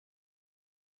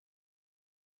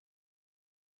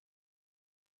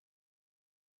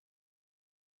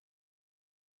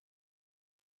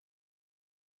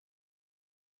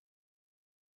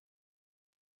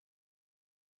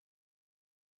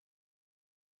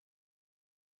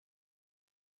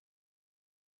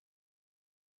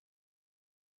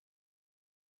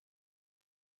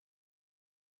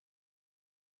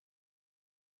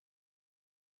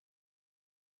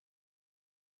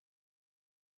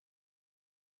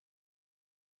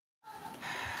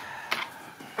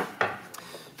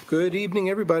Good evening,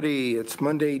 everybody. It's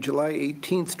Monday, July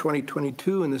 18th,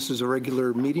 2022, and this is a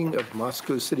regular meeting of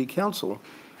Moscow City Council.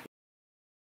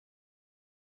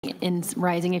 In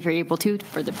rising, if you're able to,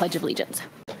 for the Pledge of Allegiance.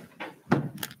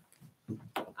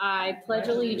 I pledge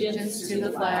allegiance to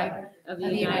the flag of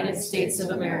the United States of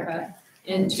America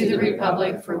and to the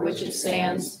republic for which it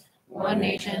stands, one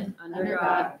nation, under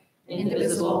God,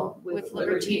 indivisible, with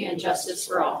liberty and justice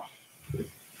for all.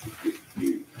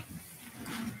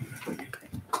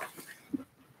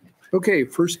 Okay,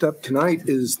 first up tonight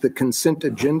is the consent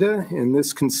agenda, and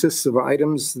this consists of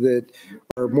items that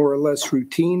are more or less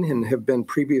routine and have been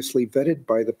previously vetted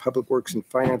by the Public Works and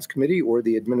Finance Committee or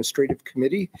the Administrative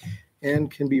Committee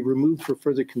and can be removed for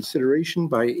further consideration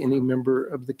by any member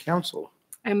of the council.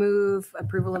 I move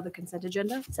approval of the consent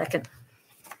agenda. Second.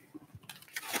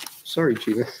 Sorry,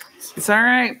 Gina. It's all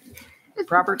right.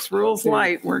 Robert's Rules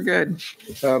light. We're good.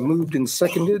 Moved and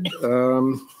seconded.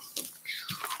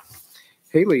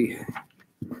 Haley.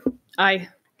 Aye.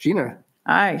 Gina.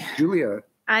 Aye. Julia.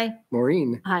 Aye.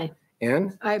 Maureen. Aye.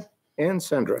 Ann. Aye. And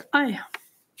Sandra. Aye.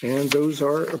 And those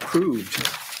are approved.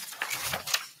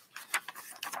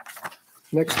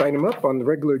 Next item up on the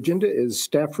regular agenda is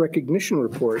staff recognition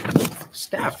report.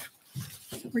 Staff.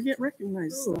 We get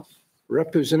recognized.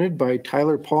 Represented by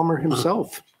Tyler Palmer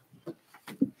himself.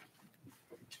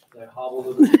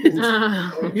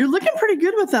 You're looking pretty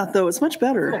good with that, though. It's much A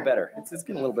little better. better. It's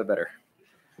getting a little bit better.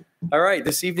 All right,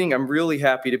 this evening I'm really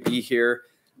happy to be here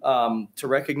to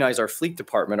recognize our fleet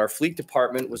department. Our fleet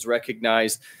department was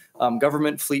recognized.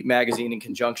 Government Fleet Magazine, in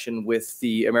conjunction with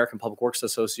the American Public Works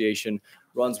Association,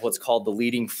 runs what's called the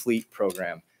Leading Fleet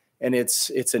Program, and it's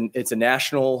a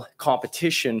national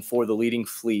competition for the leading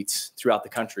fleets throughout the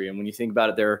country. And when you think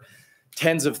about it, there are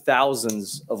tens of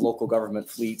thousands of local government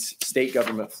fleets, state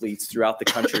government fleets throughout the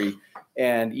country.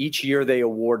 And each year they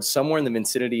award somewhere in the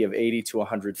vicinity of 80 to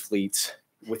 100 fleets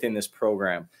within this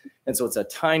program. And so it's a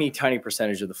tiny, tiny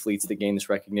percentage of the fleets that gain this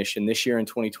recognition. This year in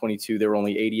 2022, there were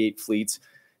only 88 fleets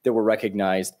that were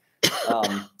recognized.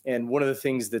 And one of the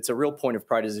things that's a real point of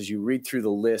pride is as you read through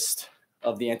the list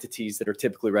of the entities that are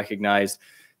typically recognized.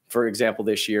 For example,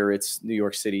 this year it's New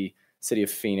York City, City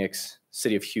of Phoenix,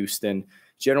 City of Houston.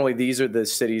 Generally, these are the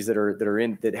cities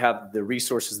that have the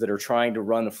resources that are trying to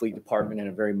run the fleet department in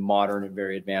a very modern and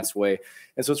very advanced way.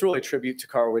 And so it's really a tribute to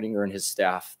Carl Whittinger and his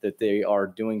staff that they are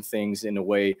doing things in a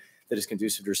way that is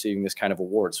conducive to receiving this kind of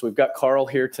award. So we've got Carl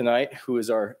here tonight, who is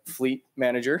our fleet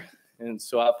manager. And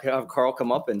so I'll have Carl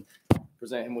come up and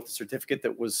present him with the certificate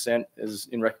that was sent as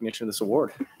in recognition of this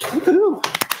award. Woo-hoo.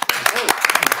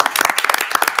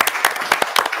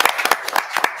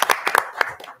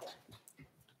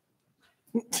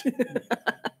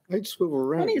 I'd swivel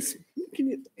around.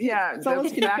 Yeah,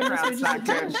 the background's not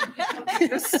good.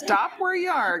 Just stop where you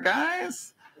are,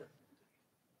 guys.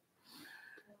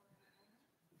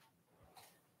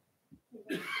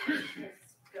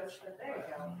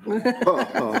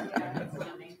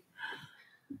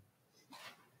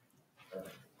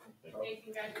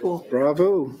 Cool.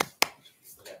 Bravo.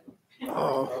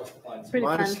 Oh,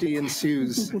 modesty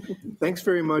ensues. Thanks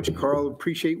very much, Carl.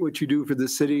 Appreciate what you do for the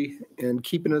city and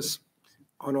keeping us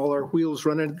on all our wheels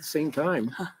running at the same time.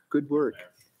 Good work.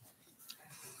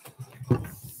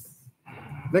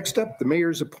 Next up, the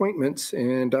mayor's appointments,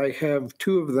 and I have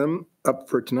two of them up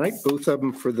for tonight, both of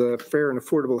them for the Fair and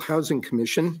Affordable Housing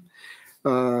Commission,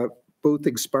 both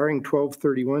expiring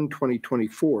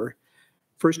 12/31/2024.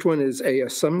 First one is Aya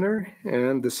Sumner,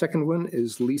 and the second one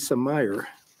is Lisa Meyer.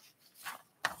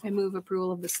 I move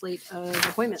approval of the slate of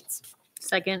appointments.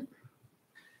 Second.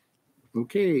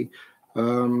 Okay.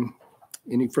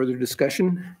 Any further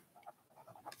discussion?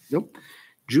 Nope.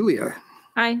 Julia.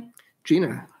 Aye.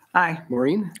 Gina. Aye.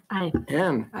 Maureen. Aye.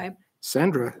 Ann. Aye.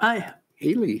 Sandra. Aye.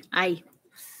 Haley. Aye.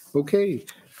 Okay.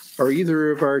 Are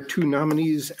either of our two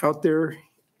nominees out there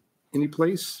any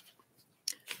place?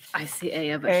 I see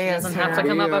Aya, but she Aya's doesn't have to here.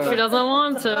 come up if she doesn't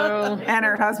want to. And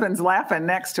her husband's laughing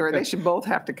next to her. They should both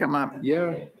have to come up.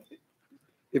 Yeah.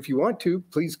 If you want to,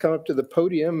 please come up to the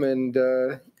podium and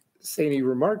say any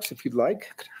remarks if you'd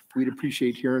like. We'd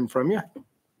appreciate hearing from you.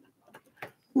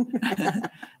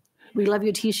 We love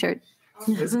your t-shirt.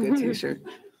 It's a good t-shirt.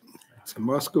 It's a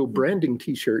Moscow branding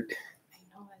t-shirt. I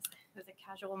know, it was a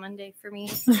casual Monday for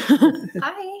me.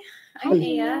 Hi, I'm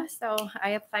Aya. So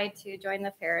I applied to join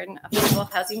the Fair and Affordable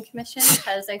Housing Commission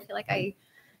because I feel like I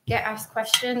get asked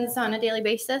questions on a daily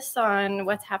basis on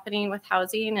what's happening with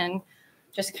housing and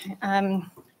just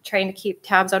trying to keep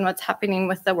tabs on what's happening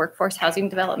with the workforce housing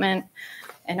development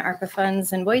and ARPA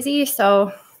funds in Boise.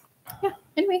 So yeah,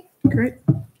 anyway. Great.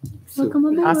 Welcome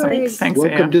aboard. Awesome. Thanks,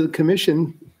 Welcome Aya. to the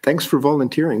commission. Thanks for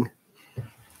volunteering.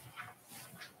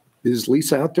 Is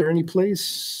Lisa out there any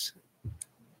place?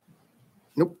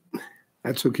 Nope,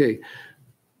 that's okay.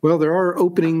 Well, there are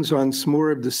openings on some more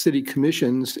of the city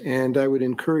commissions, and I would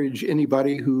encourage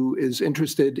anybody who is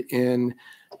interested in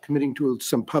committing to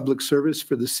some public service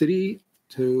for the city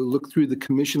to look through the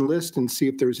commission list and see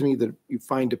if there's any that you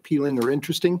find appealing or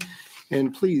interesting.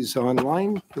 And please,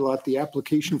 online, fill out the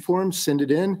application form, send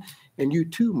it in, and you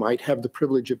too might have the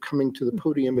privilege of coming to the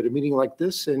podium at a meeting like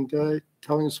this and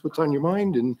telling us what's on your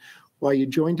mind and why you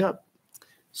joined up.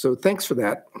 So thanks for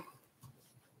that.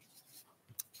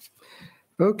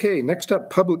 Okay, next up,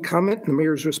 public comment in the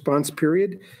mayor's response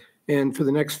period. And for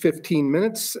the next 15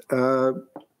 minutes,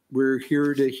 we're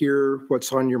here to hear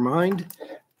what's on your mind.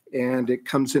 And it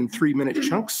comes in 3-minute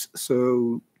chunks.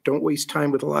 So don't waste time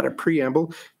with a lot of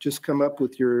preamble. Just come up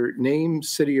with your name,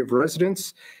 city of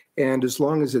residence. And as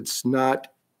long as it's not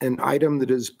an item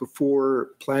that is before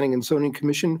Planning and Zoning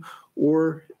Commission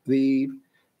or the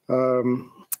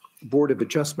Board of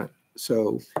Adjustment.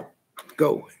 So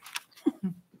go.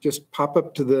 Just pop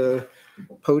up to the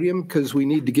podium because we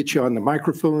need to get you on the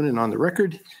microphone and on the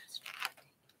record.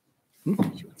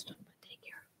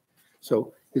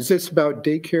 So is this about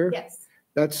daycare? Yes.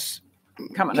 That's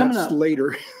Coming up. that's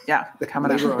later. Yeah,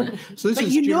 coming Later up. on. So this But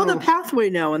is you know the general- pathway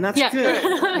now, and that's Yeah. good.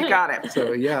 You got it.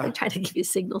 So yeah. I'm trying to give you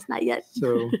signals, not yet.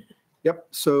 So yep.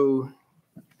 So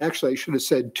actually, I should have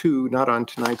said 2, not on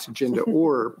tonight's agenda,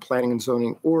 or Planning and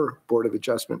Zoning or Board of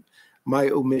Adjustment. My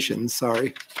omission.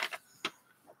 Sorry.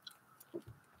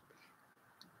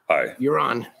 Hi, You're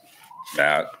on.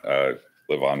 Matt,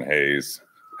 live on Hayes.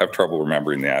 Have trouble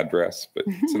remembering the address, but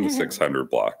it's in the 600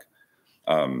 block.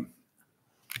 I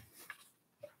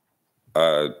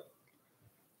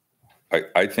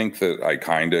think that I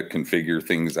kind of can figure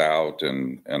things out,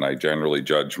 and I generally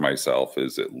judge myself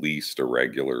as at least a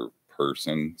regular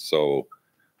person. So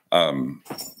I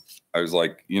was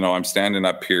like, I'm standing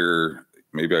up here.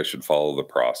 Maybe I should follow the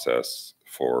process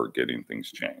for getting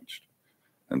things changed.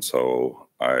 And so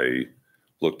I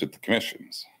looked at the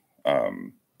commissions.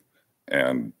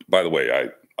 And by the way,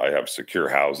 I have secure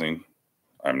housing.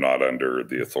 I'm not under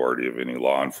the authority of any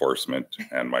law enforcement,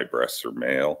 and my breasts are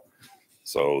male.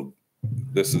 So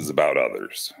this is about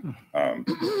others.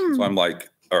 So I'm like,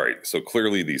 all right, so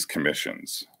clearly these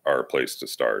commissions are a place to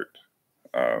start.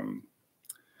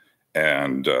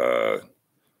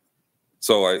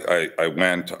 So I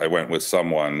went with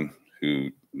someone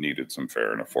who needed some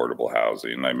fair and affordable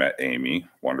housing. I met Amy,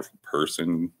 wonderful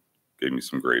person, gave me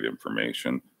some great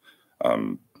information,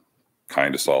 kind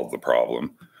of solved the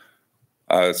problem.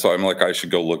 So I'm like, I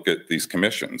should go look at these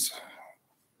commissions.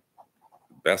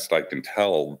 Best I can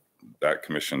tell, that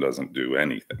commission doesn't do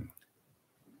anything.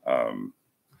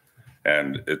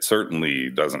 And it certainly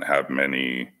doesn't have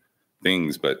many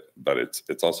things, but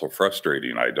it's also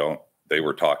frustrating. They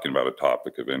were talking about a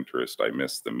topic of interest. I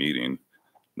missed the meeting.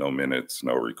 No minutes,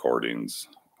 no recordings.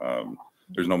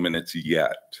 There's no minutes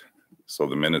yet. So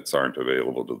the minutes aren't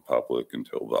available to the public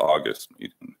until the August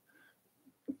meeting.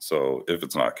 So if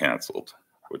it's not canceled,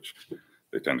 which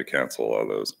they tend to cancel a lot of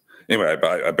those. Anyway,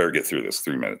 I better get through this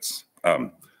 3 minutes.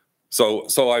 So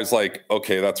I was like,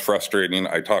 okay, that's frustrating.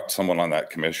 I talked to someone on that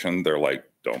commission. They're like,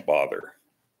 don't bother.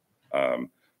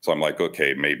 So I'm like,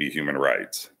 okay, maybe human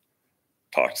rights.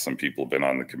 Talked to some people who've been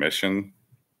on the commission.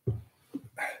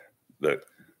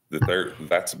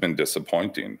 That's been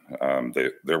disappointing.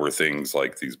 There were things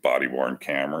like these body-worn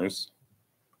cameras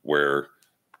where,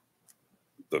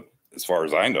 as far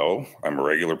as I know, I'm a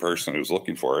regular person who's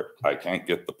looking for it. I can't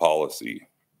get the policy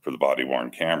for the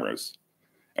body-worn cameras.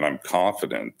 And I'm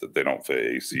confident that they don't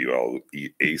fit ACLU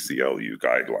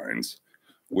guidelines,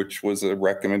 which was a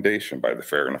recommendation by the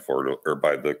Fair and Affordable, or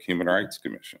by the Human Rights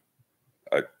Commission.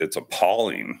 It's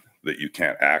appalling that you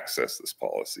can't access this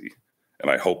policy.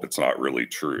 And I hope it's not really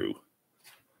true.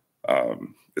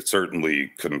 It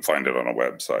certainly couldn't find it on a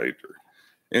website.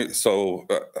 So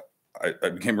I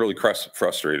became really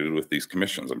frustrated with these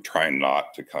commissions. I'm trying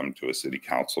not to come to a city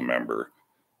council member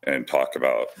and talk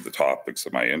about the topics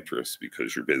of my interest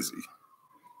because you're busy.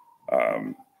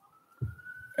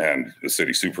 And the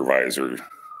city supervisor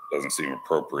doesn't seem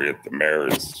appropriate. The mayor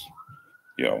is,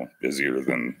 busier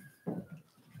than.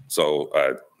 So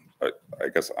I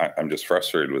guess I'm just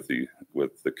frustrated with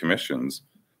the commissions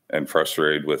and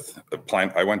frustrated with the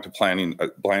plan. I went to planning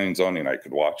and zoning. I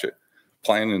could watch it.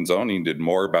 Planning and zoning did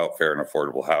more about fair and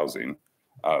affordable housing.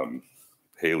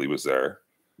 Haley was there.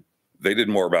 They did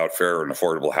more about fair and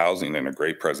affordable housing in a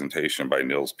great presentation by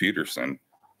Nils Peterson,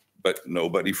 but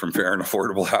nobody from fair and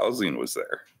affordable housing was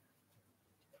there.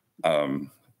 And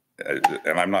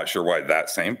I'm not sure why that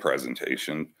same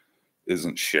presentation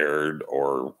isn't shared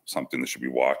or something that should be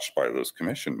watched by those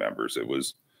commission members. It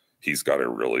was, he's got a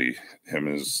really, him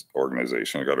and his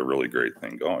organization have got a really great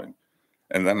thing going.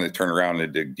 And then they turn around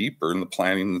and dig deeper, and the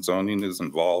planning and zoning is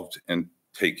involved in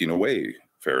taking away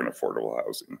fair and affordable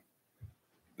housing.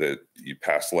 That you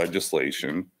pass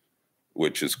legislation,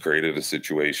 which has created a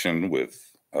situation with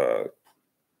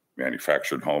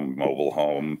manufactured home, mobile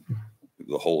home,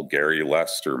 the whole Gary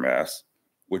Lester mess,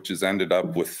 which has ended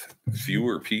up with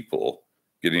fewer people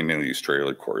getting in these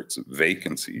trailer courts,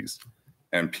 vacancies,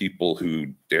 and people who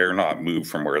dare not move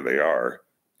from where they are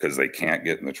because they can't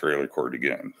get in the trailer court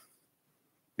again.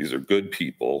 These are good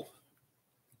people,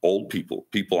 old people,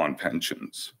 people on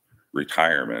pensions,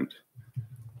 retirement,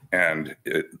 and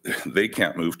they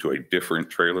can't move to a different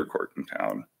trailer court in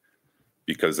town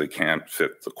because they can't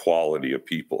fit the quality of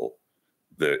people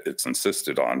that it's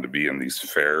insisted on to be in these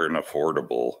fair and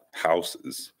affordable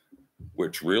houses,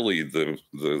 which really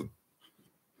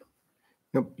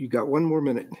Nope, you got one more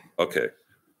minute. Okay.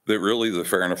 That really the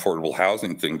fair and affordable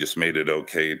housing thing just made it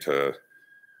okay to,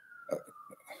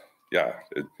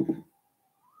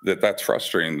 that's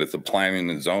frustrating that the planning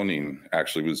and zoning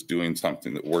actually was doing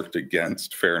something that worked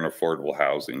against fair and affordable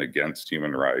housing, against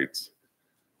human rights,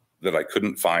 that I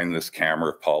couldn't find this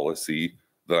camera policy,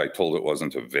 that I told it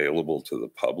wasn't available to the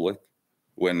public,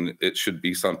 when it should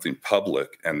be something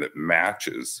public and that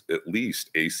matches at least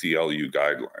ACLU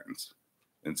guidelines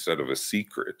instead of a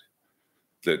secret.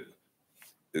 That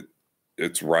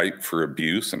it's ripe for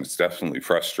abuse, and it's definitely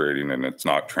frustrating, and it's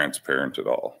not transparent at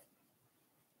all.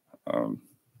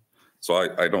 So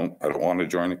I don't want to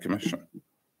join a commission.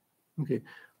 Okay.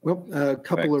 Well, a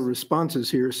couple of responses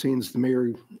here, seeing the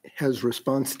mayor has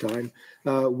response time.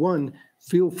 One,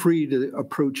 feel free to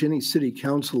approach any city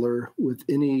councilor with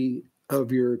any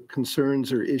of your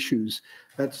concerns or issues.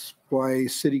 That's why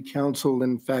city council,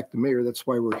 in fact, the mayor, that's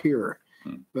why we're here.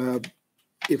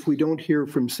 If we don't hear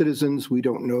from citizens, we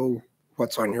don't know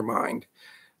what's on your mind.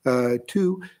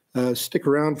 Two, stick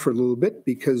around for a little bit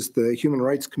because the Human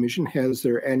Rights Commission has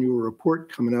their annual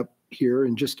report coming up here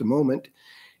in just a moment.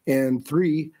 And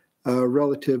three,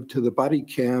 relative to the body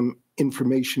cam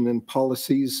information and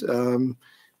policies,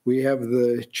 we have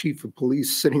the chief of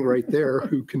police sitting right there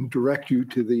who can direct you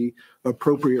to the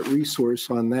appropriate resource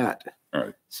on that. All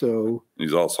right. So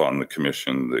he's also on the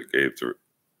commission that gave the,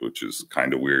 which is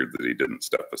kind of weird that he didn't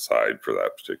step aside for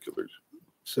that particular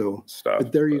stuff.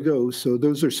 But there you go. So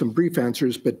those are some brief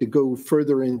answers, but to go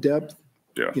further in depth,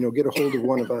 get a hold of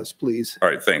one of us, please. All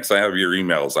right, thanks. I have your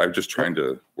emails. I'm just trying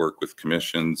to work with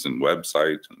commissions and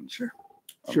website. And,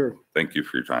 Sure. Thank you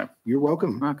for your time. You're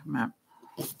welcome. Welcome, Matt.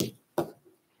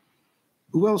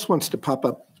 Who else wants to pop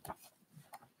up?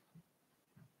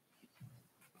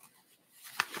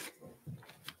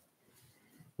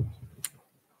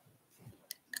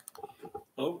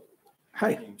 Hello.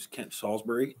 Hi. My name's Kent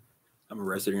Salisbury. I'm a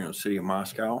resident of the city of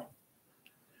Moscow.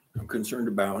 I'm concerned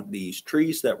about these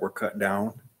trees that were cut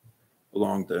down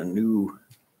along the new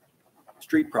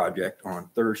street project on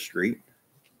 3rd Street.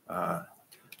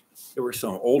 There were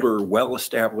some older,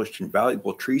 well-established and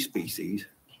valuable tree species.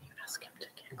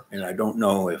 And I don't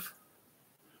know if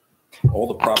all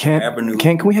the proper avenues.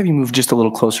 Ken, can we have you move just a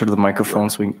little closer to the microphone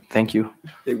so we, thank you.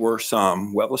 There were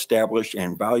some well-established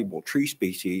and valuable tree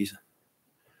species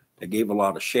that gave a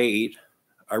lot of shade.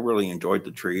 I really enjoyed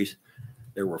the trees.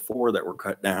 There were 4 that were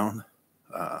cut down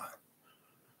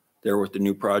there with the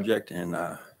new project. And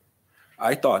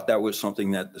I thought that was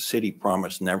something that the city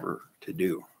promised never to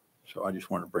do. So I just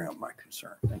want to bring up my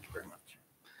concern. Thank you very much.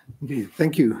 Okay,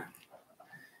 thank you.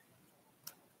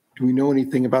 Do we know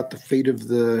anything about the fate of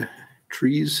the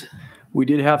trees? We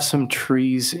did have some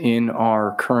trees in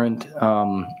our current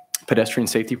pedestrian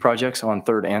safety projects on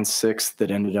 3rd and 6th that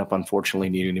ended up unfortunately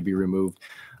needing to be removed.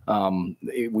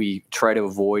 We try to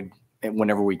avoid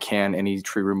whenever we can any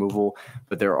tree removal,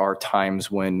 but there are times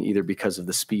when either because of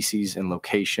the species and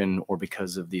location or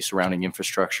because of the surrounding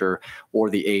infrastructure or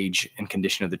the age and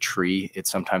condition of the tree, it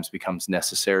sometimes becomes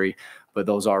necessary. But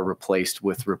those are replaced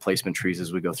with replacement trees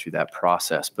as we go through that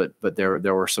process. But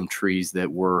there were some trees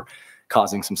that were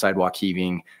causing some sidewalk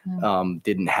heaving,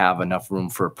 didn't have enough room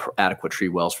for adequate tree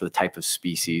wells for the type of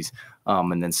species,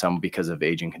 and then some because of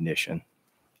age and condition.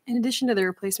 In addition to the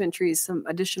replacement trees, some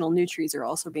additional new trees are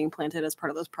also being planted as part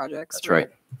of those projects. That's right.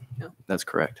 Yeah. That's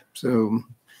correct. So,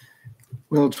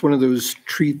 well, it's one of those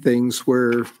tree things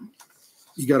where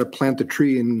you got to plant the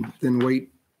tree and then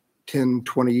wait 10,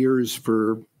 20 years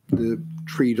for the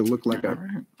tree to look like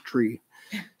a tree.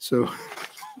 So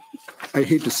I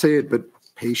hate to say it, but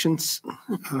patience.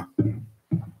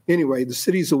 anyway, the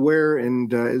city's aware,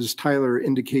 and as Tyler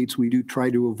indicates, we do try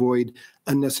to avoid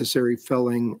unnecessary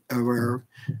felling of our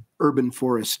urban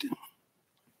forest.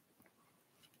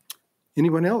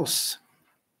 Anyone else?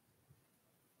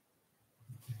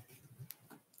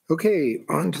 Okay,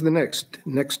 on to the next.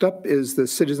 Next up is the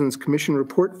Citizens Commission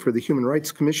report for the Human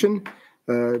Rights Commission.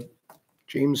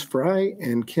 James Fry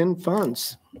and Ken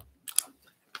Fonz.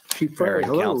 Chief Fry, Mayor,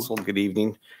 hello. Council, good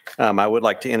evening. I would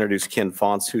like to introduce Ken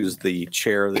Fonz, who's the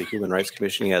chair of the Human Rights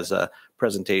Commission. He has a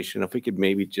presentation. If we could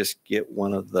maybe just get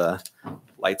one of the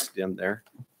lights dimmed there.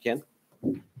 Ken?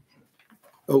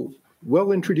 Oh,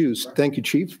 well introduced. Thank you,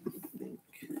 Chief.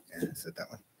 Is it that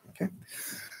one? Okay.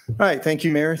 All right. Thank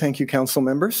you, Mayor. Thank you, council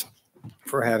members,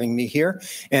 for having me here.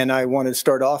 And I want to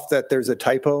start off that there's a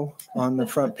typo on the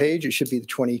front page. It should be the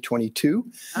 2022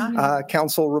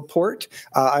 council report.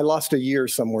 I lost a year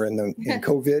somewhere in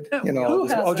COVID. You know,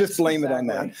 I'll just blame it on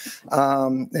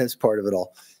that as part of it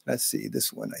all. Let's see,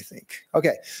 this one, I think.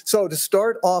 Okay, so to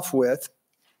start off with,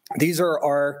 these are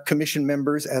our commission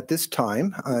members at this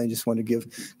time. I just want to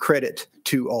give credit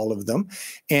to all of them.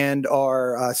 And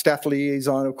our staff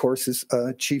liaison, of course, is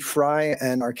Chief Fry,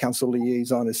 and our council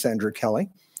liaison is Sandra Kelly.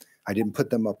 I didn't put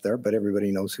them up there, but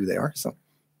everybody knows who they are. So,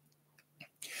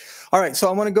 all right, so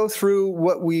I want to go through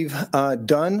what we've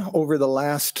done over the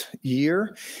last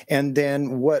year, and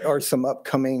then what are some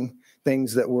upcoming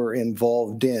things that we're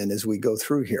involved in as we go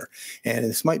through here. And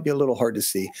this might be a little hard to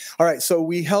see. All right, so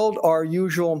we held our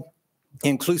usual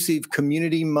Inclusive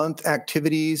Community Month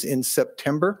activities in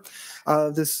September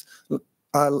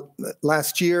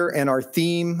last year, and our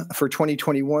theme for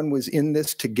 2021 was In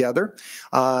This Together.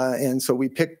 And so we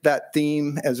picked that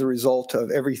theme as a result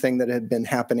of everything that had been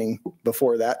happening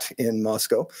before that in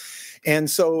Moscow. And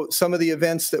so some of the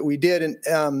events that we did,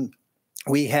 and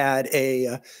we had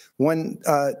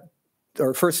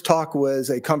our first talk was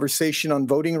a conversation on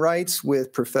voting rights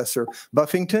with Professor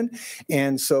Buffington.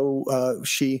 And so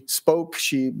she spoke.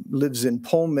 She lives in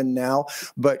Pullman now,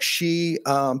 but she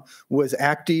was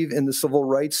active in the civil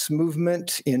rights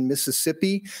movement in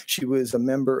Mississippi. She was a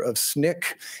member of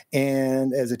SNCC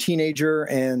and as a teenager.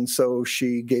 And so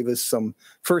she gave us some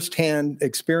firsthand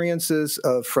experiences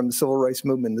from the civil rights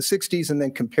movement in the 60s, and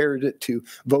then compared it to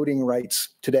voting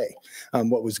rights today,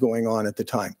 what was going on at the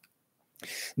time.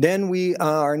 Then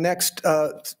our next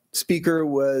speaker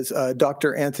was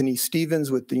Dr. Anthony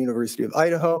Stevens with the University of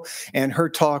Idaho, and her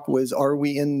talk was, Are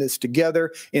We in This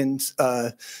Together? In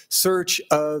search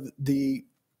of the,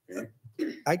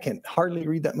 I can hardly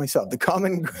read that myself, the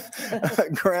common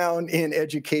ground in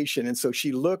education. And so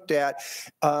she looked at,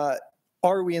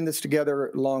 are we in this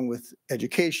together along with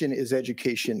education? Is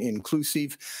education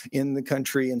inclusive in the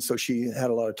country? And so she had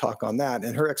a lot of talk on that.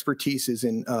 And her expertise is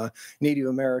in Native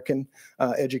American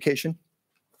education.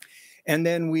 And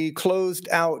then we closed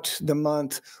out the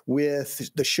month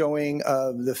with the showing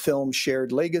of the film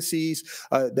Shared Legacies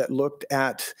that looked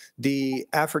at the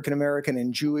African American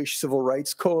and Jewish Civil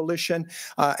Rights Coalition,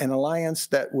 an alliance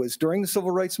that was during the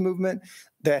Civil Rights Movement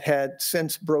that had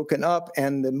since broken up,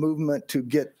 and the movement to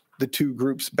get the two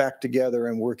groups back together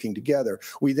and working together.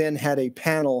 We then had a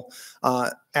panel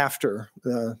after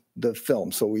the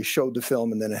film. So we showed the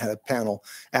film and then it had a panel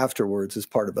afterwards as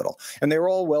part of it all. And they were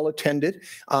all well attended,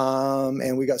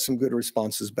 and we got some good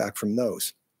responses back from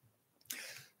those.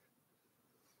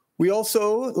 We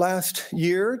also last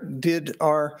year did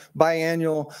our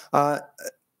biannual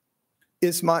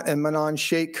Ismat and Manan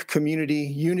Sheikh Community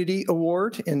Unity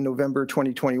Award in November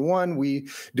 2021. We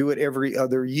do it every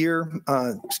other year,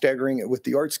 staggering it with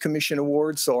the Arts Commission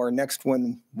Awards. So our next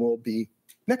one will be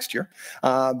next year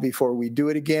before we do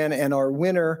it again. And our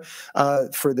winner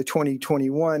for the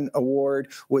 2021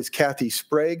 award was Kathy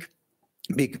Sprague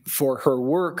for her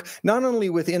work, not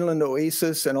only with Inland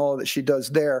Oasis and all that she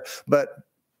does there, but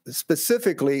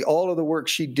specifically all of the work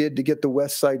she did to get the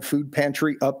West Side Food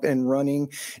Pantry up and running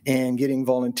and getting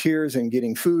volunteers and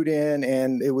getting food in.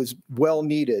 And it was well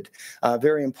needed,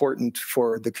 very important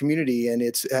for the community. And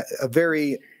it's a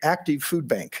very active food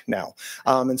bank now.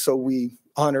 And so we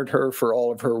honored her for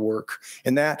all of her work.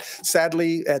 And that,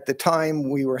 sadly, at the time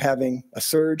we were having a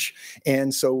surge.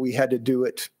 And so we had to do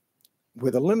it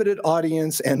with a limited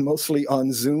audience and mostly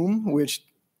on Zoom, which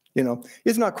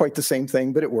it's not quite the same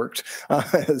thing, but it worked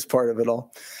as part of it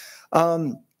all.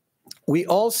 We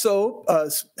also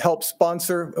helped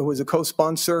sponsor, was a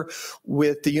co-sponsor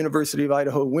with the University of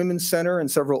Idaho Women's Center and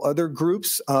several other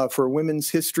groups for Women's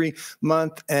History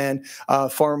Month and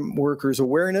Farm Workers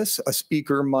Awareness. A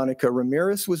speaker, Monica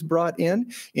Ramirez, was brought in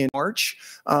March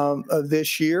of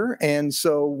this year. And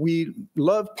so we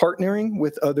love partnering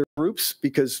with other groups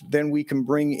because then we can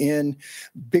bring in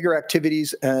bigger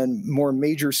activities and more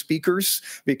major speakers,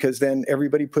 because then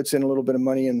everybody puts in a little bit of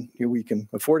money and we can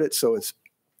afford it. So it's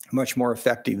much more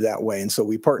effective that way. And so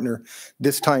we partner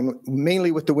this time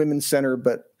mainly with the Women's Center,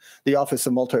 but the Office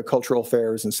of Multicultural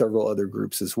Affairs and several other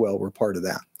groups as well were part of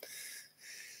that.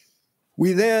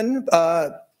 We then,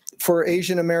 for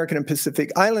Asian American and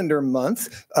Pacific Islander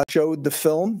Month, showed the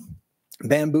film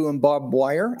Bamboo and Barbed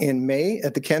Wire in May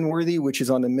at the Kenworthy, which is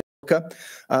on the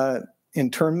Minidoka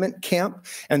internment camp.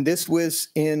 And this was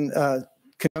in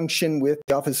conjunction with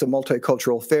the Office of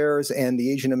Multicultural Affairs and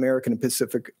the Asian American and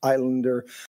Pacific Islander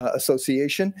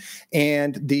Association.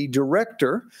 And the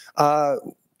director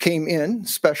came in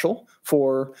special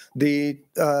for the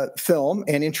film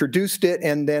and introduced it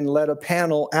and then led a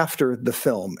panel after the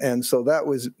film. And so that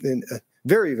was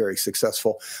very, very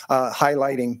successful,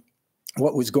 highlighting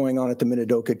what was going on at the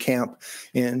Minidoka camp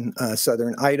in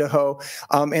southern Idaho.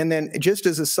 And then just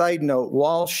as a side note,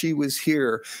 while she was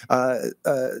here,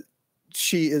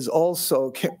 she is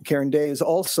also, Karen Day is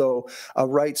also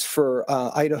writes for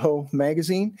Idaho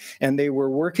Magazine, and they were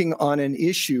working on an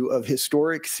issue of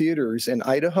historic theaters in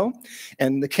Idaho,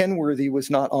 and the Kenworthy was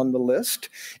not on the list.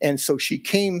 And so she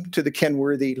came to the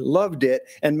Kenworthy, loved it,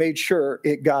 and made sure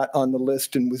it got on the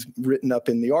list and was written up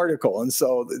in the article. And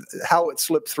so how it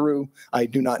slipped through, I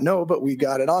do not know, but we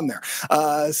got it on there.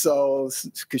 So,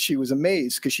 because she was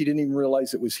amazed, because she didn't even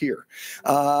realize it was here.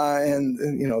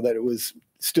 And you know, that it was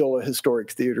still a historic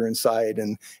theater inside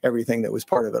and everything that was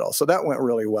part of it all. So that went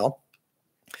really well.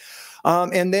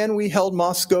 And then we held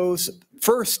Moscow's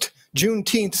first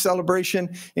Juneteenth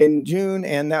celebration in June,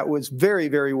 and that was very,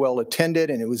 very well attended,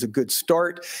 and it was a good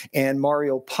start. And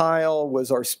Mario Pyle was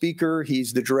our speaker.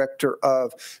 He's the director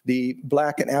of the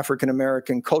Black and African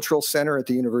American Cultural Center at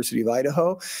the University of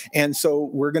Idaho. And so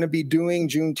we're going to be doing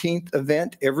Juneteenth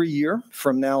event every year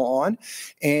from now on,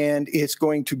 and it's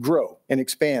going to grow and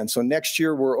expand. So next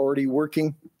year we're already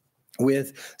working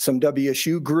with some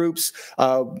WSU groups.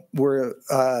 We're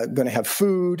going to have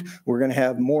food. We're going to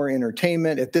have more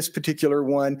entertainment. At this particular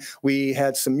one, we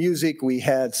had some music. We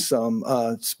had some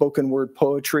spoken word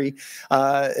poetry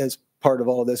as part of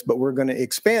all of this, but we're going to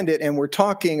expand it. And we're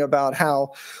talking about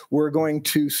how we're going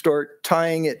to start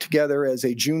tying it together as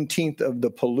a Juneteenth of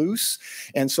the Palouse.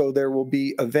 And so there will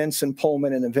be events in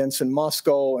Pullman and events in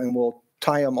Moscow, and we'll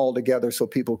tie them all together so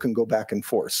people can go back and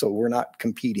forth. So we're not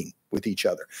competing with each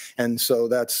other. And so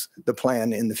that's the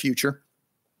plan in the future.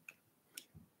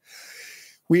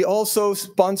 We also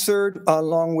sponsored,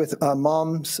 along with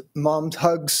Moms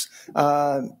Hugs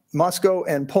Moscow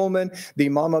and Pullman, the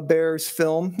Mama Bears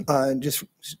film just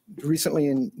recently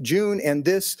in June. And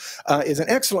this is an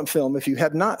excellent film. If you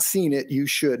have not seen it, you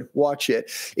should watch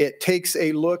it. It takes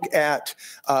a look at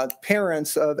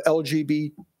parents of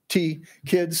LGBT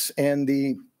kids and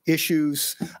the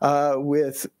issues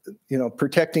with, you know,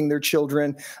 protecting their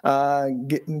children,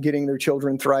 getting their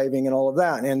children thriving and all of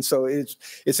that. And so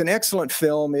it's an excellent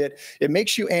film. It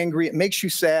makes you angry, it makes you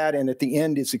sad, and at the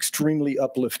end it's extremely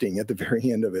uplifting at the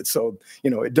very end of it. So,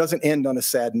 you know, it doesn't end on a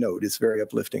sad note. It's very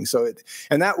uplifting. So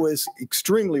and that was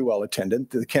extremely well attended.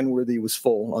 The Kenworthy was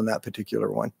full on that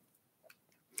particular one.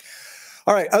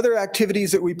 All right, other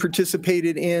activities that we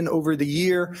participated in over the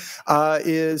year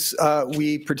is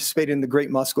we participated in the Great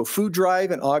Moscow Food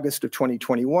Drive in August of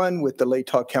 2021 with the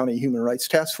Latah County Human Rights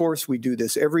Task Force. We do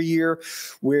this every year,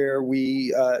 where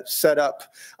we set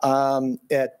up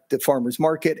at the Farmers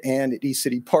Market and at East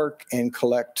City Park and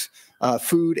collect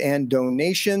food and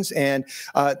donations. And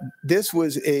this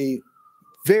was a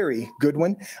very good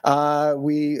one.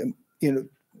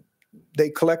 They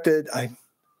collected, I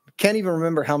can't even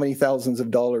remember how many thousands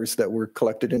of dollars that were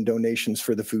collected in donations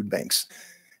for the food banks.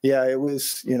 Yeah, it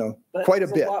was, you know, quite a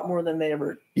bit. A lot more than they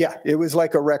ever. Yeah, it was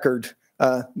like a record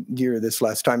year this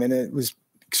last time, and it was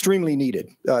extremely needed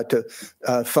to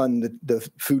fund the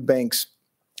food banks,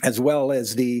 as well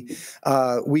as the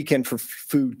Weekend for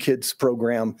Food Kids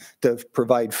program to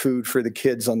provide food for the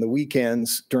kids on the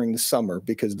weekends during the summer,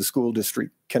 because the school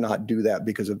district cannot do that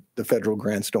because of the federal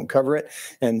grants don't cover it.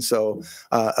 And so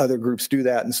other groups do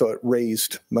that, and so it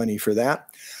raised money for that.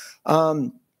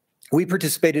 We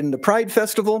participated in the Pride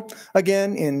Festival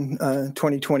again in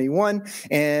 2021.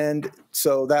 And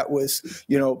so that was,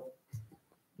 you know,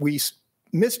 we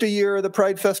missed a year of the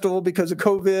Pride Festival because of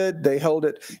COVID. They held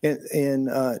it in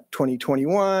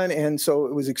 2021. And so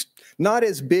it was not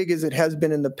as big as it has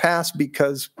been in the past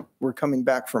because we're coming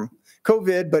back from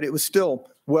COVID, but it was still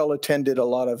well attended, a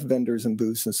lot of vendors and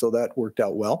booths. And so that worked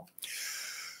out well.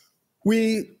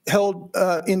 We held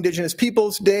Indigenous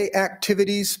Peoples Day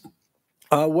activities.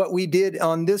 What we did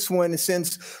on this one,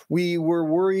 since we were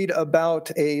worried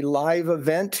about a live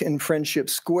event in Friendship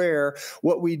Square,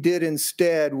 what we did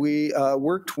instead, we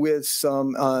worked with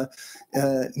some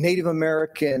Native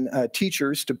American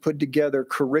teachers to put together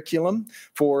curriculum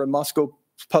for Moscow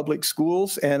Public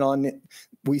Schools, and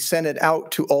we sent it out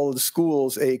to all of the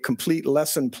schools, a complete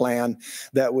lesson plan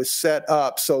that was set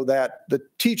up so that the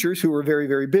teachers, who were very,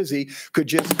 very busy, could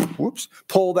just,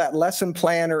 pull that lesson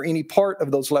plan or any part of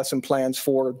those lesson plans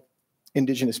for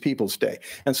Indigenous Peoples Day.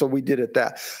 And so we did it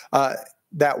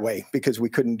that way because we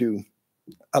couldn't do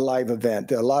a live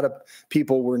event. A lot of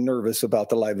people were nervous about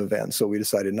the live event, so we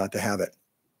decided not to have it.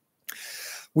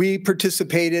 We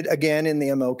participated again in the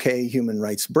MLK Human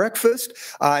Rights Breakfast.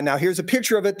 Now here's a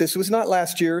picture of it. This was not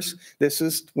last year's. This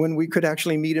is when we could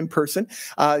actually meet in person,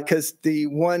 because the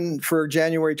one for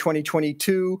January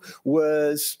 2022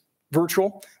 was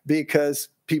virtual because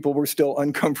people were still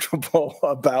uncomfortable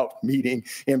about meeting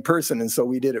in person. And so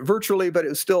we did it virtually, but it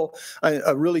was still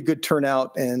a really good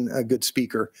turnout and a good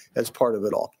speaker as part of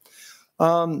it all.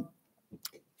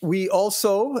 We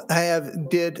also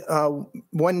did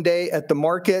one day at the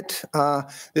market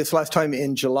this last time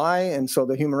in July. And so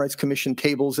the Human Rights Commission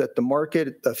tables at the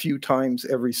market a few times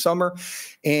every summer.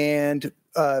 And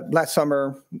last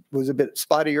summer was a bit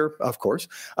spottier, of course.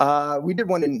 We did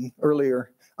one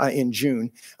earlier in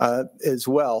June as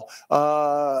well.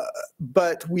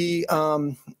 But we...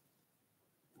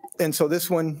 And so this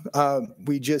one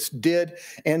we just did.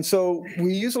 And so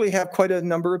we usually have quite a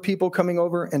number of people coming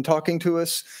over and talking to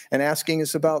us and asking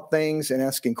us about things and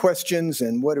asking questions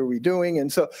and what are we doing.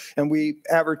 And we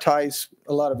advertise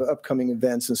a lot of upcoming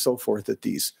events and so forth at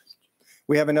these.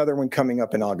 We have another one coming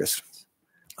up in August.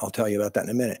 I'll tell you about that in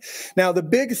a minute. Now, the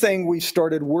big thing we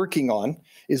started working on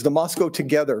is the Moscow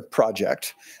Together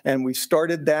project. And we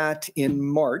started that in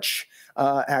March,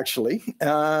 actually,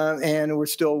 and we're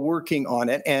still working on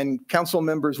it. And council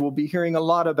members will be hearing a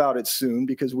lot about it soon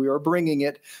because we are bringing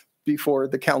it before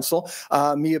the council.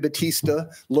 Mia Batista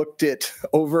looked it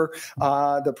over,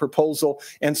 the proposal.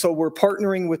 And so we're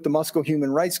partnering with the Moscow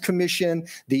Human Rights Commission,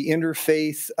 the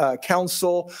Interfaith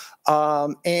Council,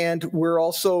 and we're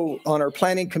also on our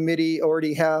planning committee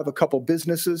already have a couple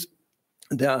businesses.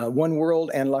 One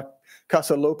World and La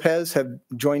Casa Lopez have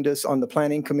joined us on the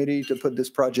planning committee to put this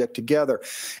project together.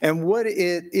 And what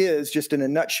it is, just in a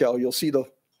nutshell, you'll see the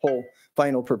whole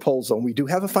final proposal. And we do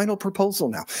have a final proposal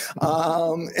now.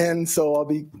 And so I'll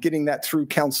be getting that through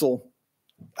council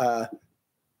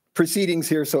proceedings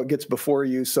here so it gets before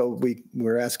you. So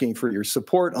we're asking for your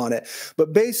support on it.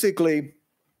 But basically,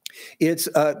 it's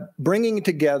bringing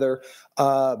together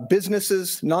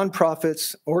businesses,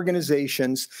 nonprofits,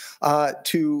 organizations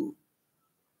to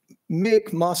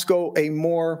make Moscow a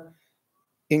more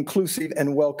inclusive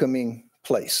and welcoming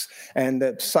place, and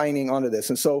that signing onto this.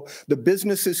 And so the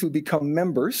businesses who become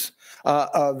members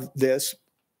of this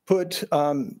put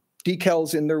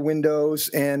decals in their windows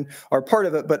and are part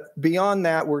of it. But beyond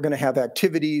that, we're going to have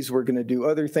activities. We're going to do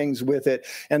other things with it.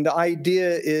 And the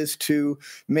idea is to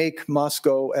make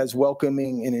Moscow as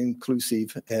welcoming and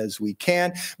inclusive as we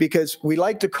can, because we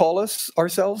like to call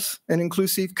ourselves an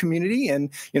inclusive community. And,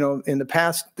 you know, in the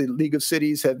past, the League of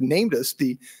Cities have named us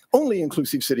the only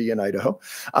inclusive city in Idaho.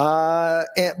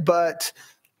 But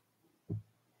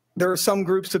there are some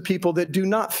groups of people that do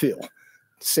not feel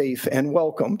safe and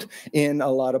welcomed in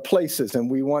a lot of places. And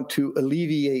we want to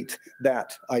alleviate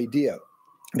that idea,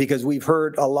 because we've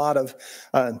heard a lot of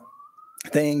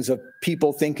things of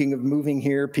people thinking of moving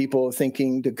here, people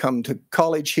thinking to come to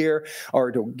college here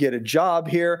or to get a job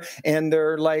here. And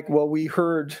they're like, well, we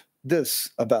heard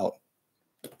this about,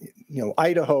 you know,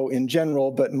 Idaho in general,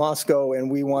 but Moscow,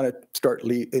 and we want to start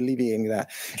alleviating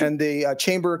that. And the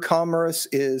Chamber of Commerce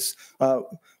is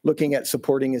looking at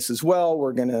supporting us as well.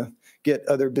 We're going to get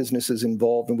other businesses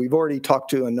involved. And we've already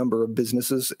talked to a number of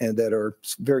businesses and that are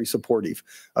very supportive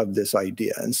of this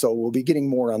idea. And so we'll be getting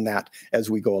more on that as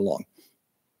we go along.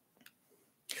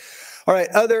 All right,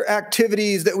 other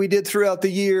activities that we did throughout the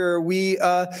year. We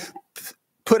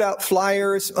put out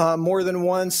flyers more than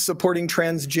once supporting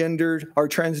our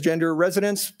transgender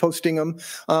residents, posting them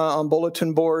on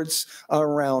bulletin boards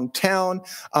around town.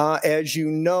 As you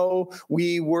know,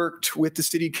 we worked with the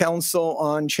city council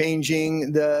on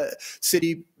changing the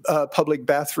city public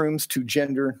bathrooms to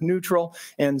gender neutral.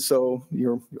 And so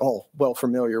you're all well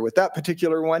familiar with that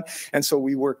particular one. And so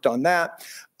we worked on that.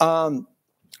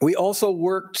 We also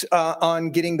worked on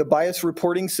getting the bias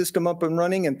reporting system up and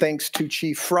running, and thanks to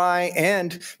Chief Fry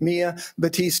and Mia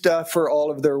Batista for all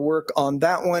of their work on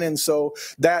that one. And so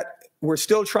that we're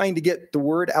still trying to get the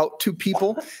word out to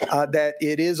people that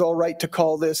it is all right to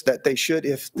call this, that they should,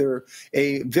 if they're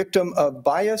a victim of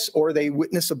bias or they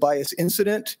witness a bias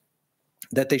incident,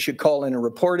 that they should call in and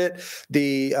report it.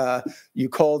 You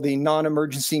call the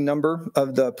non-emergency number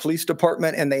of the police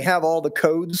department, and they have all the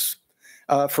codes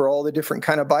for all the different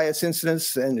kind of bias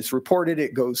incidents, and it's reported.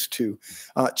 It goes to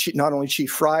not only Chief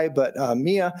Fry, but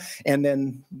Mia, and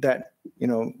then that,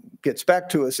 gets back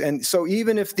to us. And so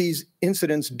even if these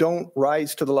incidents don't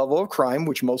rise to the level of crime,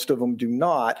 which most of them do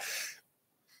not,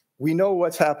 we know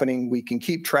what's happening. We can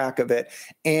keep track of it.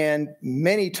 And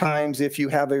many times, if you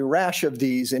have a rash of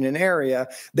these in an area,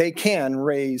 they can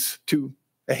raise to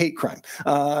a hate crime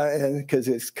because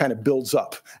it kind of builds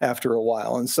up after a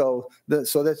while. And so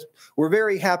we're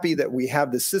very happy that we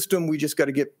have the system. We just got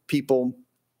to get people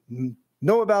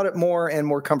know about it more and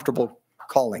more comfortable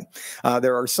calling.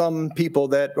 There are some people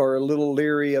that are a little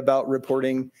leery about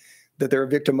reporting that they're a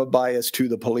victim of bias to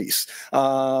the police.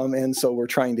 And so we're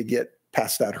trying to get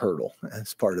past that hurdle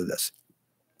as part of this.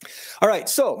 All right,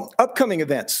 so upcoming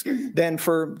events then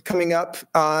for coming up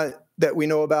that we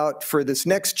know about for this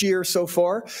next year so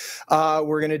far.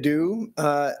 We're going to do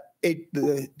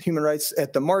the Human Rights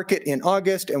at the Market in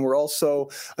August, and we're also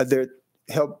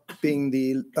helping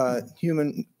the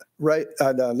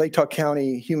the Latah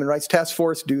County Human Rights Task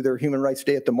Force do their Human Rights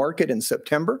Day at the Market in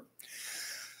September.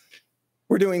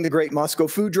 We're doing the Great Moscow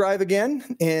Food Drive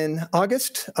again in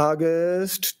August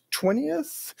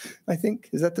 20th, I think.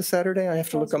 Is that the Saturday? I have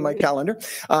to look on my calendar.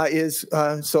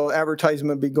 So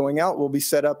advertisement will be going out. We'll be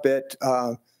set up at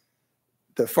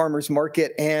the Farmers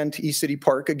Market and East City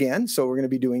Park again. So we're going to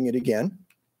be doing it again.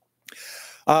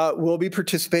 We'll be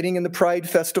participating in the Pride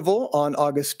Festival on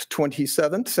August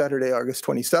 27th, Saturday, August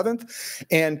 27th.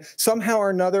 And somehow or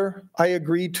another, I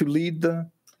agreed to lead the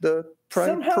Pride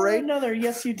somehow parade. Or another,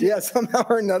 yes, you did. Yeah, somehow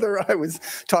or another, I was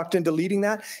talked into leading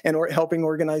that and helping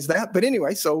organize that. But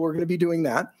anyway, so we're going to be doing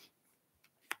that.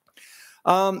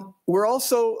 We're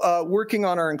also working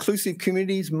on our Inclusive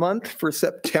Communities Month for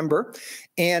September.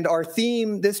 And our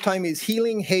theme this time is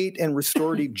Healing Hate and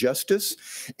Restorative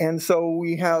Justice. And so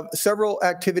we have several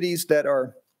activities that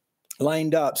are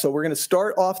lined up. So we're going to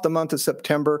start off the month of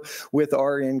September with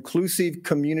our Inclusive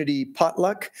Community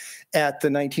Potluck at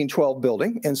the 1912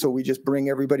 building. And so we just bring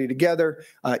everybody together,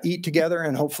 eat together,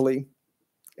 and hopefully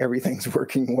everything's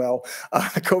working well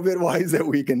COVID-wise that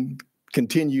we can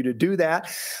continue to do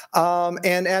that.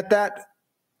 And at that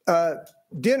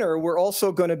dinner, we're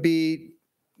also going to be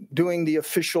doing the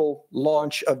official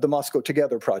launch of the Moscow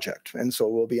Together project. And so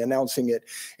we'll be announcing it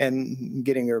and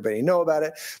getting everybody to know about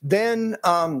it. Then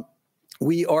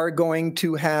we are going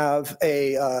to have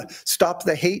a Stop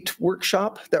the Hate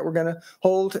workshop that we're going to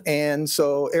hold. And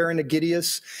so Aaron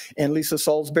Agidius and Lisa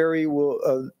Salisbury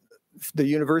will the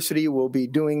university will be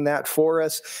doing that for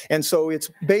us. And so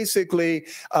it's basically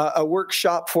a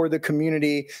workshop for the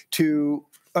community to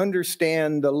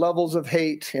understand the levels of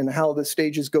hate and how the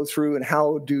stages go through and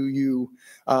how do you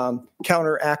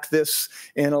counteract this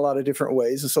in a lot of different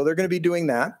ways. And so they're going to be doing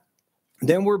that.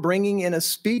 Then we're bringing in a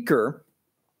speaker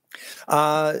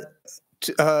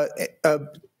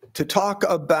to talk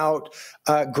about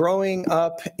growing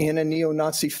up in a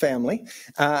neo-Nazi family.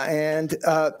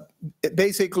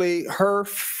 Basically, her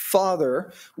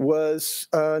father was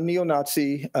a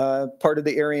neo-Nazi, part of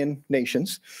the Aryan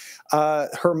nations.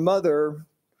 Her mother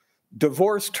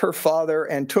divorced her father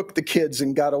and took the kids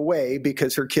and got away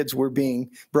because her kids were being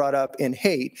brought up in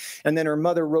hate. And then her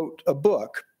mother wrote a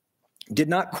book, did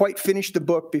not quite finish the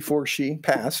book before she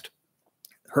passed.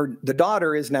 The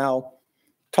daughter is now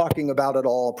talking about it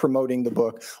all, promoting the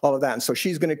book, all of that. And so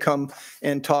she's going to come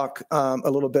and talk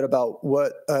a little bit about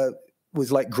what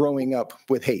was like growing up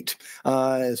with hate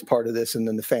as part of this. And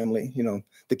then the family,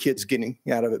 the kids getting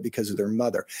out of it because of their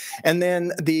mother. And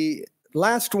then the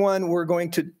last one, we're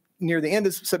going to, near the end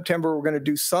of September, we're going to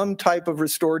do some type of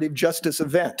restorative justice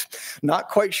event. Not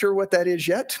quite sure what that is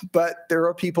yet, but there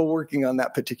are people working on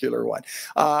that particular one.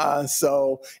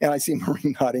 And I see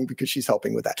Maureen nodding because she's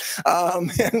helping with that.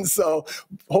 And so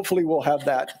hopefully we'll have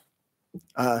that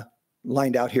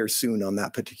lined out here soon on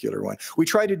that particular one. We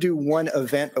try to do one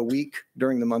event a week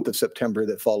during the month of September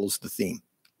that follows the theme.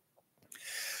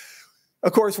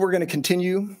 Of course, we're going to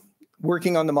continue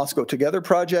working on the Moscow Together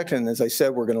project. And as I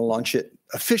said, we're going to launch it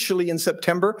officially in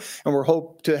September. And we're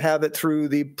hope to have it through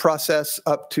the process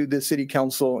up to the city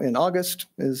council in August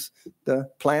is the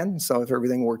plan. So if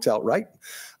everything works out right,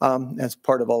 as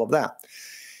part of all of that.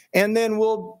 And then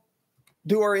we'll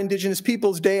do our Indigenous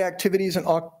Peoples Day activities in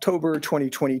October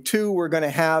 2022. We're going to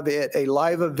have it a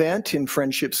live event in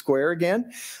Friendship Square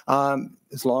again,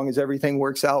 as long as everything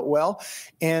works out well.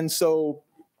 And so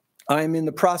I'm in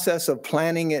the process of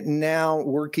planning it now,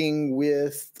 working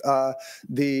with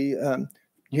the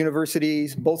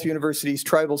universities, both universities,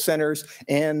 tribal centers,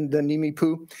 and the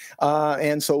Nimipu.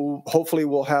 And so hopefully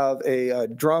we'll have a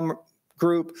drum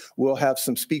group, we'll have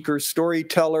some speakers,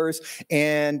 storytellers,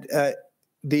 and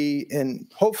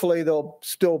hopefully they'll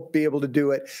still be able to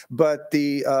do it, but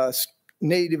the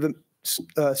Native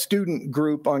student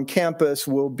group on campus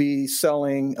will be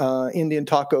selling Indian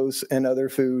tacos and other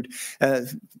food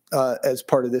as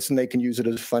part of this, and they can use it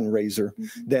as a fundraiser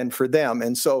then for them.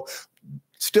 And so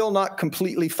still not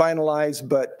completely finalized,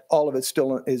 but all of it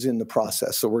still is in the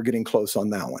process. So we're getting close on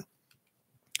that one.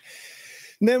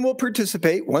 And then we'll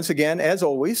participate, once again, as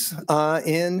always,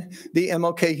 in the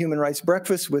MLK Human Rights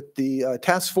Breakfast with the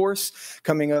task force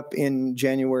coming up in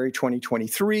January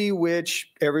 2023,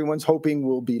 which everyone's hoping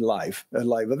will be live, a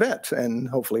live event. And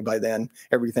hopefully by then,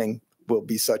 everything will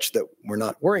be such that we're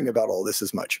not worrying about all this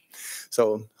as much.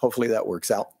 So hopefully that works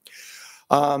out.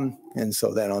 And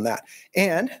so then on that.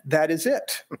 And that is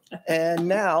it. And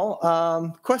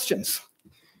now, questions.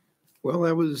 Well,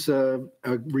 that was a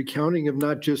recounting of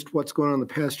not just what's going on in the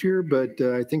past year, but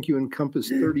I think you encompass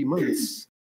 30 months,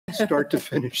 start to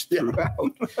finish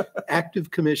throughout. Active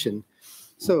commission.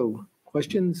 So,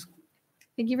 questions?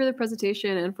 Thank you for the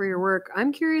presentation and for your work.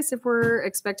 I'm curious if we're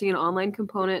expecting an online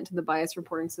component to the bias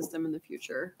reporting system in the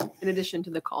future, in addition to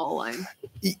the call line.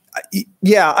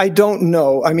 Yeah, I don't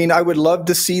know. I mean, I would love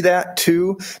to see that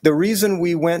too. The reason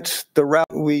we went the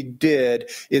route we did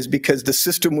is because the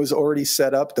system was already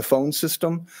set up, the phone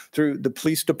system, through the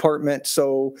police department.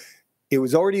 So it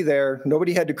was already there.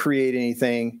 Nobody had to create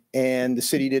anything, and the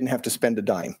city didn't have to spend a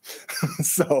dime.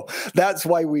 So that's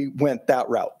why we went that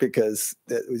route, because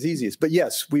it was easiest. But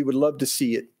yes, we would love to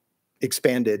see it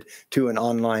expanded to an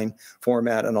online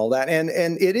format and all that. And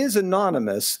it is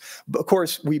anonymous. But of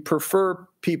course, we prefer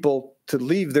people to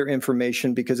leave their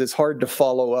information because it's hard to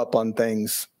follow up on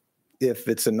things if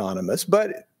it's anonymous.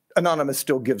 But anonymous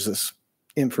still gives us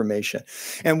information.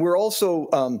 And we're also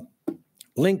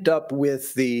linked up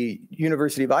with the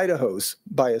University of Idaho's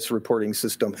bias reporting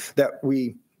system that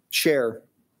we share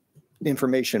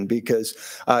information because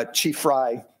Chief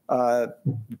Fry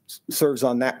serves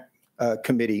on that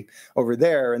committee over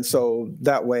there. And so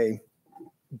that way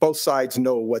both sides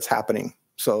know what's happening.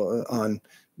 So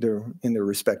in their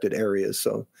respected areas.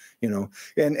 So,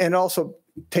 and also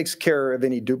takes care of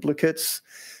any duplicates,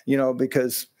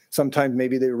 because sometimes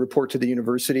maybe they report to the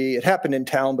university. It happened in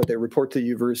town, but they report to the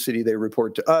university. They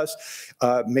report to us.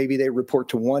 Maybe they report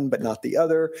to one, but not the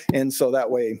other. And so that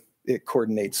way it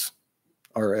coordinates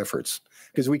our efforts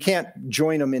because we can't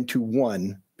join them into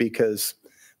one because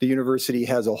the university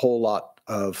has a whole lot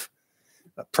of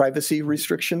privacy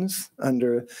restrictions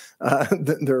under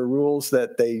their rules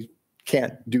that they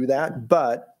can't do that.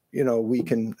 But, we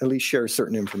can at least share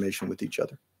certain information with each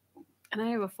other. And I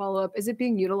have a follow-up. Is it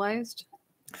being utilized?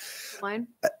 Line?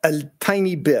 A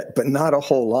tiny bit, but not a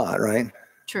whole lot, right?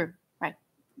 True, right.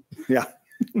 Yeah.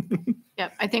 Yeah,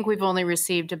 I think we've only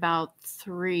received about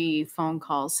 3 phone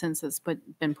calls since it's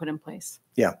been put in place.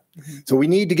 Yeah. So we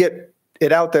need to get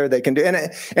it out there. They can do, and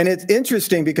it's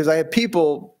interesting because I have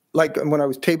people, like when I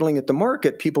was tabling at the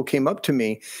market, people came up to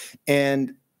me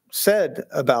and said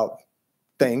about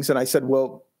things. And I said,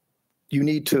 well, you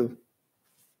need to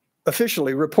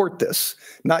officially report this,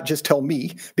 not just tell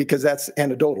me, because that's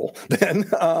anecdotal then.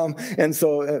 And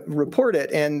so report it.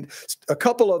 And a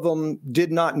couple of them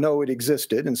did not know it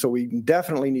existed. And so we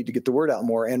definitely need to get the word out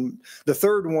more. And the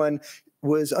third one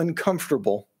was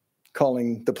uncomfortable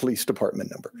calling the police department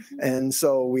number. And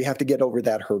so we have to get over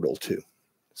that hurdle too.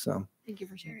 So thank you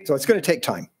for sharing. So it's going to take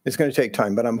time. It's going to take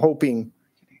time, but I'm hoping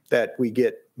that we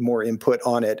get more input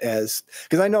on it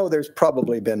because I know there's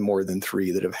probably been more than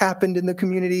 3 that have happened in the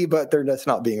community, but they're just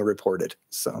not being reported.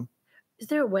 So is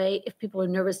there a way, if people are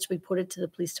nervous to report it to the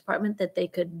police department, that they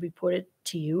could report it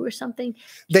to you or something?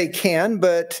 They can,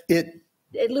 but it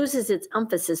loses its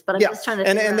emphasis. But I'm just trying to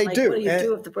figure out, they like, do. What do you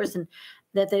do if the person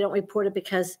that they don't report it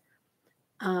because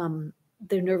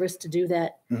they're nervous to do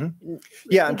that. Yeah, and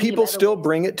Thinking people of other still ways.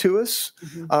 bring it to us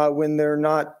when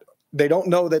they don't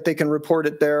know that they can report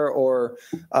it there, or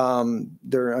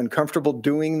they're uncomfortable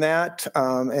doing that.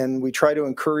 And we try to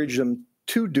encourage them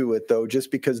to do it, though,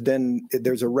 just because then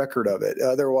there's a record of it.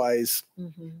 Otherwise,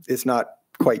 it's not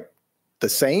quite the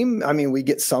same. I mean, we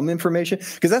get some information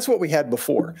because that's what we had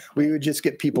before. We would just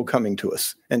get people coming to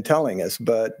us and telling us,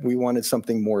 but we wanted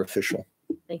something more official.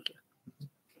 Thank you.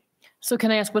 So can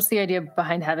I ask, what's the idea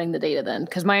behind having the data then?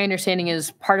 Because my understanding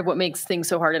is part of what makes things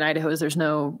so hard in Idaho is there's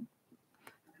no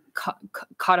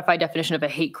codified definition of a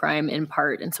hate crime in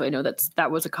part. And so I know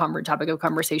that was a topic of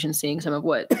conversation, seeing some of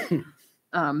what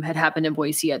had happened in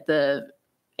Boise at the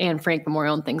Anne Frank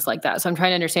Memorial and things like that. So I'm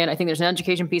trying to understand. I think there's an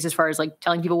education piece as far as like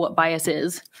telling people what bias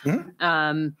is.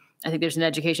 I think there's an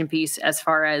education piece as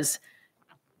far as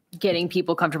getting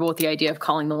people comfortable with the idea of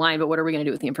calling the line. But what are we going to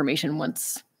do with the information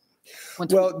once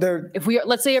Well,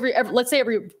 let's say every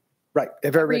right.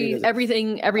 If everybody does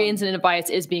it. every incident of bias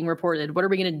is being reported, what are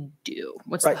we going to do?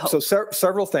 What's the right. hope? So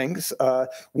several things.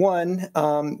 One,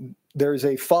 there's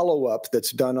a follow-up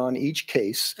that's done on each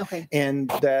case,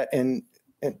 and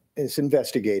it's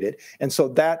investigated, and so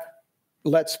that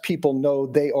lets people know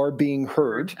they are being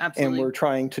heard. Absolutely. And we're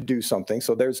trying to do something.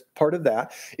 So there's part of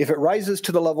that. If it rises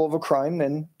to the level of a crime,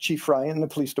 then Chief Fry and the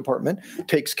police department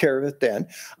takes care of it then.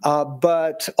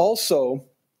 But also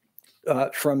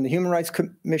from the Human Rights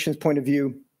Commission's point of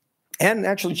view, and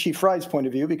actually Chief Fry's point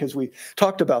of view, because we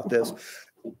talked about this,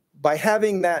 by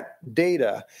having that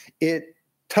data, it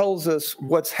tells us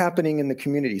what's happening in the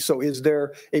community. So is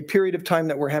there a period of time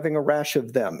that we're having a rash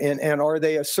of them? And are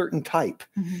they a certain type?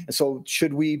 And so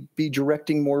should we be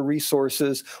directing more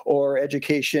resources or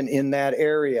education in that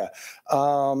area?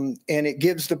 And it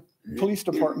gives the police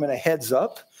department a heads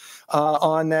up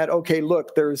on that. Okay,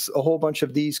 look, there's a whole bunch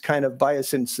of these kind of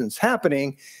bias incidents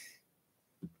happening.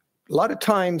 A lot of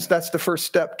times that's the first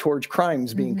step towards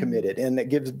crimes being committed. And that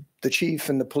gives the chief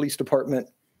and the police department,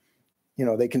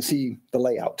 they can see the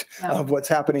layout of what's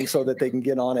happening so that they can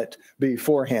get on it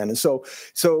beforehand. And so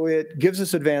it gives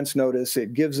us advance notice.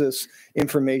 It gives us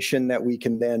information that we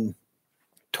can then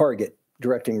target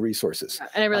directing resources.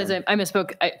 And I realize I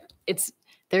misspoke.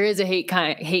 There is a hate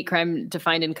crime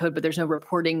defined in code, but there's no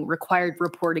required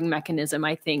reporting mechanism,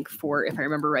 I think, for, if I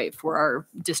remember right, for our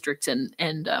districts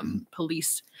and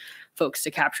police folks to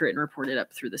capture it and report it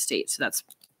up through the state. So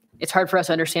it's hard for us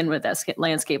to understand what that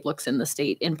landscape looks in the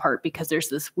state, in part because there's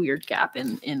this weird gap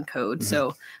in code.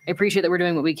 So I appreciate that we're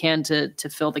doing what we can to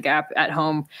fill the gap at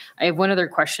home. I have one other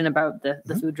question about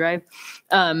the food drive.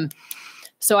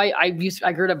 So I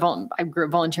grew up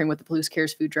volunteering with the Palouse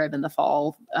Cares food drive in the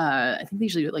fall. I think they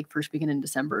usually do it like first weekend in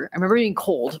December. I remember being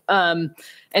cold.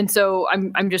 And so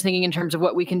I'm just thinking in terms of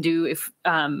what we can do if,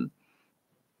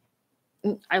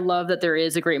 I love that there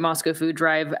is a Great Moscow food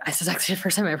drive. This is actually the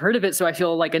first time I've heard of it, so I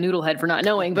feel like a noodlehead for not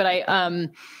knowing. But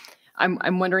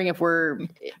I'm wondering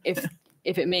if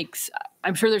it makes.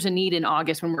 I'm sure there's a need in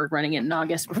August when we're running it in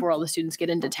August before all the students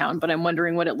get into town. But I'm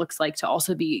wondering what it looks like to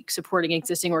also be supporting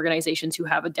existing organizations who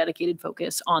have a dedicated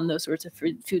focus on those sorts of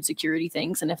food security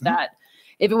things, and if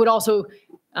it would also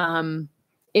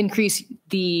increase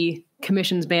the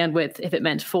commission's bandwidth if it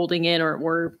meant folding in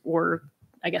or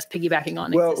I guess piggybacking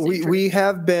on. Well, we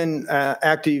have been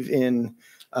active in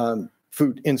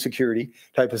food insecurity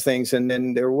type of things. And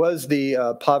then there was the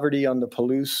Poverty on the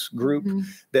Palouse group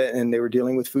and they were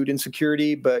dealing with food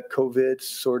insecurity, but COVID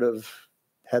sort of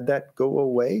had that go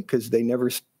away because they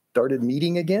never started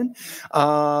meeting again.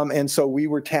 And so we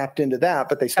were tapped into that,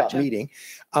 but they stopped meeting.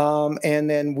 And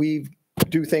then we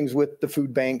do things with the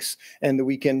food banks and the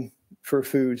Weekend for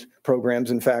Food programs.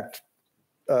 In fact,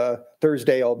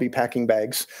 Thursday I'll be packing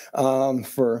bags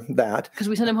for that. Because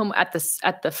we send them home at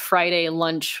the Friday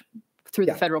lunch through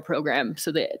the federal program.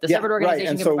 So the separate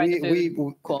organization can provide the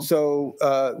food. Cool.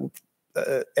 So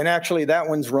and actually that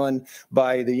one's run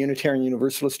by the Unitarian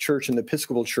Universalist Church and the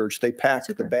Episcopal Church. They pack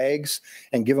the bags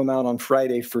and give them out on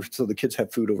Friday so the kids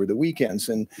have food over the weekends.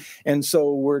 And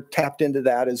so we're tapped into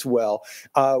that as well.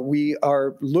 We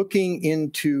are looking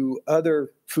into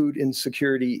other food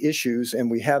insecurity issues, and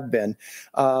we have been,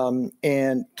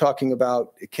 and talking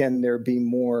about, can there be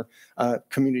more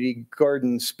community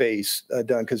garden space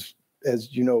done? Because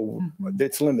as you know,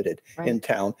 it's limited in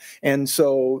town. And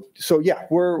so yeah,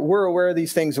 we're aware of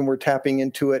these things and we're tapping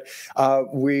into it.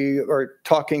 We are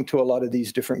talking to a lot of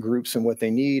these different groups and what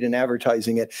they need and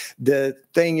advertising it. The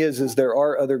thing is there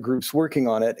are other groups working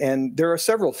on it, and there are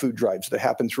several food drives that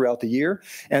happen throughout the year.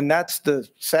 And that's the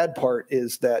sad part,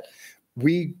 is that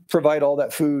we provide all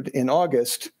that food in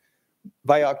August,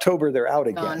 by October, they're out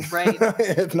again. Gone, right.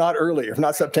 If not earlier, if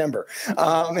not September.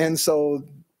 And so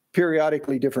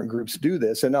periodically different groups do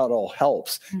this, and not all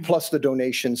helps, plus the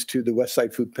donations to the West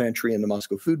Side Food Pantry and the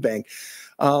Moscow Food Bank.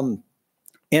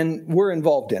 And we're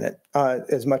involved in it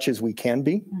as much as we can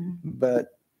be,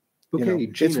 but you know,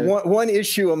 it's one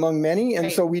issue among many,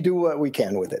 and so we do what we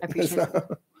can with it. I appreciate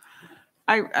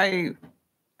it.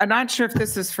 I'm not sure if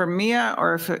this is for Mia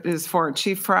or if it is for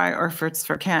Chief Fry or if it's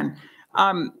for Ken.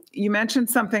 You mentioned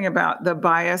something about the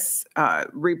bias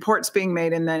reports being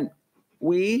made, and then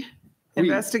we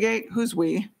investigate. Who's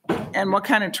we? And what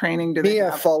kind of training do they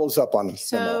Mia have? follows up on this.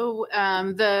 So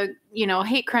the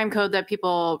hate crime code that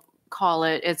people call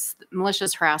it, it's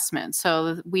malicious harassment.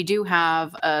 So we do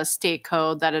have a state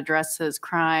code that addresses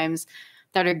crimes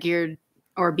that are geared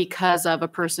or because of a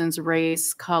person's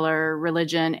race, color,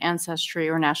 religion, ancestry,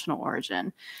 or national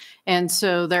origin. And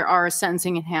so there are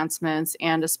sentencing enhancements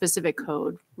and a specific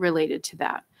code related to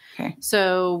that. Okay.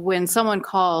 So when someone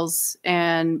calls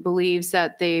and believes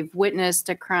that they've witnessed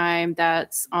a crime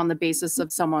that's on the basis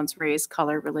of someone's race,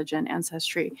 color, religion,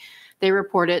 ancestry, they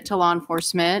report it to law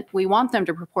enforcement. We want them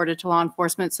to report it to law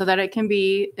enforcement so that it can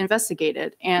be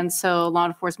investigated. And so law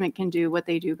enforcement can do what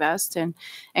they do best and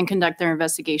conduct their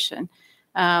investigation.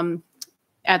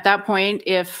 At that point,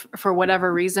 if for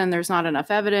whatever reason there's not enough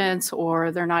evidence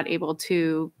or they're not able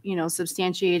to,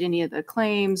 substantiate any of the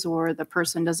claims, or the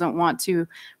person doesn't want to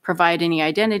provide any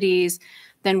identities,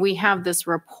 then we have this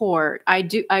report. I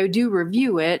do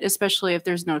review it, especially if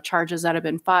there's no charges that have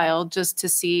been filed, just to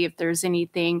see if there's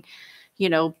anything,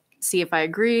 see if I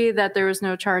agree that there was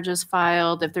no charges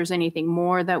filed, if there's anything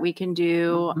more that we can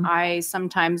do. I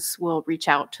sometimes will reach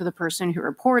out to the person who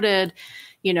reported,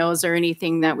 is there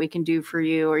anything that we can do for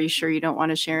you? Are you sure you don't want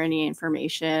to share any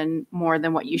information more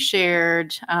than what you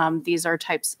shared? These are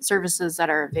types of services that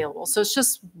are available. So it's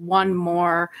just one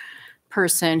more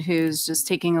person who's just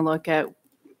taking a look at,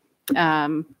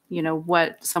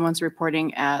 what someone's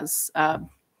reporting as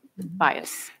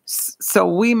bias. So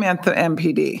we meant the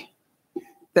MPD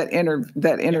that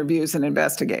interviews and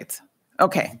investigates.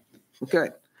 Okay,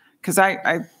 good. Because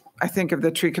I think of the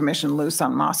tree commission loose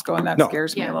on Moscow, and that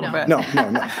scares me a little bit. No.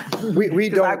 We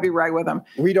don't. I'd be right with them.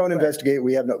 We don't investigate.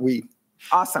 We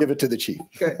awesome. Give it to the chief,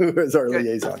 Good. who is our Good.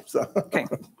 liaison. So. Okay.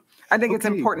 I think it's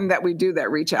important that we do that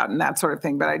reach out and that sort of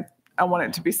thing, but I want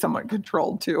it to be somewhat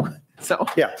controlled too. So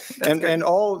yeah, and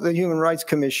all the Human Rights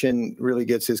Commission really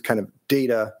gets is kind of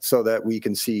data so that we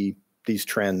can see these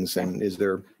trends and is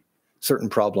there certain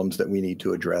problems that we need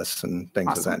to address and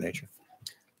things of that nature.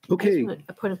 Okay.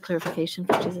 A point of clarification,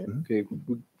 which is Okay.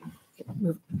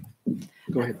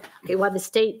 Go ahead. okay. While the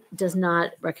state does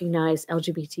not recognize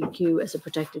LGBTQ as a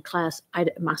protected class,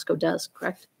 Moscow does,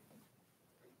 correct?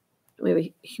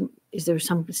 Maybe is there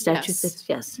some statute that's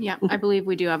yes? Yeah, I believe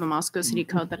we do have a Moscow City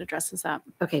Code that addresses that.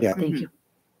 Okay, thank you.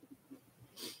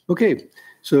 Okay,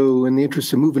 so in the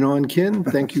interest of moving on, Ken,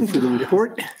 thank you for the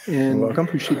report and welcome.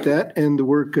 Appreciate that and the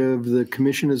work of the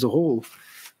commission as a whole.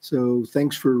 So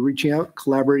thanks for reaching out,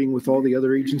 collaborating with all the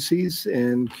other agencies,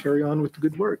 and carry on with the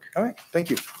good work. All right, thank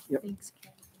you. Yep. Thanks.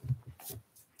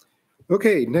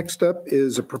 Okay, next up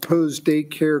is a proposed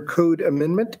daycare code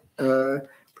amendment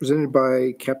presented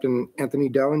by Captain Anthony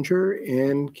Dallinger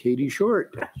and Katie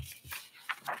Short.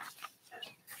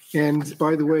 And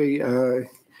by the way,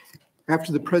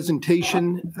 after the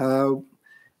presentation,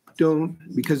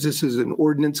 because this is an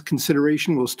ordinance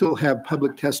consideration, we'll still have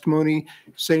public testimony.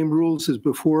 Same rules as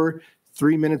before,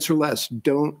 3 minutes or less.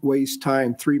 Don't waste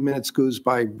time. 3 minutes goes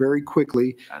by very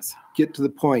quickly. Get to the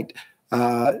point.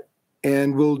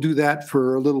 And we'll do that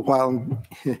for a little while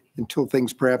until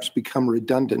things perhaps become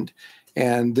redundant.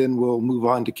 And then we'll move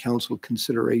on to council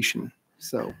consideration.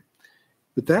 So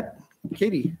with that,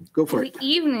 Katie, go for it. Good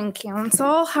evening,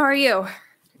 council. How are you?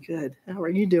 Good. How are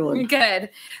you doing? Good.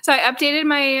 So I updated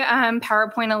my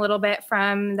PowerPoint a little bit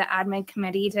from the admin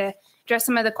committee to address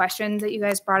some of the questions that you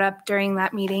guys brought up during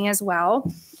that meeting as well.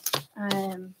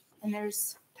 And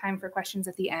there's time for questions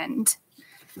at the end.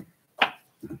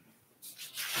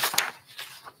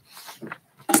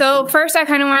 So first, I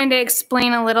kind of wanted to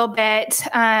explain a little bit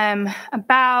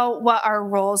about what our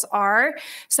roles are.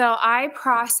 So I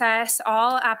process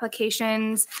all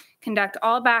applications, conduct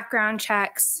all background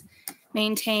checks,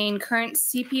 maintain current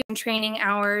CPO and training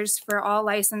hours for all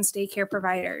licensed daycare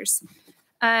providers.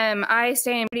 I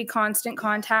stay in pretty constant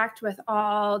contact with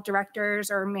all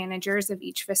directors or managers of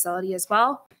each facility as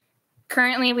well.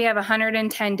 Currently, we have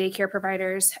 110 daycare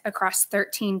providers across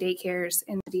 13 daycares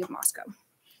in the city of Moscow.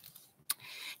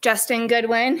 Justin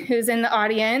Goodwin, who's in the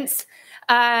audience,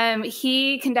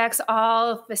 he conducts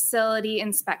all facility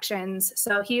inspections.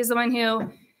 So he's the one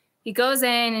who he goes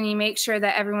in and he makes sure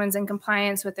that everyone's in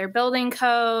compliance with their building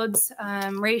codes,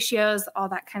 ratios, all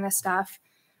that kind of stuff.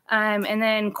 And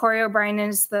then Corey O'Brien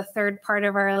is the third part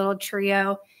of our little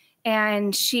trio,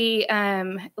 and she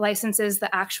licenses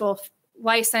the actual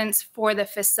license for the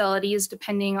facilities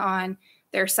depending on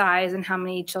their size and how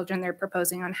many children they're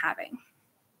proposing on having.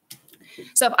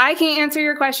 So if I can't answer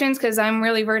your questions, because I'm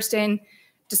really versed in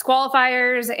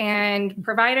disqualifiers and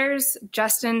providers,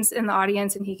 Justin's in the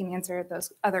audience and he can answer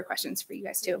those other questions for you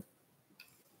guys too.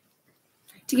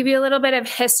 To give you a little bit of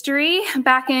history,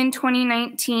 back in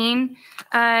 2019,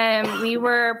 we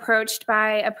were approached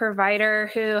by a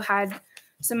provider who had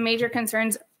some major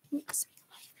concerns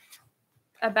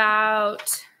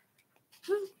about,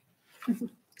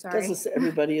 sorry. Doesn't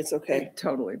everybody, it's okay. It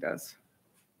totally does.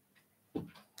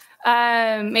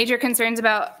 Major concerns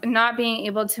about not being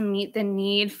able to meet the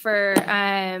need for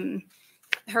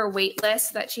her wait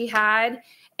list that she had,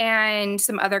 and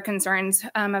some other concerns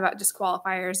about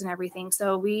disqualifiers and everything.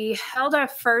 So we held our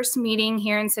first meeting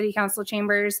here in City Council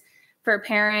chambers for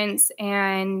parents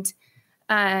and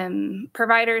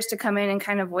providers to come in and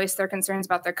kind of voice their concerns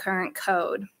about their current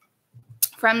code.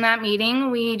 From that meeting,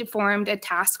 we formed a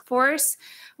task force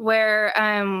where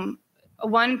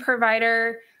one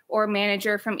provider or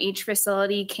manager from each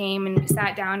facility came and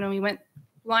sat down, and we went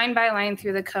line by line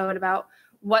through the code about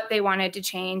what they wanted to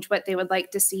change, what they would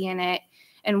like to see in it,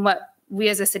 and what we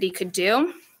as a city could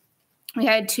do. We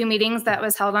had 2 meetings that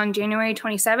was held on January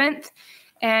 27th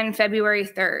and February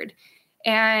 3rd.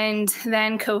 And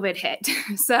then COVID hit.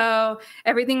 So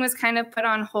everything was kind of put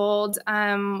on hold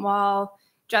while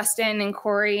Justin and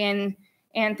Corey and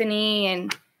Anthony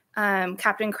and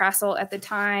Captain Crassel at the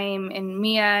time and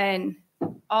Mia and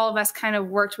all of us kind of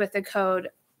worked with the code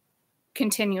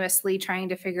continuously, trying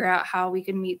to figure out how we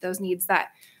could meet those needs that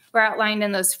were outlined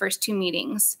in those first 2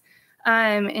 meetings.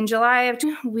 In July,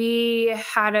 we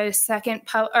had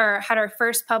our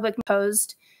first public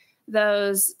posed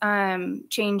those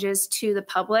changes to the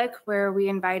public, where we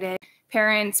invited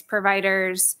parents,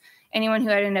 providers, anyone who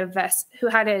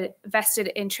had a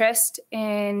vested interest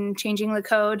in changing the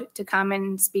code to come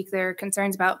and speak their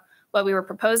concerns about what we were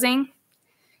proposing.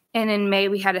 And in May,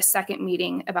 we had a second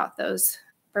meeting about those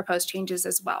proposed changes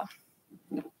as well.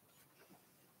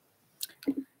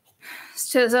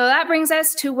 So that brings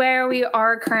us to where we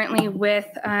are currently with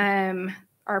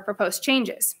our proposed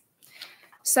changes.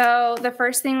 So the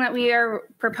first thing that we are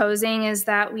proposing is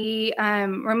that we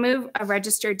remove a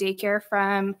registered daycare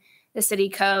from the city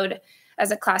code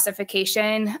as a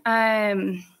classification.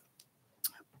 It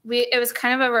was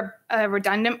kind of a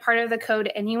redundant part of the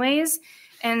code anyways.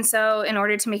 And so in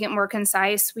order to make it more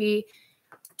concise, we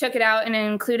took it out and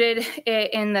included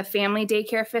it in the family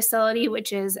daycare facility,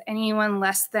 which is any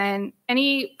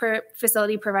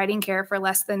facility providing care for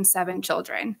less than 7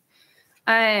 children.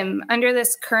 Under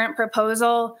this current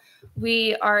proposal,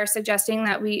 we are suggesting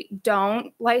that we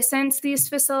don't license these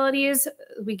facilities.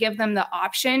 We give them the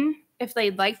option if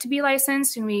they'd like to be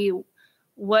licensed, and we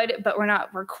would, but we're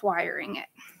not requiring it.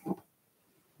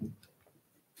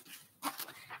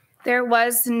 There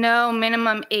was no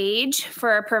minimum age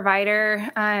for a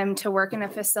provider to work in a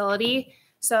facility.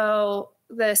 So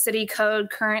the city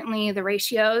code currently, the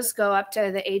ratios go up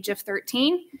to the age of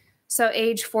 13. So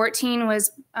age 14 was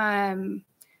the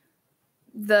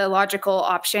logical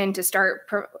option to start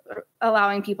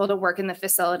allowing people to work in the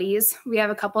facilities. We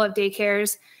have a couple of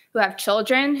daycares who have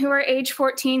children who are age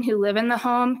 14 who live in the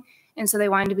home, and so they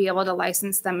wanted to be able to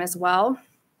license them as well.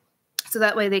 So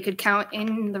that way they could count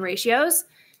in the ratios.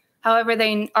 However,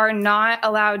 they are not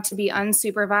allowed to be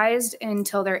unsupervised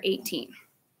until they're 18.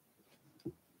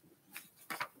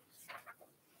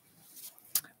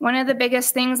 One of the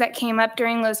biggest things that came up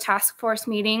during those task force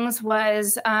meetings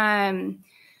was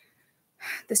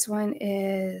this one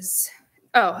is,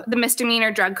 the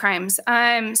misdemeanor drug crimes.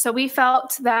 So we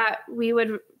felt that we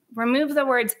would remove the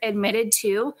words admitted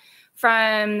to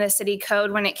from the city code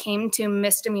when it came to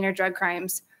misdemeanor drug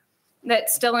crimes.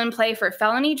 That's still in play for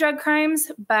felony drug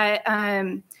crimes, but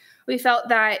we felt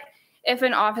that if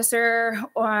an officer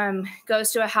goes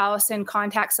to a house and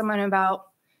contacts someone about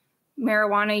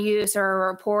marijuana use or a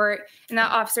report, and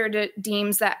that officer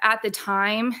deems that at the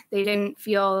time they didn't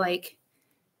feel like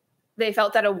they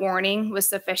felt that a warning was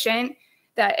sufficient,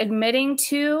 that admitting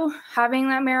to having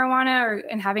that marijuana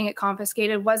and having it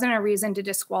confiscated wasn't a reason to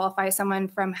disqualify someone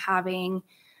from having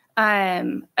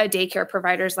a daycare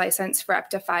provider's license for up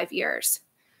to 5 years.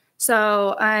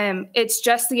 So it's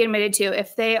just the admitted to.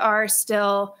 If they are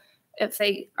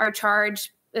charged,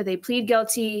 if they plead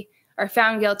guilty, are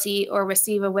found guilty, or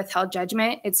receive a withheld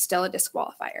judgment, it's still a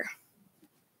disqualifier.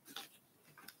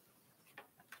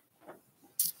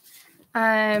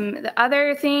 The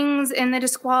other things in the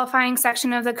disqualifying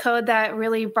section of the code that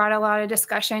really brought a lot of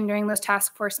discussion during those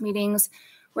task force meetings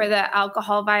were the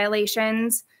alcohol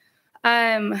violations.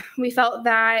 We felt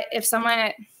that if someone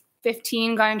at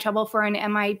 15 got in trouble for an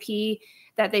MIP,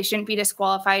 that they shouldn't be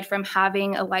disqualified from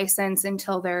having a license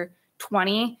until they're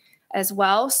 20 as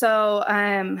well. So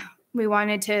we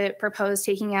wanted to propose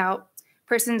taking out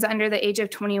persons under the age of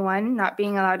 21 not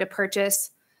being allowed to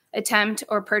purchase, attempt,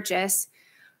 or purchase,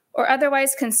 or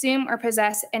otherwise consume or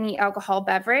possess any alcohol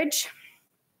beverage.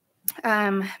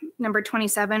 Number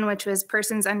 27, which was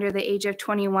persons under the age of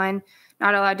 21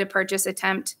 not allowed to purchase,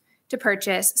 attempt to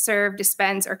purchase, serve,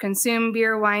 dispense, or consume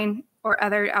beer, wine, or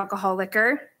other alcohol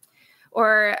liquor,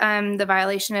 or the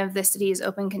violation of the city's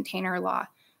open container law.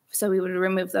 So we would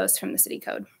remove those from the city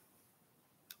code.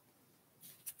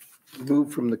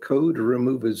 Remove from the code or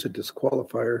remove as a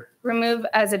disqualifier? Remove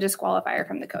as a disqualifier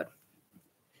from the code.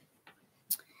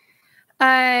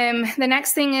 The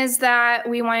next thing is that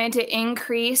we wanted to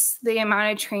increase the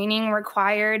amount of training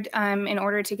required in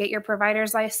order to get your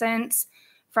provider's license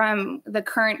from the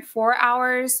current 4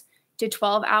 hours to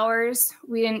 12 hours.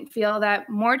 We didn't feel that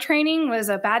more training was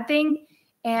a bad thing,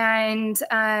 and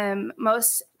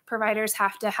most providers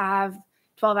have to have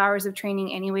 12 hours of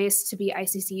training anyways to be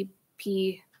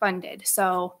ICCP funded.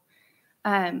 So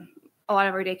a lot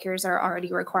of our daycares are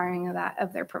already requiring that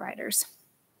of their providers.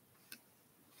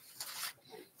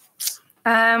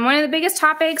 One of the biggest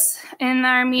topics in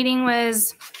our meeting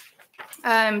was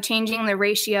changing the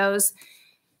ratios.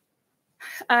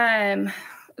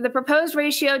 The proposed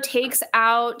ratio takes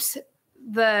out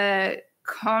the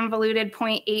convoluted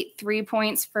 0.83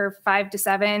 points for 5 to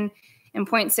 7 and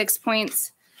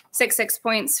 0.66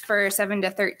 points for 7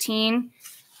 to 13.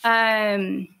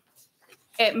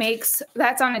 It makes,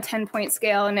 that's on a 10-point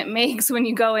scale, and it makes, when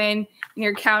you go in and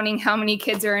you're counting how many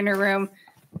kids are in a room,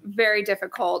 very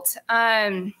difficult.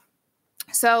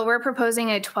 So we're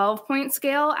proposing a 12-point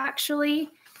scale actually,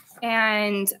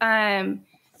 and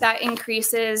that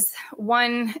increases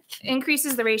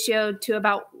the ratio to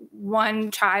about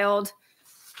one child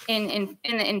in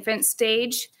the infant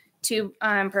stage to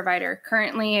provider.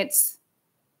 Currently, it's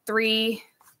 3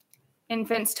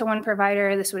 infants to 1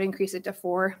 provider. This would increase it to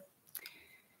 4.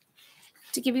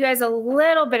 To give you guys a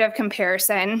little bit of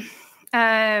comparison,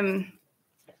 as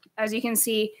you can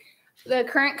see, the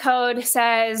current code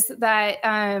says that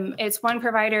it's 1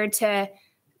 provider to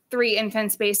 3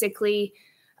 infants, basically,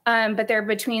 but they're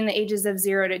between the ages of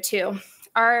 0 to 2.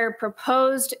 Our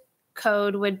proposed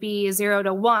code would be 0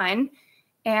 to 1,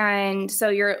 and so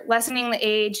you're lessening the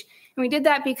age. And we did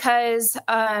that because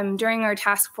during our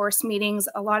task force meetings,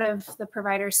 a lot of the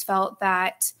providers felt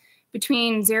that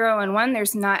between 0 and 1,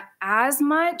 there's not as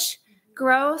much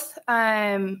growth.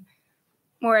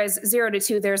 Whereas 0 to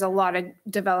 2, there's a lot of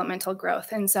developmental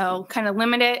growth. And so kind of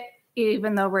limit it,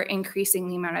 even though we're increasing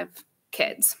the amount of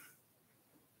kids.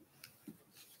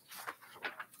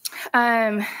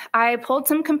 I pulled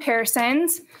some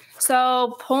comparisons.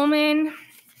 So Pullman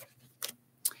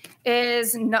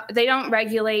is not, they don't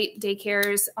regulate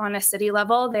daycares on a city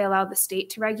level. They allow the state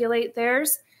to regulate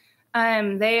theirs.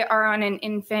 They are on an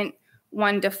infant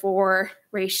 1 to 4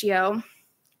 ratio.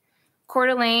 Coeur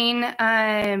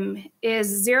d'Alene is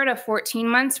 0 to 14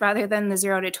 months rather than the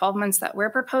 0 to 12 months that we're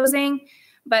proposing,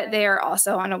 but they are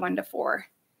also on a 1 to 4.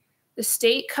 The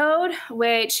state code,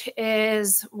 which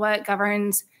is what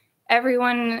governs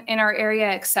everyone in our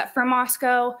area except for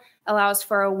Moscow, allows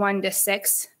for a 1 to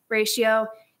 6 ratio,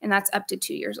 and that's up to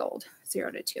 2 years old,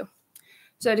 0 to 2.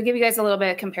 So to give you guys a little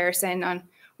bit of comparison on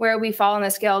where we fall on the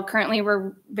scale, currently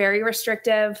we're very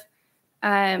restrictive.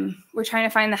 We're trying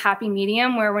to find the happy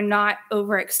medium where we're not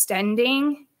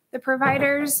overextending the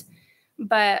providers,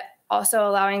 but also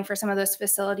allowing for some of those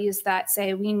facilities that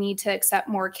say we need to accept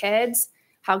more kids.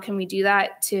 How can we do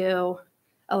that to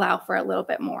allow for a little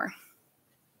bit more?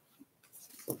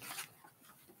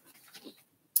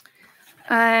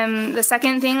 The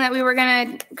second thing that we were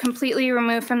going to completely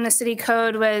remove from the city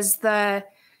code was the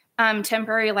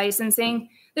temporary licensing.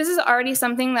 This is already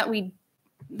something that we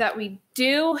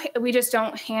do. We just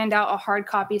don't hand out a hard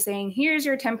copy saying, here's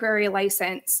your temporary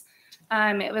license.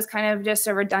 It was kind of just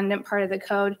a redundant part of the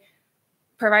code.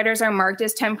 Providers are marked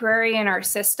as temporary in our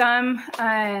system,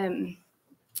 and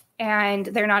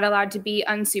they're not allowed to be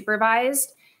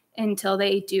unsupervised until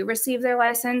they do receive their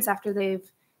license after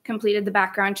they've completed the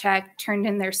background check, turned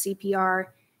in their CPR,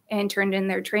 and turned in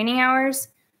their training hours.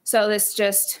 So this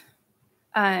just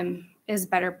is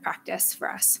better practice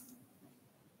for us.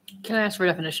 Can I ask for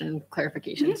definition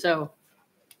clarification? So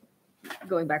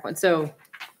going back one. So,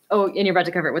 and you're about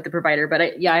to cover it with the provider, but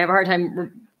I have a hard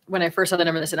time when I first saw the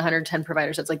number that said 110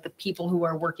 providers, that's like the people who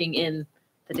are working in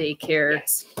the daycare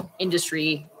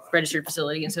industry, registered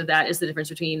facility. And so that is the difference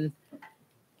between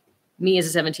me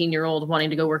as a 17-year-old wanting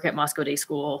to go work at Moscow Day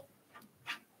School.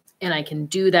 And I can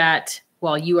do that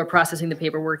while you are processing the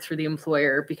paperwork through the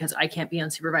employer because I can't be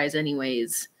unsupervised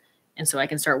anyways. And so I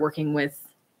can start working with.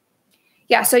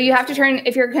 Yeah, so you have to turn,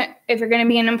 if you're going to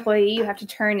be an employee, you have to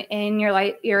turn in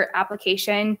your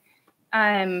application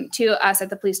to us at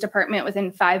the police department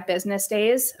within 5 business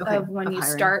days of when you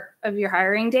start of your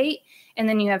hiring date. And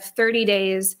then you have 30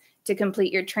 days to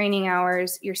complete your training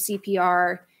hours, your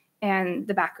CPR, and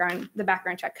the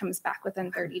background check comes back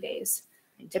within 30 days.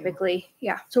 Typically,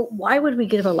 yeah. So why would we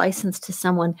give a license to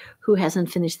someone who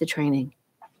hasn't finished the training?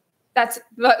 That's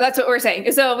what we're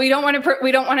saying. So we don't want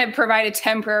to provide a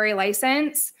temporary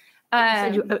license.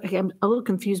 Okay, I'm a little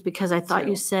confused because I thought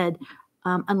you said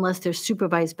unless they're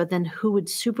supervised, but then who would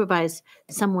supervise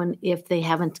someone if they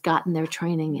haven't gotten their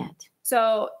training yet?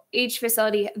 So each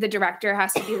facility, the director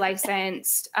has to be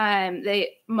licensed.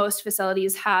 Most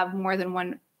facilities have more than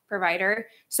one provider.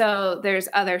 So there's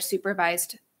other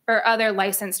supervised or other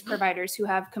licensed providers who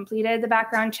have completed the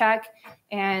background check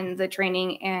and the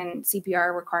training and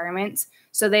CPR requirements.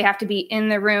 So they have to be in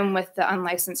the room with the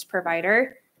unlicensed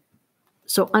provider.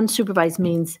 So unsupervised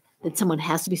means that someone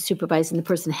has to be supervised and the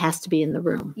person has to be in the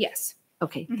room. Yes.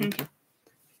 Okay. Thank you.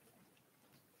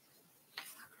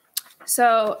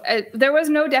 So there was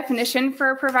no definition for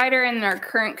a provider in our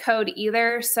current code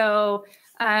either. So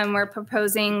we're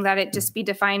proposing that it just be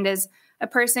defined as a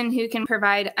person who can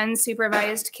provide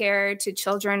unsupervised care to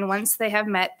children once they have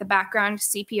met the background,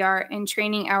 CPR, and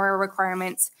training hour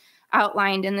requirements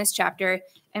outlined in this chapter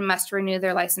and must renew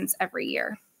their license every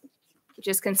year, which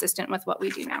is consistent with what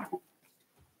we do now.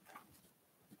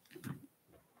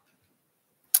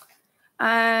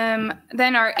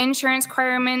 Then our insurance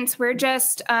requirements, we're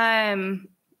just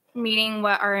meeting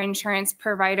what our insurance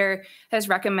provider has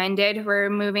recommended. We're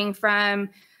moving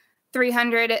from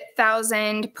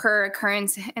 $300,000 per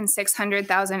occurrence and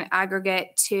 $600,000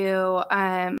 aggregate to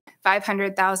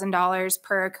 $500,000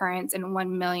 per occurrence and $1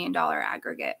 million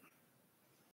aggregate.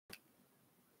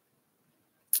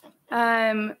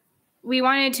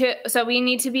 We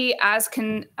need to be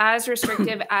as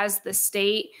restrictive as the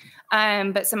state,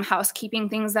 but some housekeeping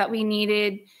things that we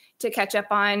needed to catch up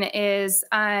on is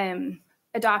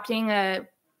adopting a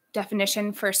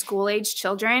definition for school-age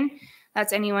children.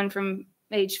 That's anyone from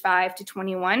age 5 to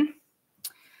 21.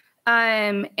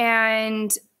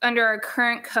 And under our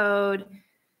current code,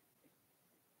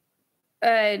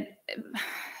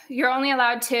 you're only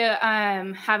allowed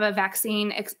to have a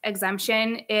vaccine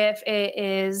exemption if it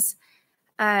is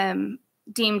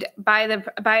deemed by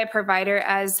a provider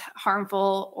as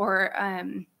harmful or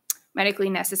medically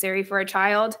necessary for a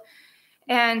child.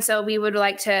 And so we would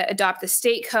like to adopt the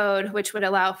state code, which would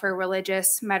allow for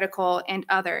religious, medical, and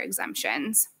other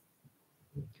exemptions.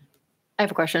 I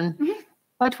have a question. Mm-hmm.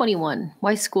 Why 21?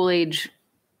 Why school age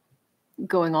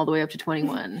going all the way up to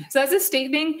 21? So that's a state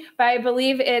thing, but I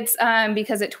believe it's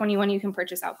because at 21 you can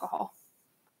purchase alcohol.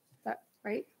 Is that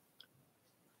right?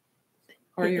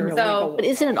 Or you're illegal. But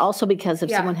isn't it also because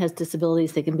if someone has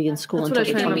disabilities, they can be in school until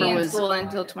 21? School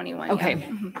until 21. Okay. Yeah.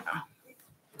 Mm-hmm.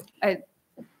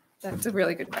 That's a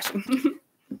really good question.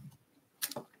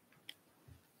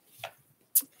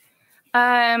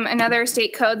 Another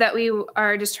state code that we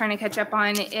are just trying to catch up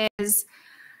on is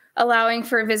allowing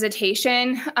for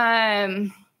visitation,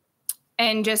 and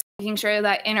just making sure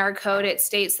that in our code it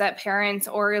states that parents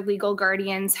or legal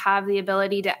guardians have the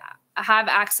ability to have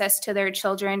access to their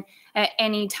children at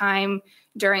any time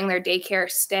during their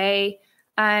daycare stay,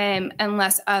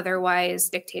 unless otherwise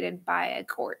dictated by a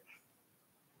court.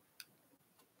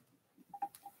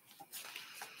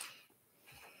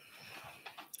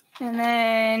 And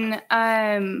then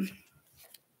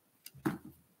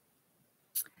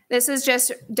this is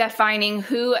just defining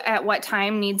who at what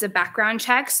time needs a background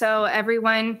check. So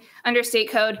everyone under state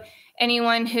code,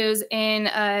 anyone who's in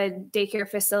a daycare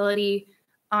facility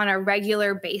on a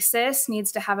regular basis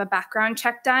needs to have a background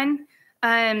check done.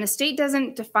 The state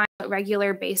doesn't define what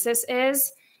regular basis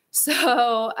is.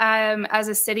 So as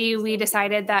a city, we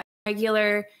decided that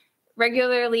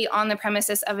regularly on the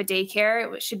premises of a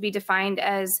daycare should be defined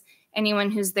as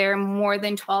anyone who's there more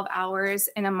than 12 hours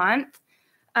in a month.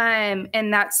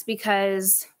 And that's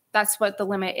because that's what the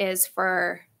limit is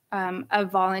for a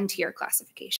volunteer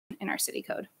classification in our city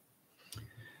code.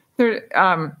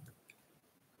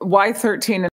 Why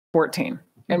 13 and 14?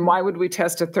 And why would we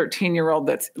test a 13-year-old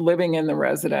that's living in the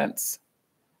residence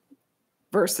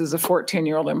versus a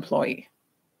 14-year-old employee?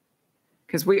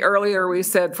 Because earlier we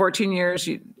said 14 years,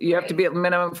 you have to be at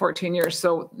minimum 14 years.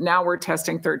 So now we're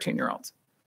testing 13-year-olds.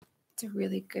 It's a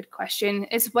really good question.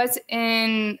 It's what's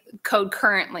in code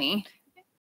currently.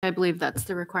 I believe that's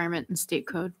the requirement in state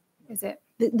code. Is it?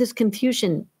 This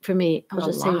confusion for me, I'll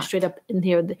just say straight up in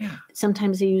here,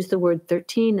 sometimes they use the word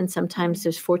 13 and sometimes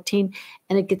there's 14,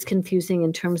 and it gets confusing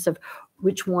in terms of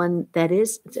which one that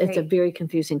is. It's a very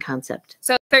confusing concept.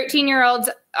 So 13-year-olds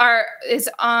is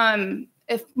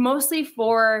if mostly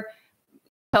for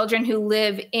children who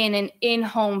live in an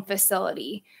in-home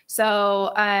facility.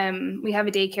 So we have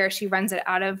a daycare. She runs it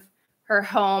out of her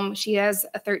home. She has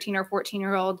a 13 or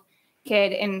 14-year-old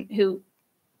kid who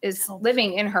is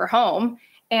living in her home,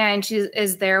 and she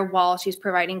is there while she's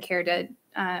providing care to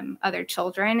other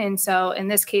children. And so in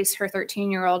this case, her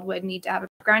 13-year-old would need to have a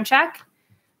background check.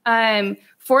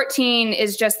 14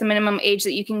 is just the minimum age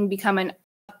that you can become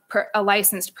a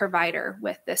licensed provider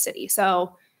with the city.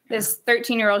 So this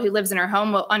 13-year-old who lives in her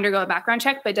home will undergo a background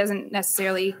check, but doesn't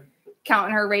necessarily count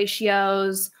in her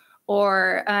ratios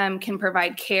or can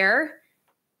provide care.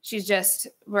 She's just,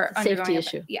 we're Safety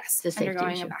issue. Yes, It's a safety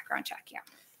undergoing issue. a background check, yeah.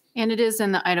 And it is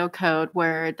in the Idaho code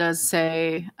where it does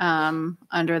say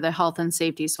under the health and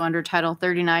safety, so under Title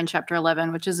 39, Chapter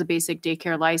 11, which is a basic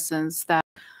daycare license, that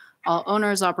all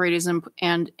owners, operators,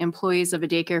 and employees of a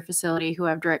daycare facility who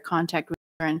have direct contact with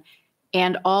children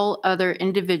and all other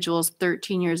individuals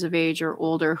 13 years of age or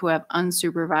older who have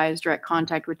unsupervised direct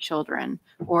contact with children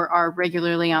or are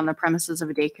regularly on the premises of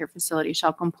a daycare facility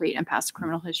shall complete and pass a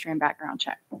criminal history and background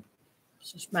check.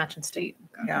 Just matching state.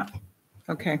 Yeah.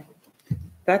 Okay.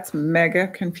 That's mega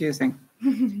confusing.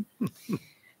 And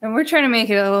we're trying to make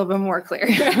it a little bit more clear.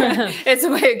 It's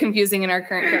a way confusing in our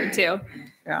current code too.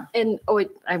 Yeah. And I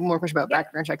have more question about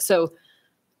background checks. So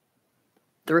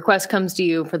the request comes to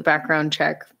you for the background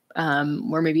check.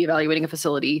 We're maybe evaluating a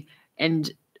facility,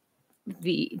 and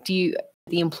the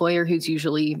employer who's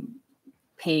usually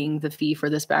paying the fee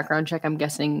for this background check, I'm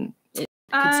guessing it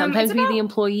could sometimes be the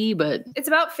employee, but it's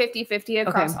about 50-50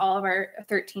 across all of our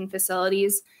 13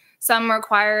 facilities. Some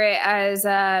require it as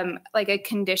like a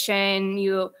condition.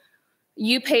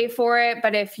 You pay for it,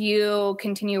 but if you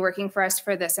continue working for us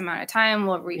for this amount of time,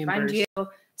 we'll refund you.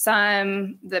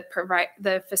 Some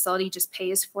the facility just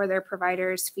pays for their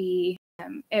provider's fee.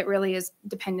 It really is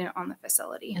dependent on the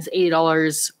facility. it's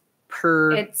 $80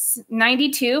 per. It's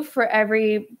 $92 for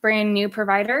every brand new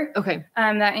provider. Okay.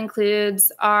 That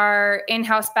includes our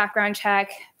in-house background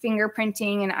check,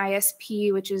 fingerprinting, and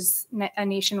ISP, which is a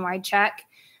nationwide check.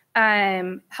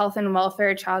 Health and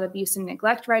welfare, child abuse and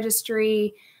neglect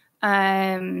registry.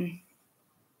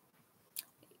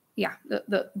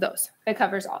 Those. It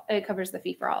covers the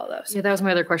fee for all of those. Yeah, that was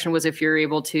my other question, was if you're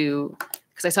able to,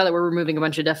 because I saw that we're removing a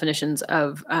bunch of definitions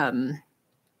of,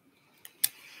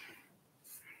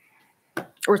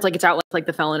 or it's like it's out like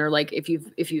the felon, or like if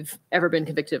you've ever been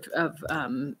convicted of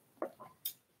child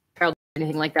or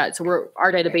anything like that. So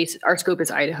our database, our scope is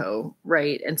Idaho,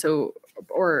 right? And so,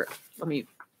 I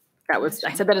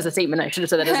said that as a statement. I should have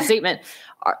said that as a statement.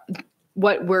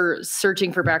 What we're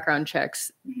searching for background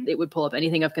checks, it would pull up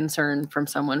anything of concern from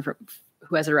someone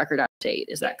who has a record out of state.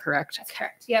 Is that correct? That's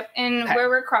correct. Yep. And where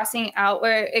we're crossing out,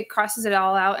 where it crosses it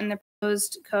all out in the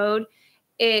proposed code,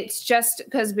 it's just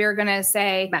because we're going to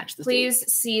say,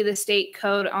 please see the state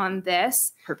code on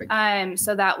this. Perfect.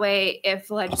 So that way,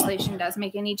 if legislation does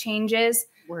make any changes,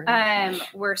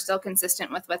 we're still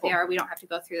consistent with what they are. We don't have to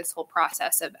go through this whole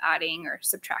process of adding or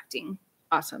subtracting.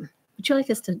 Awesome. Would you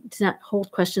like us to not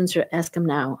hold questions or ask them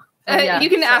now? You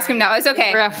can ask them now. It's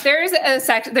okay. There's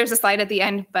a slide at the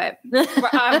end, but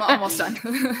I'm almost done.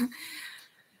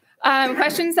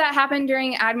 Questions that happened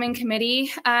during admin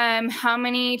committee. How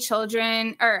many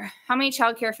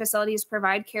childcare facilities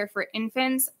provide care for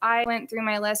infants? I went through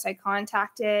my list. I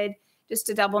contacted just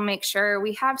to double make sure.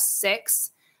 We have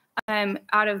 6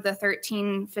 out of the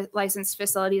 13 licensed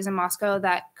facilities in Moscow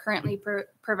that currently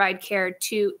provide care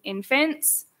to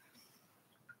infants.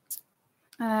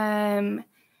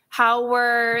 How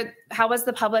was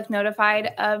the public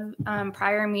notified of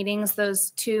prior meetings,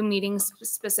 those 2 meetings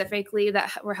specifically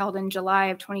that were held in July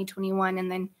of 2021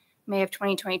 and then May of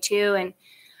 2022? And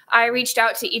I reached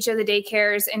out to each of the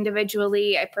daycares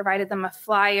individually. I provided them a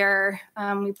flyer.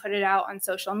 We put it out on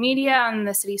social media, on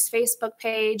the city's Facebook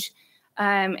page,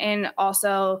 and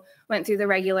also went through the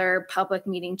regular public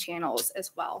meeting channels as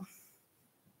well.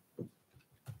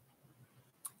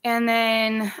 And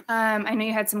then I know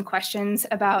you had some questions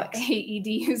about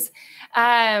AEDs.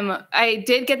 I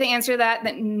did get the answer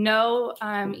that no,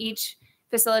 each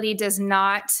facility is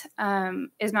not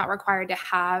required to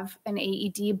have an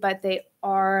AED, but they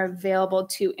are available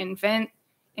to infant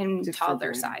and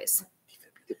toddler size.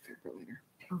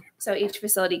 So each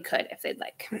facility could if they'd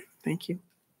like. Thank you.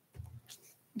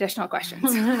 Additional questions?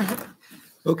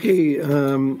 Okay,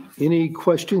 any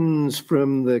questions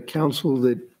from the council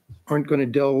that aren't going to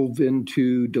delve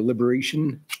into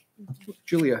deliberation?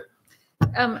 Julia?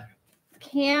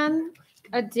 Can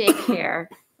a daycare,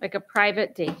 like a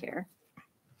private daycare,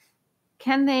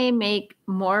 can they make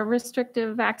more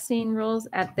restrictive vaccine rules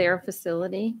at their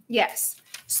facility? Yes.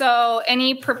 So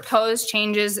any proposed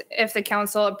changes, if the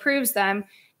council approves them,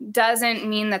 doesn't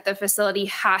mean that the facility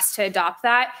has to adopt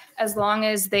that as long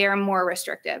as they are more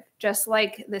restrictive. Just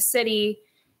like the city,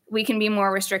 we can be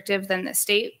more restrictive than the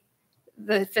state.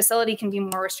 The facility can be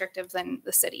more restrictive than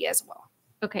the city as well.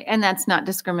 Okay, and that's not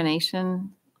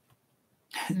discrimination?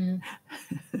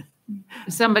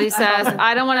 Somebody says,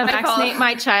 I don't want to vaccinate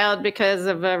my child because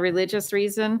of a religious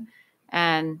reason.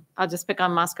 And I'll just pick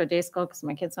on Moscow Day School because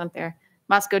my kid's not there.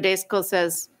 Moscow Day School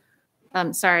says,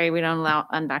 sorry, we don't allow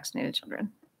unvaccinated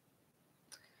children.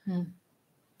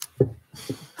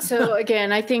 So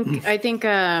again, I think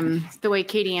the way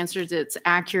Katie answers it's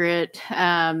accurate.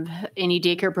 Any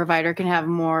daycare provider can have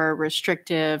more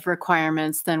restrictive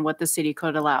requirements than what the city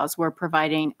code allows. We're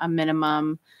providing a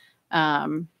minimum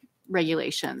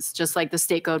regulations, just like the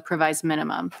state code provides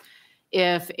minimum.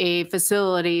 If a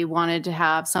facility wanted to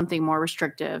have something more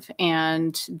restrictive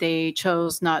and they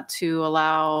chose not to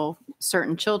allow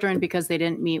certain children because they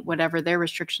didn't meet whatever their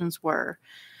restrictions were,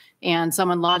 and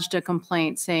someone lodged a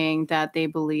complaint saying that they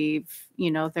believe,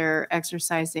 they're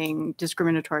exercising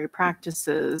discriminatory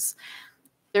practices,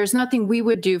 there's nothing we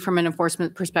would do from an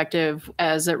enforcement perspective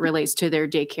as it relates to their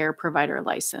daycare provider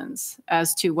license.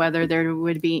 As to whether there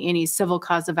would be any civil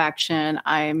cause of action,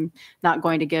 I'm not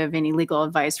going to give any legal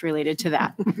advice related to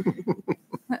that.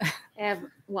 I have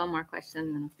one more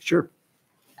question. Sure.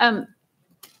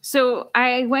 So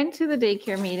I went to the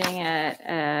daycare meeting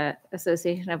at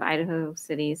Association of Idaho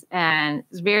Cities, and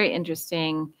it's very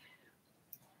interesting.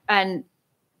 And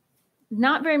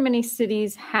not very many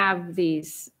cities have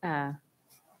these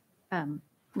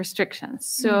restrictions.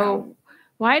 So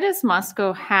why does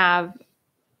Moscow have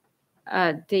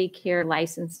a daycare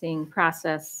licensing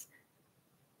process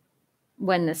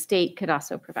when the state could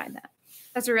also provide that?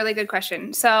 That's a really good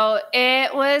question. So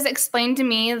it was explained to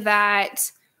me that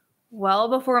well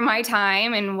before my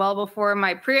time and well before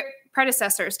my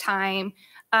predecessor's time,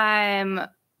 a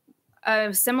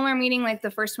similar meeting like the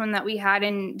first one that we had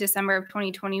in December of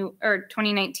 2020 or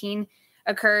 2019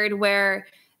 occurred, where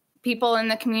people in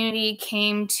the community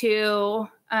came to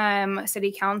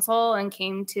city council and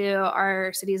came to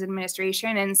our city's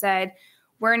administration and said,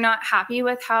 we're not happy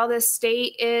with how the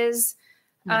state is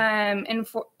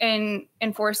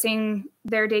enforcing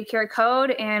their daycare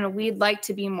code, and we'd like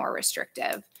to be more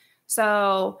restrictive.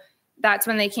 So that's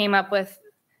when they came up with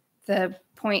the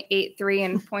 0.83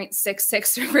 and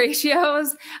 0.66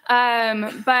 ratios.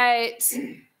 But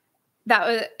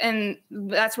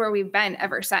that's where we've been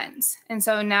ever since. And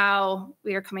so now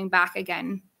we are coming back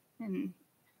again. And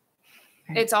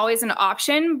it's always an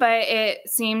option, but it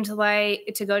seemed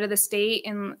like to go to the state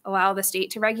and allow the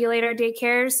state to regulate our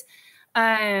daycares.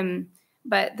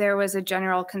 But there was a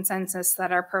general consensus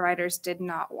that our providers did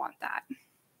not want that.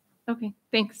 Okay,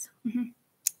 thanks. Mm-hmm.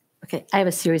 Okay, I have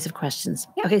a series of questions.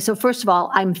 Yep. Okay, so first of all,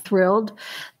 I'm thrilled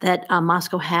that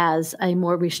Moscow has a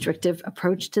more restrictive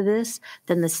approach to this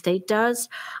than the state does.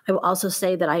 I will also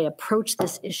say that I approach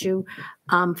this issue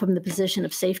from the position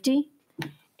of safety.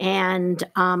 And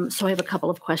so I have a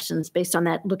couple of questions based on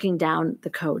that, looking down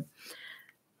the code.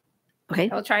 Okay.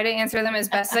 I'll try to answer them as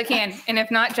best as I can. And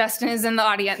if not, Justin is in the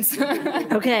audience.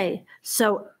 Okay,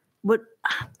 so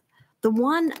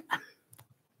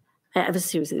I have a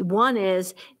series. One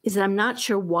is that I'm not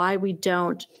sure why we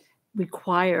don't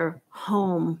require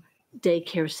home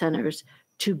daycare centers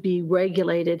to be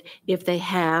regulated if they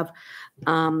have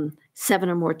 7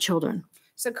 or more children.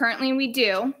 So currently we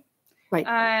do. Right.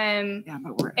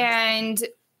 And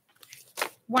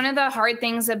one of the hard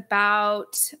things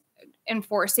about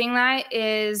enforcing that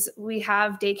is we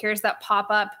have daycares that pop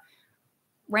up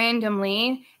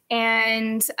randomly,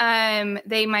 and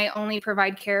they might only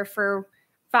provide care for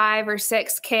 5 or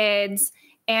 6 kids,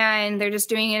 and they're just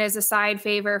doing it as a side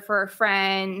favor for a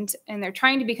friend, and they're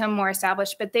trying to become more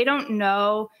established, but they don't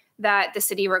know that the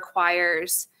city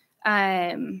requires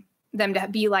them to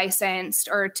be licensed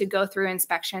or to go through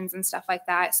inspections and stuff like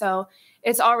that. So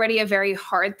it's already a very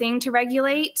hard thing to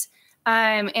regulate.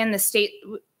 And the state,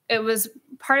 it was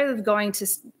part of going to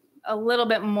a little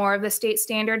bit more of the state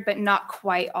standard, but not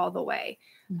quite all the way.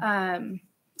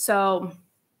 So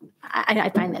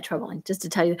I find that troubling, just to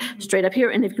tell you straight up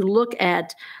here. And if you look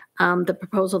at the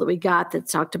proposal that we got that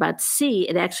talked about C,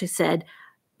 it actually said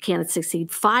can't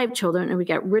exceed 5 children, and we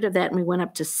got rid of that and we went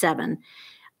up to 7.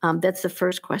 That's the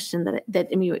first question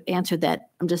that you answered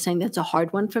that. I'm just saying that's a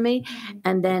hard one for me.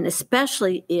 And then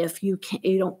especially if you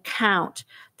don't count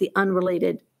the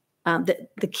unrelated,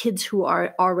 the kids who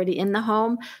are already in the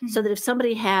home, so that if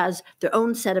somebody has their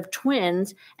own set of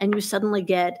twins and you suddenly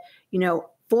get,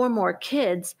 4 more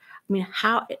kids, I mean,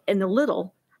 and they're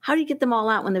little, how do you get them all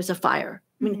out when there's a fire?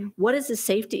 I mean, what is the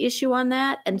safety issue on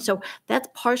that? And so that's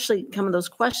partially some of those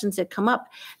questions that come up,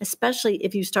 especially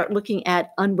if you start looking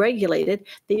at unregulated,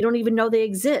 that you don't even know they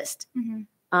exist.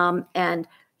 And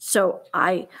so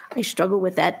I struggle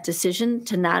with that decision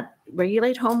to not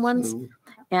regulate home ones.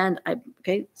 And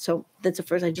so that's the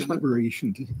first. I just want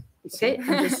Deliberation.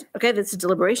 that's a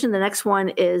deliberation. The next one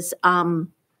is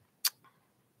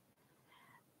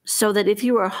so that if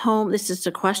you were a home, this is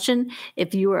a question,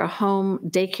 if you were a home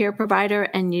daycare provider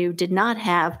and you did not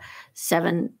have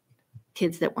 7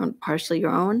 kids that weren't partially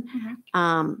your own,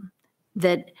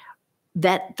 that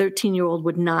 13-year-old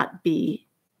would not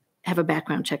have a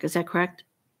background check. Is that correct?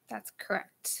 That's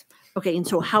correct. Okay, and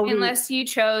so how unless you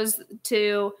chose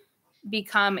to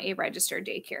become a registered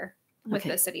daycare with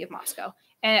the city of Moscow,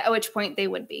 and at which point they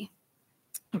would be.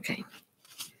 Okay.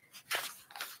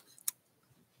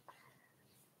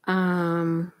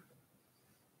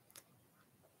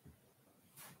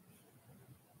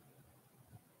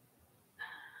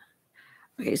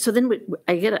 Okay, so then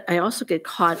I also get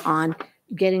caught on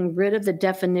getting rid of the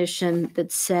definition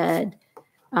that said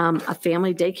a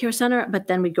family daycare center, but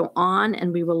then we go on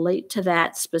and we relate to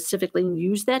that specifically and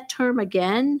use that term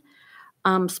again,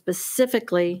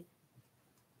 specifically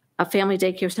a family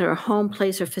daycare center, a home,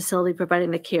 place, or facility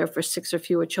providing the care for 6 or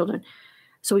fewer children.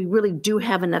 So we really do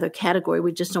have another category.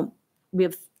 We just don't,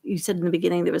 you said in the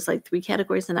beginning there was like 3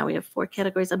 categories and now we have 4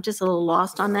 categories. I'm just a little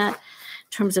lost on that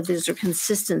in terms of there's a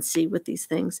consistency with these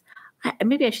things.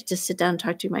 Maybe I should just sit down and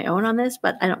talk to my own on this,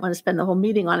 but I don't want to spend the whole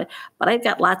meeting on it. But I've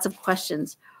got lots of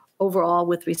questions overall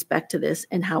with respect to this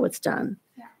and how it's done.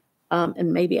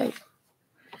 And maybe I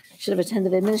should have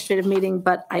attended the administrative meeting,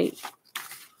 but I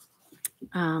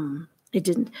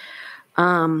didn't.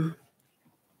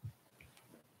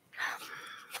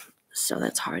 So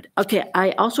that's hard. Okay,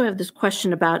 I also have this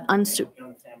question about If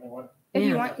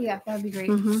you want, that would be great.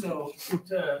 So,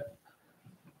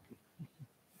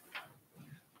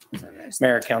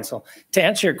 Mayor, Council, to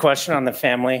answer your question on the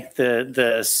family,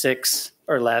 the 6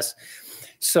 or less.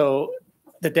 So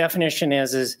the definition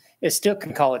is it still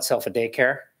can call itself a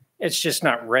daycare. It's just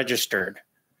not registered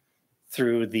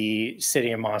through the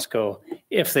city of Moscow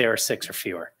if they are 6 or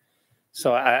fewer.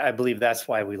 So I believe that's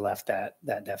why we left that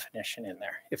definition in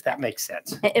there, if that makes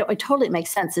sense. It totally makes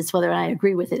sense. It's whether I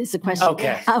agree with it is the question.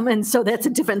 Okay. And so that's a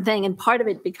different thing. And part of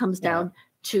it becomes down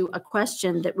to a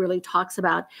question that really talks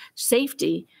about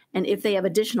safety. And if they have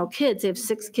additional kids, they have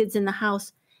 6 kids in the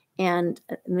house, and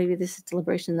maybe this is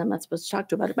deliberation I'm not supposed to talk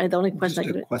to about it, but the only question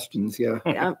I could questions, so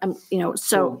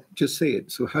just say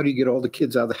it. So how do you get all the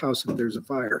kids out of the house if there's a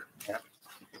fire?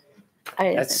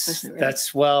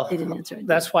 That's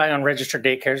why on registered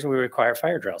daycares we require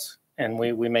fire drills, and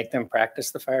we make them practice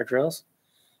the fire drills.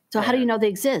 So how do you know they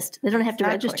exist? They don't have to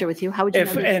register with you. How would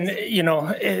you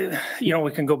know?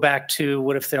 We can go back to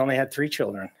what if they only had 3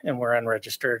 children and we're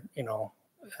unregistered?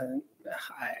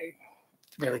 I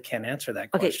really can't answer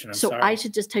that question. I'm sorry. I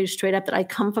should just tell you straight up that I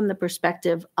come from the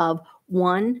perspective of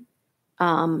one,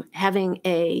 having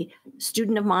a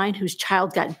student of mine whose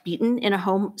child got beaten in a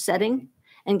home setting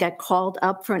and got called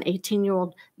up for an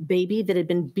 18-year-old baby that had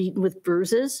been beaten with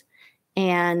bruises,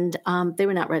 and they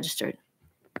were not registered.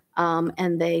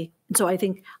 So I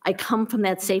think I come from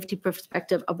that safety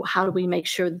perspective of how do we make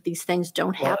sure that these things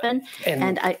don't happen.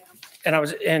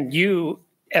 And you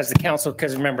as the council,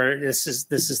 because remember, this is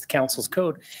the council's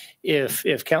code.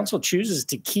 If council chooses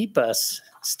to keep us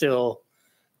still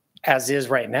as is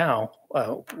right now,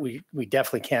 we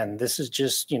definitely can. This is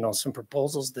just, some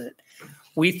proposals that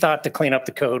we thought to clean up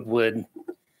the code would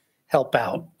help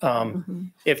out.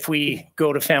 If we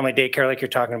go to family daycare like you're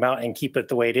talking about and keep it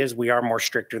the way it is, we are more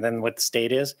stricter than what the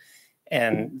state is,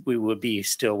 and we would be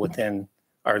still within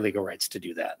our legal rights to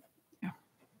do that.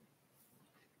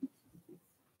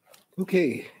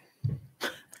 Okay.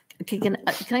 Okay, can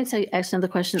I ask another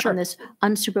question on this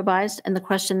unsupervised? And the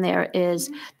question there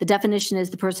is, the definition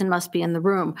is the person must be in the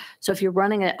room. So if you're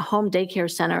running a home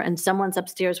daycare center and someone's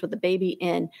upstairs with a baby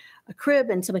in a crib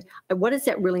and somebody, what does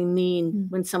that really mean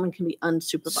when someone can be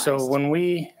unsupervised? So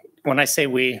when I say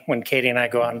when Katie and I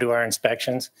go out and do our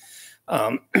inspections,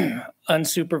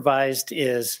 unsupervised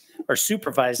is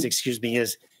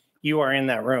you are in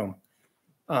that room.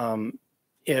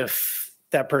 If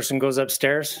that person goes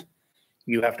upstairs,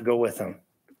 you have to go with them.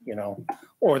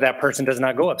 or that person does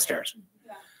not go upstairs.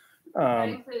 That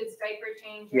includes diaper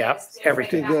changes. Yeah,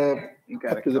 everything.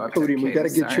 Up to the podium, we got to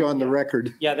get you on the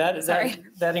record. Yeah,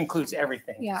 that includes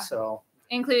everything. Yeah. So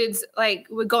Includes like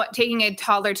taking a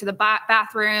toddler to the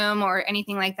bathroom or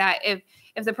anything like that. If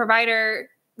the provider,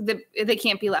 they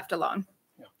can't be left alone.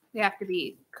 Yeah. They have to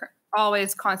be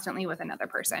always constantly with another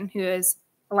person who is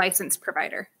a licensed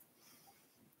provider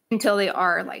until they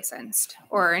are licensed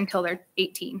or until they're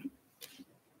 18.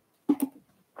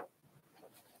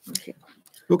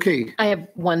 Okay, I have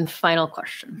one final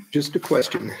question. just a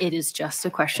question. It is just a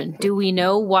question. Do we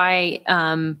know why,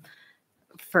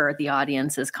 for the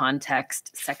audience's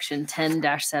context, section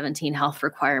 10-17 health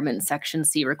requirements, section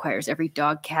C requires every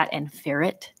dog, cat, and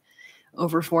ferret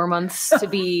over 4 months to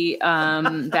be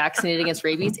vaccinated against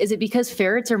rabies? Is it because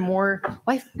ferrets are more,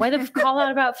 why the call out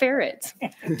about ferrets?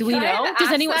 Do we know?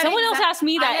 Does anyone, someone else asked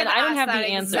me that and I don't have the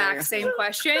answer. Exact same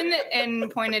question and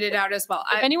pointed it out as well.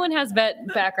 If anyone has vet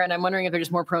background, I'm wondering if they're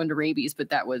just more prone to rabies, but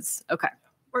that was, okay.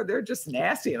 Or they're just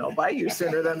nasty and will bite you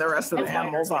sooner than the rest of the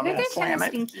animals on this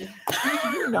planet.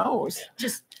 Who knows?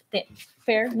 Just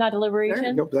fair, not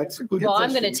deliberation. Nope, that's a good Well, I'm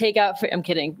question. going to take out, I'm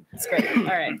kidding. It's great. All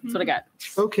right, that's what I got.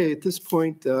 Okay, at this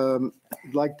point, I'd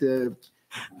like to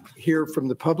hear from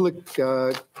the public.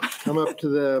 Come up to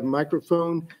the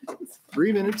microphone,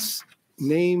 3 minutes,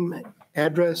 name,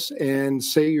 address, and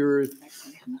say your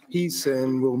piece,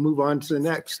 and we'll move on to the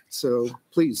next. So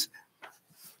please.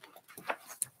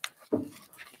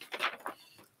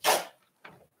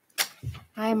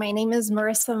 Hi, my name is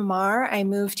Marissa Marr. I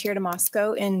moved here to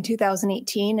Moscow in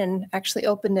 2018 and actually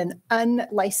opened an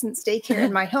unlicensed daycare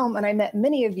in my home. And I met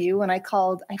many of you when I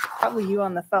called, probably you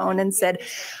on the phone, and said,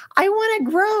 I want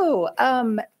to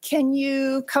grow. Can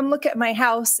you come look at my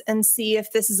house and see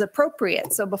if this is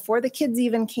appropriate? So before the kids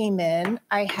even came in,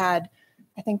 I had,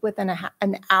 I think within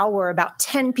an hour, about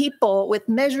 10 people with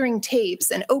measuring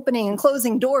tapes and opening and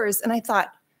closing doors. And I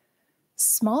thought,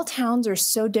 small towns are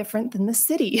so different than the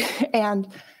city. And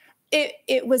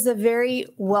it was a very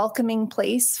welcoming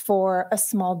place for a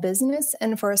small business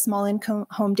and for a small income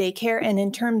home daycare. And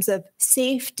in terms of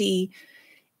safety,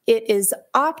 it is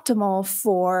optimal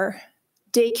for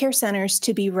daycare centers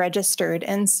to be registered.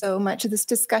 And so much of this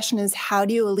discussion is how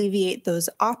do you alleviate those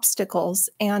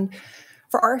obstacles? And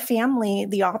for our family,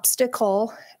 the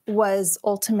obstacle was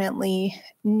ultimately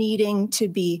needing to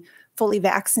be fully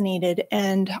vaccinated,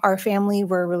 and our family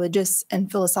were religious and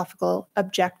philosophical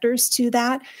objectors to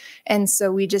that. And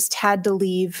so we just had to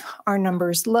leave our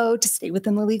numbers low to stay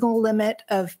within the legal limit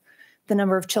of the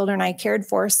number of children I cared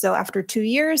for. So after 2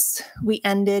 years, we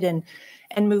ended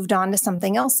and moved on to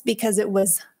something else because it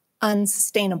was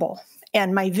unsustainable.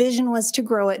 And my vision was to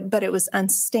grow it, but it was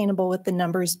unsustainable with the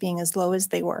numbers being as low as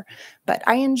they were. But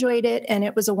I enjoyed it, and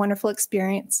it was a wonderful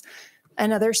experience.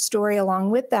 Another story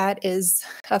along with that is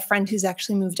a friend who's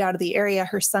actually moved out of the area.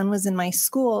 Her son was in my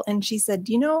school, and she said,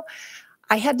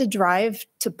 I had to drive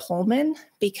to Pullman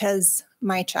because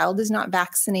my child is not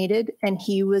vaccinated, and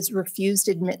he was refused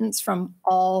admittance from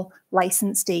all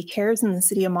licensed daycares in the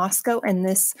city of Moscow. And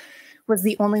this was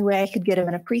the only way I could get him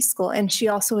in a preschool. And she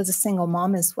also was a single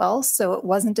mom as well. So it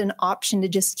wasn't an option to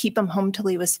just keep him home till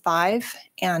he was 5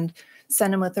 and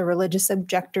send him with the religious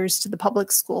objectors to the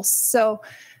public schools. So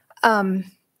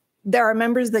there are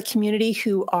members of the community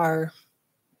who are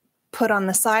put on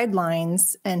the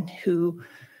sidelines and who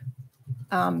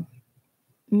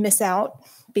miss out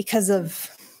because of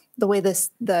the way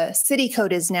the city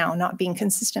code is now not being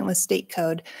consistent with state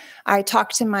code. I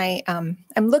talked to I'm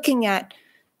looking at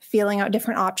feeling out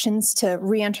different options to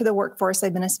re-enter the workforce.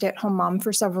 I've been a stay-at-home mom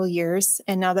for several years.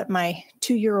 And now that my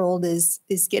 2-year-old is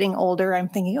getting older, I'm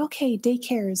thinking, okay,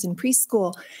 daycares and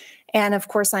preschool. And of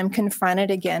course, I'm confronted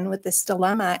again with this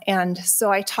dilemma. And so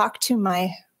I talked to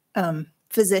my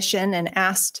physician and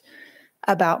asked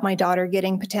about my daughter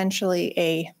getting potentially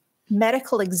a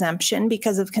medical exemption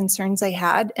because of concerns I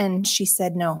had. And she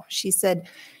said no. She said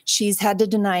she's had to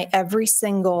deny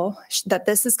that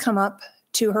this has come up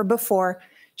to her before.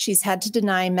 She's had to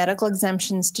deny medical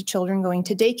exemptions to children going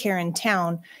to daycare in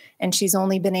town. And she's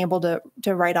only been able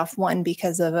to write off one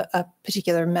because of a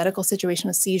particular medical situation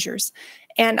with seizures.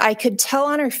 And I could tell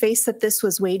on her face that this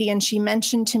was weighty. And she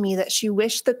mentioned to me that she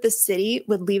wished that the city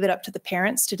would leave it up to the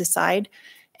parents to decide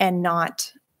and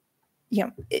not,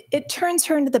 it turns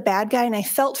her into the bad guy. And I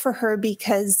felt for her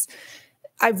because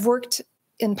I've worked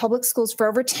in public schools for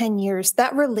over 10 years.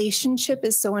 That relationship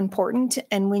is so important.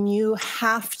 And when you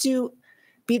have to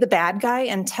be the bad guy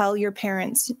and tell your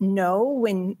parents no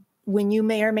when you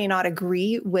may or may not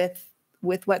agree with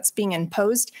what's being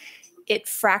imposed, it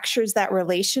fractures that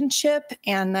relationship,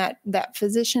 and that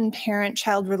physician parent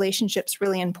child relationship is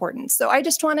really important. So I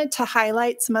just wanted to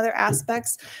highlight some other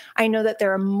aspects. I know that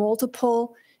there are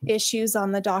multiple issues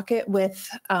on the docket with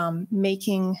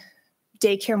making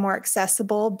daycare more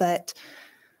accessible, but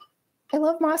I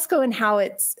love Moscow and how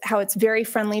it's very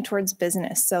friendly towards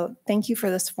business. So thank you for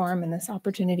this forum and this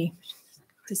opportunity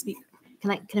to speak.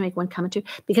 Can I make one comment too?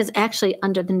 Because actually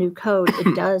under the new code,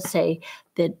 it does say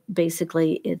that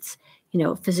basically it's,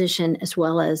 physician as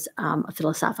well as a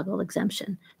philosophical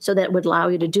exemption. So that would allow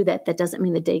you to do that. That doesn't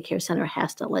mean the daycare center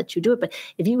has to let you do it. But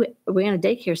if you ran a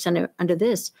daycare center under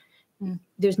this,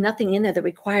 there's nothing in there that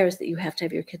requires that you have to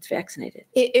have your kids vaccinated.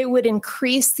 It would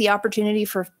increase the opportunity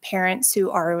for parents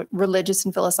who are religious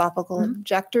and philosophical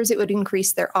objectors. It would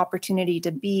increase their opportunity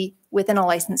to be within a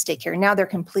licensed daycare. Now they're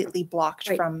completely blocked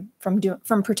from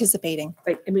participating.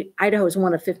 Right. I mean, Idaho is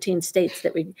one of 15 states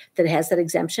that has that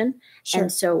exemption. Sure.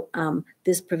 And so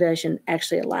this provision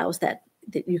actually allows that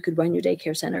you could run your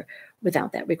daycare center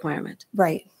without that requirement.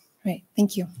 Right. Right.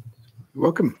 Thank you. You're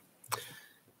welcome.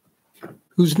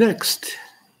 Who's next?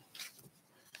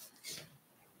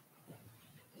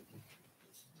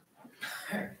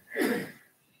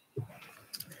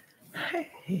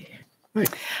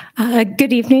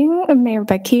 Good evening, Mayor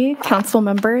Becky, council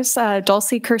members,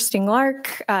 Dulcie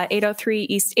Kirsting-Lark, 803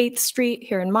 East 8th Street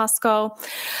here in Moscow.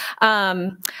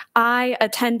 I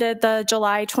attended the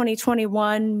July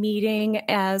 2021 meeting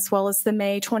as well as the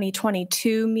May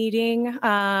 2022 meeting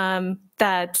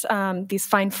that these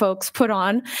fine folks put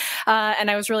on. And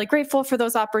I was really grateful for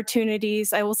those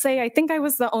opportunities. I will say, I think I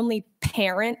was the only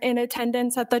parent in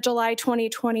attendance at the July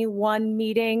 2021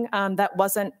 meeting that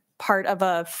wasn't part of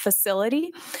a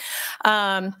facility.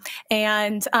 There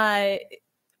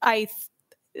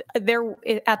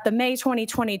at the May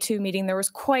 2022 meeting, there was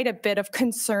quite a bit of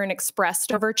concern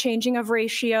expressed over changing of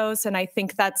ratios. And I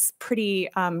think that's pretty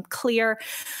clear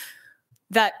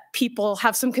that people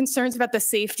have some concerns about the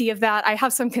safety of that. I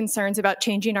have some concerns about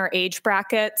changing our age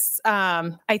brackets.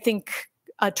 I think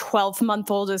a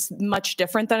 12-month-old is much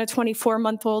different than a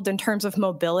 24-month-old in terms of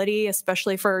mobility,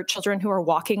 especially for children who are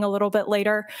walking a little bit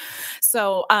later.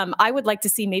 So I would like to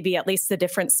see maybe at least a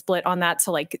different split on that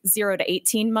to like 0 to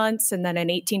 18 months and then an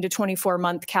 18 to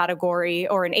 24-month category,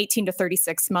 or an 18 to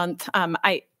 36-month.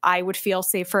 I would feel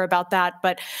safer about that.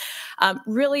 But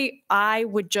really, I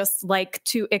would just like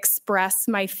to express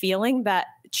my feeling that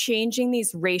changing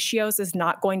these ratios is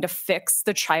not going to fix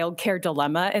the childcare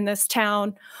dilemma in this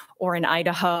town or in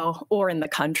Idaho or in the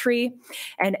country.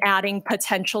 And adding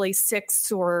potentially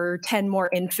 6 or 10 more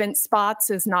infant spots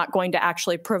is not going to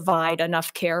actually provide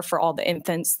enough care for all the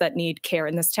infants that need care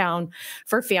in this town,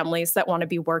 for families that want to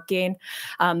be working.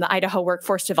 The Idaho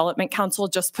Workforce Development Council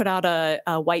just put out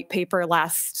a white paper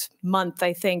last month,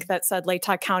 I think, that said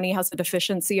Latah County has a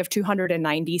deficiency of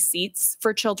 290 seats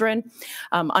for children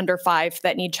under 5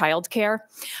 that need childcare.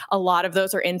 A lot of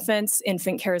those are infants.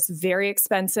 Infant care is very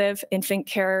expensive. Infant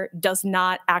care does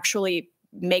not actually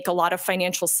make a lot of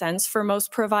financial sense for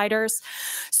most providers.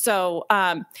 So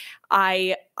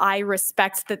I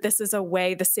respect that this is a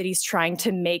way the city's trying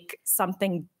to make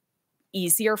something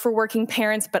easier for working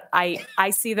parents, but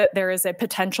I see that there is a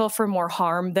potential for more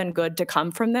harm than good to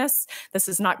come from this. This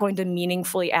is not going to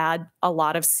meaningfully add a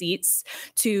lot of seats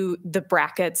to the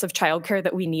brackets of childcare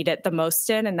that we need it the most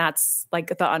in, and that's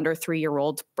like the under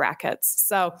 3-year-old brackets.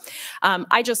 So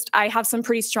I have some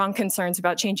pretty strong concerns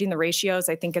about changing the ratios.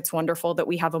 I think it's wonderful that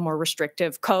we have a more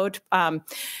restrictive code.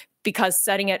 Because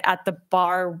setting it at the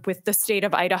bar with the state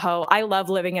of Idaho, I love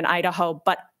living in Idaho,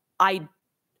 but I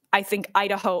think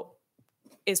Idaho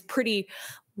is pretty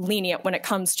lenient when it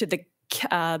comes to the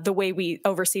way we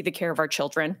oversee the care of our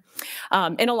children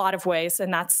in a lot of ways.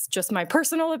 And that's just my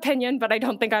personal opinion, but I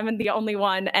don't think I'm the only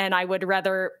one. And I would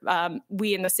rather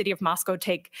we in the city of Moscow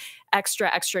take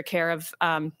extra care of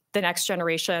the next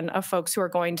generation of folks who are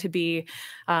going to be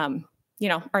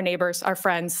our neighbors, our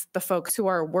friends, the folks who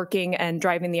are working and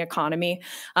driving the economy.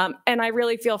 And I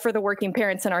really feel for the working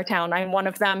parents in our town. I'm one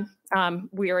of them.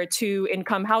 We are a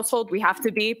 2-income household. We have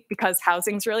to be, because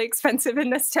housing's really expensive in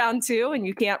this town too, and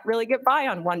you can't really get by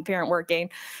on one parent working.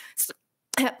 So,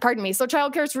 pardon me. So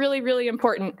childcare is really, really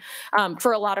important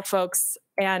for a lot of folks.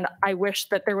 And I wish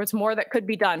that there was more that could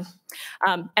be done.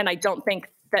 And I don't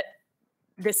think that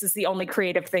this is the only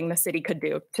creative thing the city could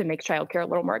do to make childcare a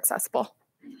little more accessible.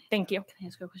 Thank you. Can I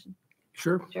ask you a question?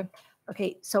 Sure.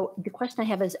 Okay, so the question I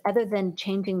have is, other than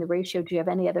changing the ratio, do you have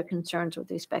any other concerns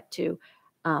with respect to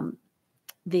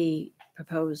the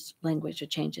proposed language or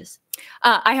changes?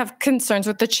 I have concerns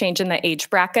with the change in the age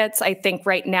brackets. I think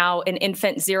right now an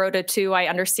infant 0 to 2, I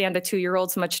understand a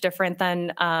 2-year-old's much different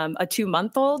than a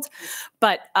 2-month-old,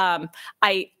 but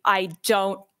I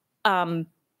don't.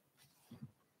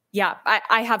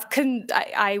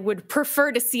 I would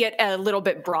prefer to see it a little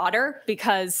bit broader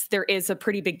because there is a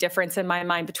pretty big difference in my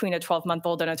mind between a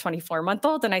 12-month-old and a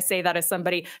 24-month-old. And I say that as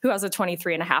somebody who has a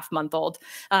 23-and-a-half-month-old.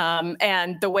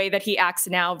 And the way that he acts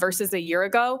now versus a year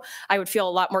ago, I would feel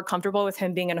a lot more comfortable with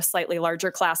him being in a slightly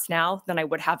larger class now than I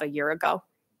would have a year ago.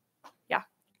 Yeah.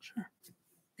 Sure.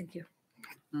 Thank you.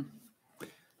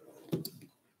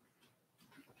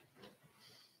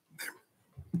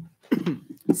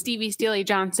 Stevie Steely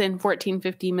Johnson,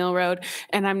 1450 Mill Road,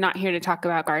 and I'm not here to talk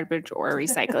about garbage or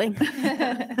recycling.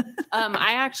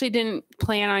 I actually didn't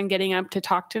plan on getting up to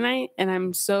talk tonight, and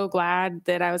I'm so glad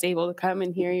that I was able to come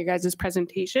and hear your guys'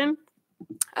 presentation.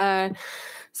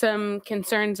 Some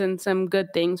concerns and some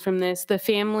good things from this. The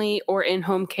family or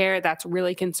in-home care, that's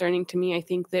really concerning to me. I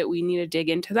think that we need to dig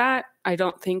into that. I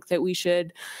don't think that we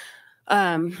should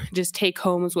just take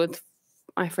homes with,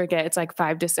 I forget, it's like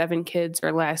 5 to 7 kids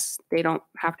or less. They don't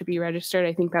have to be registered.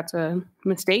 I think that's a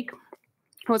mistake.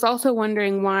 I was also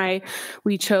wondering why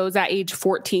we chose at age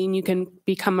 14, you can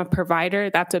become a provider.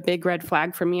 That's a big red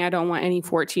flag for me. I don't want any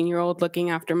 14-year-old looking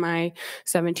after my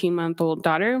 17-month-old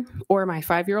daughter or my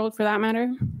 5-year-old for that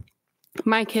matter.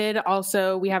 My kid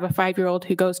also, we have a 5-year-old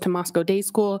who goes to Moscow Day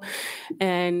School,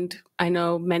 and I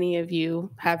know many of you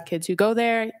have kids who go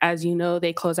there. As you know,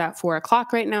 they close at 4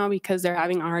 o'clock right now because they're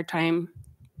having a hard time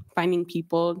finding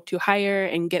people to hire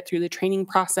and get through the training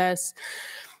process.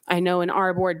 I know in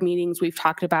our board meetings, we've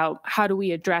talked about how do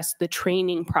we address the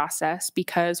training process,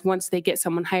 because once they get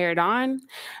someone hired on,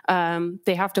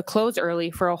 they have to close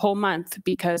early for a whole month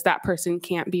because that person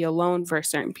can't be alone for a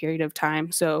certain period of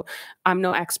time. So I'm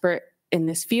no expert in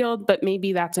this field, but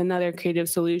maybe that's another creative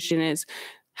solution is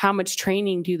how much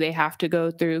training do they have to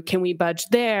go through? Can we budge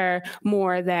there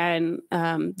more than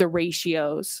the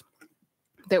ratios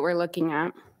that we're looking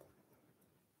at?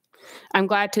 I'm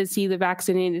glad to see the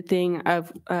vaccinated thing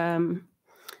of, to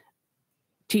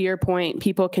your point,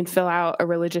 people can fill out a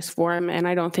religious form, and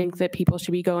I don't think that people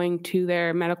should be going to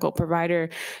their medical provider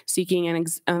seeking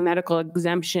a medical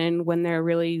exemption when they're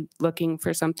really looking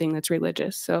for something that's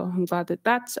religious. So I'm glad that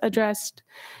that's addressed.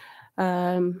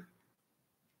 My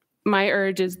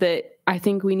urge is that I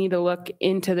think we need to look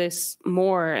into this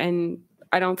more, and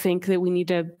I don't think that we need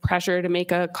to pressure to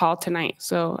make a call tonight.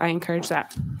 So I encourage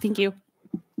that. Thank you.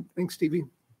 Thanks, Stevie.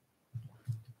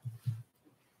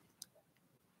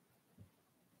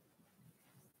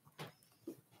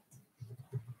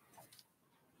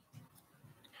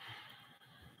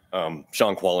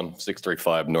 Sean Quallen,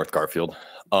 635 North Garfield.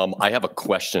 I have a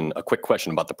quick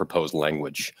question about the proposed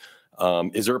language.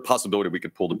 Is there a possibility we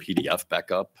could pull the PDF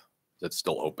back up? Is it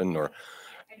still open or?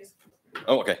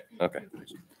 Oh, okay. Okay.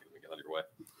 Get out of your way.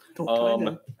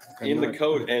 In the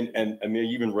code, and I mean,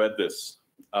 you even read this.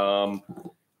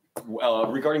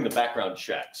 Regarding the background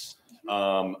checks,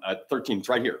 at 13, it's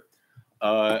right here.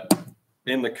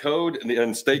 In the code,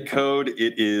 in state code,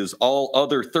 it is all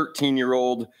other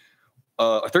 13-year-old,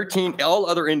 all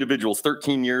other individuals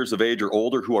 13 years of age or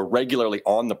older who are regularly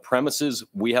on the premises.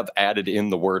 We have added in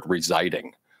the word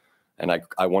residing. And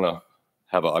I want to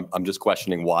have I'm just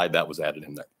questioning why that was added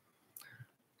in there.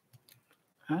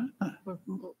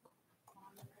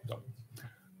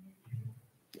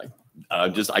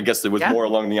 I guess it was more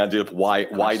along the idea of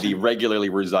why the regularly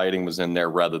residing was in there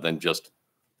rather than just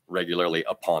regularly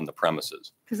upon the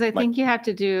premises. Because I think you have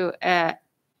to do a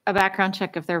background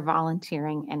check if they're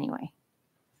volunteering anyway.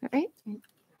 Is that right?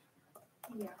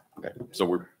 Yeah. Okay. So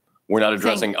we're not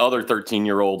addressing other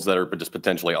 13-year-olds that are just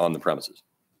potentially on the premises.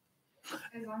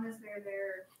 As long as they're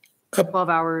there 12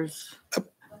 hours.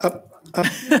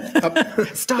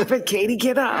 Stop it, Katie,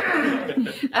 get up.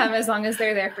 as long as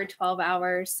they're there for 12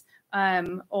 hours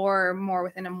or more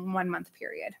within a 1-month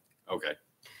period. Okay.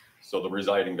 So the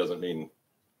residing doesn't mean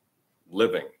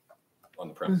living on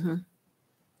the premises. Mm-hmm.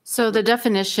 So the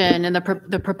definition and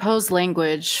the proposed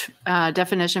language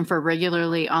definition for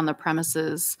regularly on the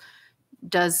premises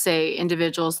does say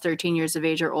individuals 13 years of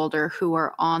age or older who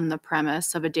are on the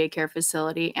premise of a daycare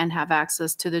facility and have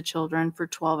access to the children for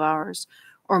 12 hours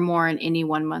or more in any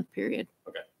 1-month period.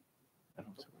 Okay.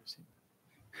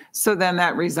 So then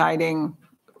that residing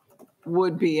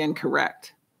would be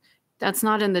incorrect. That's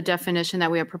not in the definition that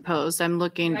we have proposed. I'm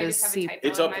looking to see.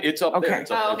 It's up there. It's on Okay.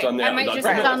 It's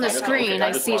on the screen.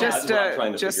 I see.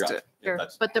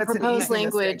 But the proposed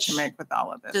language to make with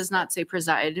all of this. does not say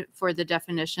preside for the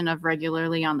definition of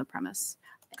regularly on the premise.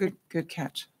 Good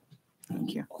catch.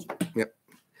 Thank you. Yep.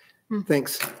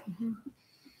 Thanks.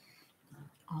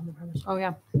 Oh,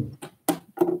 yeah.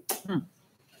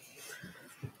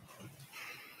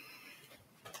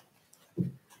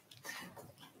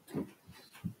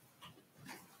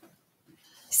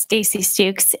 Stacy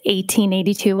Stukes,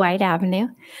 1882 White Avenue.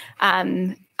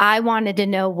 I wanted to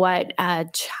know what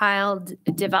child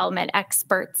development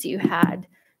experts you had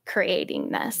creating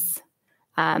this.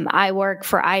 I work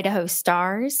for Idaho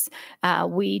Stars.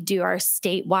 We do our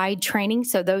statewide training.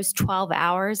 So those 12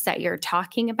 hours that you're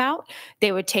talking about,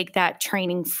 they would take that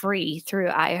training free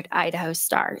through Idaho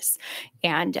Stars.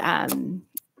 And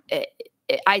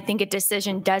I think a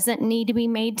decision doesn't need to be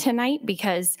made tonight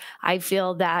because I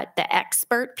feel that the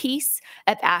expert piece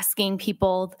of asking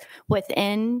people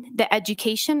within the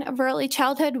education of early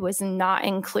childhood was not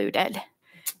included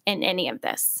in any of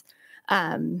this.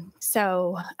 I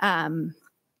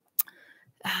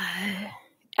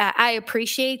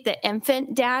appreciate the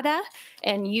infant data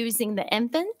and using the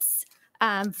infants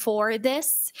for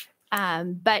this.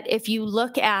 But if you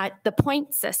look at the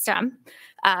point system,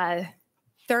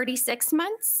 36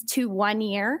 months to 1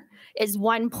 year is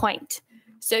 1 point.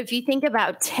 So if you think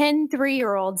about 10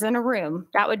 3-year-olds in a room,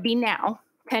 that would be now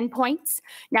 10 points.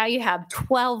 Now you have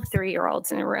 12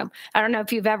 3-year-olds in a room. I don't know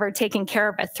if you've ever taken care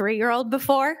of a 3-year-old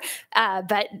before,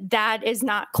 but that is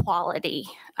not quality.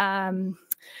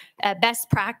 Best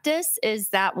practice is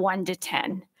that 1 to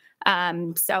 10.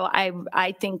 So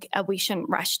I think we shouldn't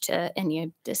rush to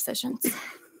any decisions.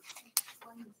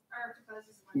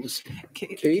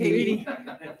 Katie.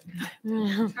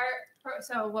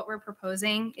 So what we're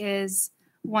proposing is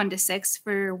 1 to 6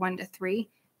 for 1 to 3,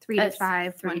 3 to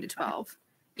 5, 1 to 12.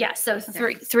 Yeah, so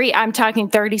three. I'm talking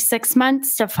 36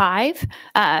 months to 5.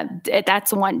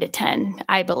 That's 1 to 10,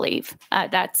 I believe.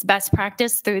 That's best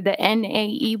practice through the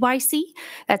NAEYC.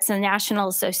 That's the National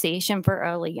Association for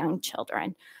Early Young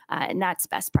Children, and that's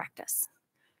best practice.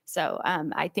 So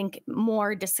I think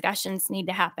more discussions need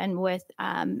to happen with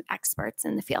experts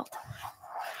in the field.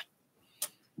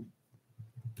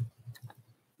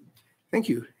 Thank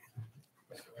you.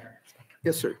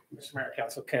 Yes, sir. Mr. Mayor,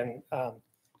 Council,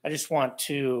 I just want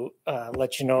to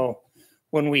let you know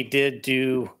when we did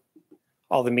do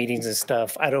all the meetings and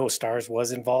stuff, Idaho Stars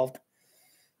was involved.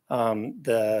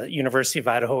 The University of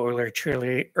Idaho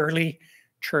early,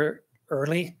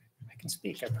 I can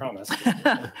speak, I promise.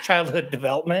 Childhood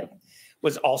Development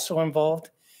was also involved.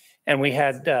 And we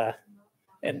had,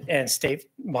 and State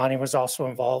Bonnie was also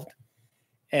involved.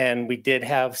 And we did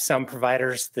have some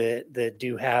providers that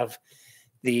do have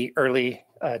the early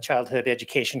childhood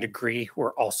education degree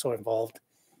were also involved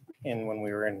in when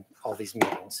we were in all these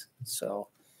meetings. So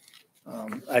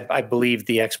I believe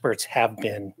the experts have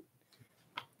been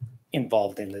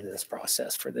involved into this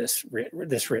process for this written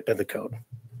of the code.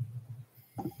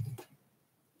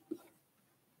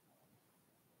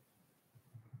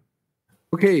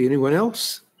 Okay, anyone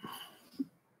else?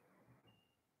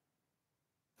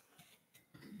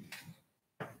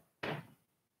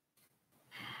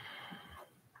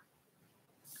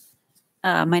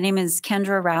 My name is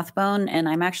Kendra Rathbone, and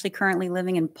I'm actually currently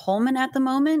living in Pullman at the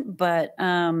moment, but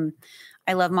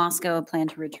I love Moscow and plan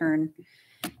to return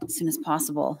as soon as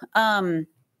possible. I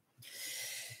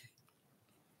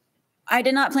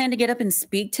did not plan to get up and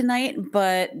speak tonight,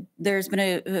 but there's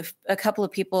been a couple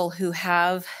of people who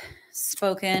have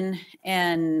spoken,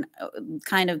 and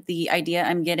kind of the idea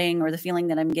I'm getting, or the feeling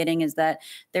that I'm getting, is that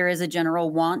there is a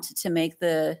general want to make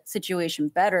the situation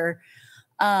better.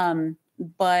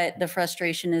 But the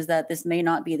frustration is that this may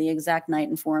not be the exact night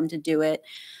and forum to do it.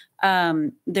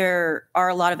 There are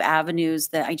a lot of avenues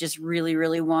that I just really,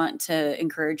 really want to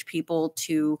encourage people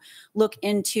to look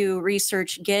into,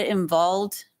 research, get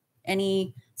involved.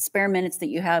 Any spare minutes that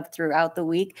you have throughout the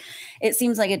week. It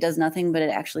seems like it does nothing, but it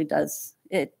actually does.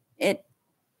 It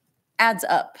adds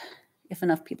up if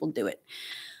enough people do it.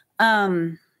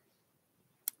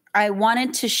 I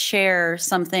wanted to share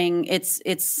something.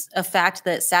 It's a fact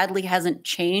that sadly hasn't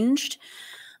changed,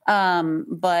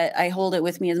 but I hold it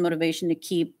with me as motivation to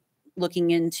keep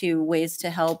looking into ways to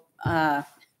help.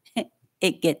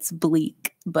 It gets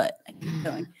bleak, but I keep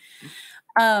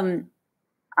going.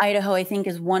 Idaho, I think,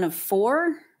 is one of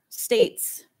 4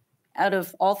 states out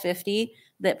of all 50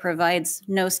 that provides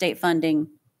no state funding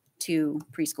to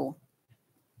preschool.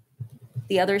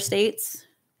 The other states,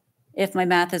 if my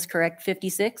math is correct,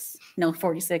 56? No,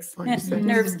 46. 46.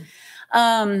 Nerves.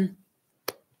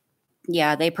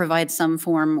 Yeah, they provide some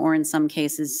form, or in some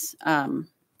cases,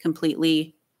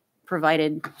 completely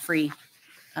provided free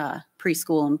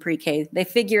preschool and pre-K. They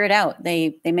figure it out.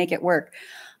 They make it work.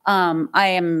 I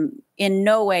am in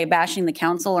no way bashing the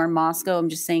council or Moscow. I'm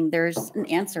just saying there's an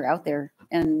answer out there.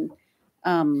 And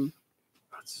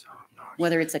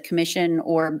whether it's a commission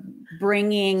or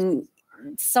bringing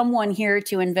someone here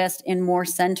to invest in more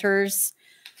centers,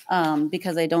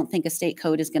 because I don't think a state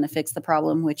code is going to fix the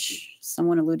problem, which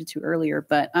someone alluded to earlier.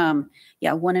 But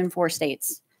yeah, 1 in 4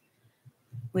 states.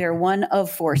 We are one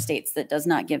of 4 states that does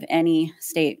not give any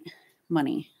state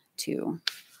money to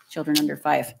children under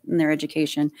 5 in their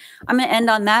education. I'm going to end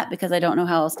on that because I don't know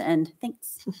how else to end.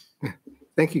 Thanks.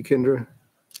 Thank you, Kendra.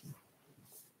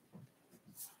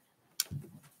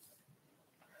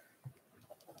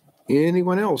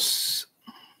 Anyone else?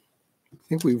 I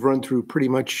think we've run through pretty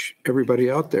much everybody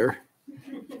out there.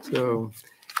 So,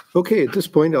 okay, at this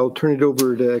point, I'll turn it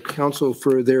over to council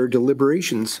for their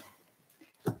deliberations.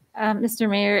 Mr.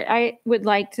 Mayor, I would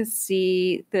like to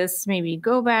see this maybe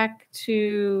go back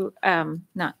to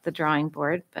not the drawing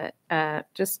board, but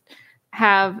just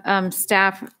have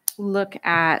staff look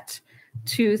at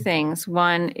 2 things.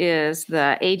 One is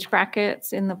the age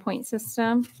brackets in the point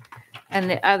system, and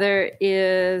the other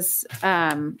is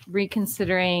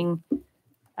reconsidering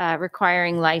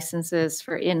requiring licenses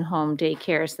for in-home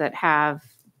daycares that have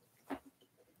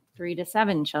 3 to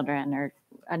 7 children, or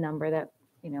a number that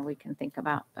we can think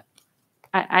about. But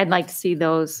I'd like to see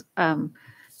those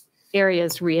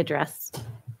areas readdressed.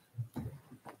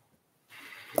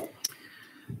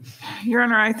 Your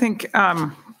Honor, I think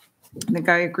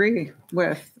I agree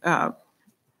with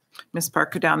Ms.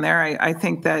 Parker down there. I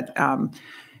think that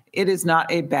it is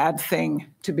not a bad thing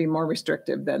to be more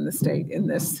restrictive than the state in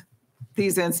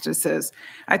these instances.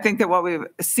 I think that what we've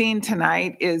seen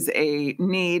tonight is a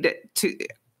need to,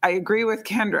 I agree with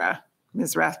Kendra,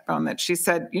 Ms. Rathbone, that she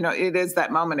said, it is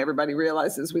that moment everybody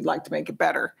realizes we'd like to make it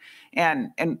better.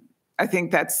 And I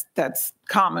think that's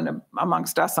common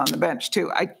amongst us on the bench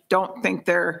too. I don't think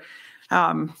I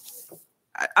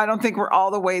don't think we're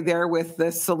all the way there with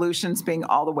the solutions being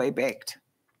all the way baked.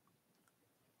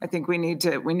 I think we need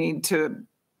to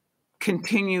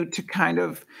continue to kind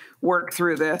of work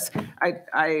through this.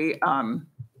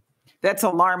 That's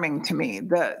alarming to me.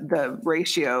 The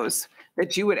ratios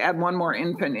that you would add 1 more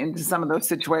infant into some of those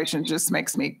situations just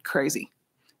makes me crazy.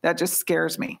 That just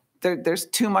scares me. There's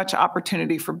too much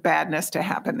opportunity for badness to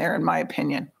happen there, in my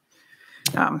opinion.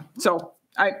 So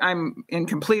I'm in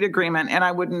complete agreement, and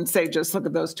I wouldn't say just look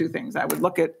at those 2 things. I would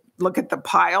look at the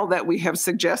pile that we have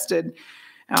suggested,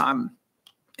 and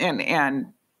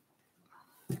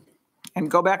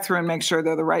go back through and make sure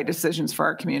they're the right decisions for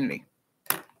our community.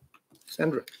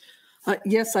 Sandra.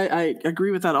 Yes, I agree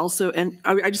with that also. And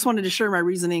I just wanted to share my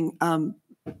reasoning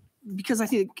because I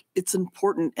think it's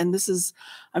important. And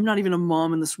I'm not even a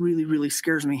mom, and this really, really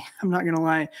scares me. I'm not going to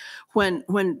lie. When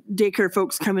daycare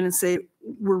folks come in and say,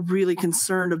 we're really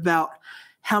concerned about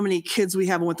how many kids we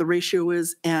have and what the ratio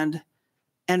is. And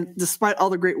despite all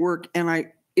the great work,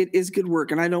 it is good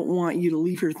work. And I don't want you to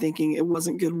leave here thinking it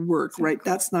wasn't good work, right?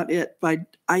 That's not it. But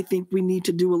I think we need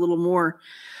to do a little more.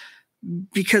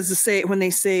 Because when they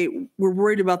say we're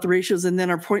worried about the ratios and then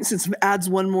our point system adds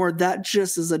 1 more, that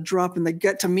just is a drop in the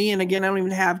gut to me. And again, I don't even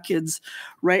have kids,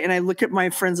 right? And I look at my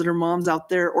friends that are moms out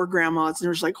there or grandmas, and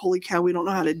they're just like, holy cow, we don't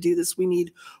know how to do this. We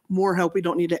need more help. We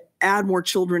don't need to add more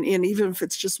children in, even if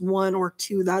it's just 1 or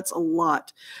 2, that's a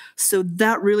lot. So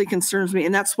that really concerns me.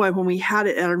 And that's why when we had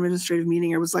it at our administrative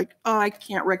meeting, I was like, oh, I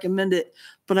can't recommend it,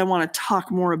 but I want to talk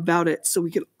more about it so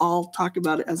we could all talk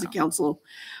about it as a council.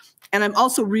 And I'm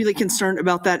also really concerned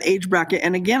about that age bracket.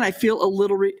 And again, I feel a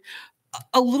little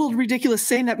ridiculous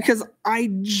saying that because I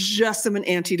just am an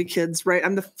auntie to kids, right?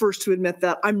 I'm the first to admit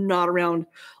that. I'm not around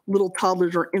little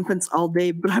toddlers or infants all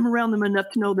day, but I'm around them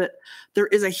enough to know that there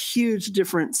is a huge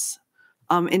difference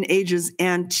in ages.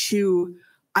 And 2,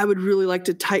 I would really like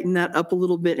to tighten that up a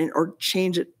little bit or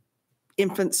change it.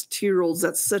 Infants, 2-year-olds,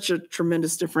 that's such a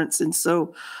tremendous difference. And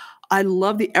so I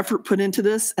love the effort put into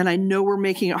this, and I know we're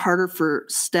making it harder for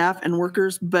staff and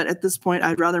workers, but at this point,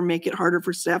 I'd rather make it harder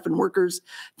for staff and workers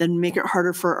than make it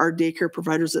harder for our daycare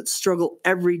providers that struggle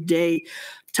every day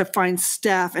to find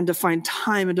staff and to find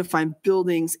time and to find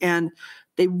buildings. And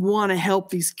they want to help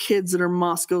these kids that are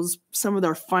Moscow's, some of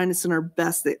our finest and our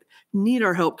best that need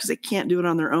our help because they can't do it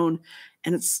on their own.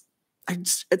 And it's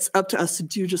up to us to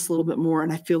do just a little bit more.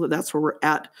 And I feel that that's where we're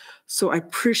at. So I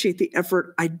appreciate the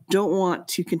effort. I don't want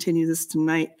to continue this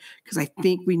tonight because I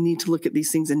think we need to look at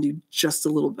these things and do just a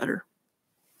little better.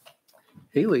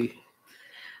 Haley.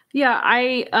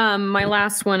 Yeah, my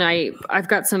last one, I've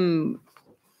got some,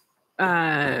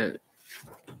 you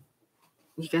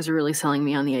guys are really selling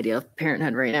me on the idea of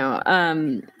parenthood right now.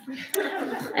 And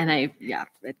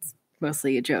it's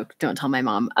mostly a joke. Don't tell my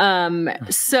mom.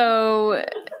 So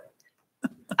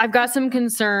I've got some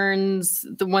concerns.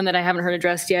 The one that I haven't heard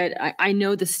addressed yet, I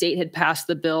know the state had passed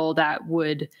the bill that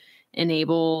would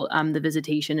enable the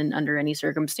visitation and under any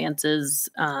circumstances.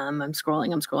 I'm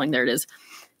scrolling. There it is.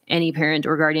 Any parent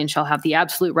or guardian shall have the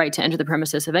absolute right to enter the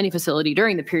premises of any facility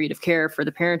during the period of care for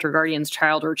the parent or guardian's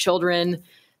child or children.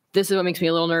 This is what makes me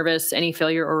a little nervous. Any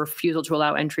failure or refusal to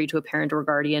allow entry to a parent or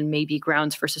guardian may be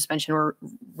grounds for suspension or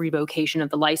revocation of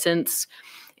the license.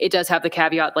 It does have the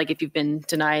caveat, like if you've been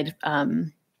denied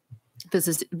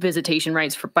visitation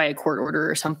rights by a court order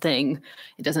or something,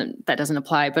 that doesn't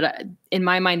apply. But in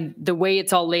my mind, the way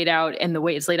it's all laid out and the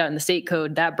way it's laid out in the state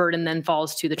code, that burden then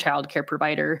falls to the child care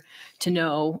provider to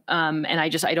know. And I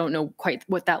don't know quite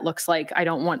what that looks like. I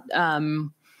don't want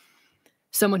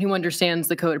someone who understands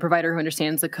the code, a provider who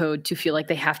understands the code, to feel like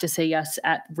they have to say yes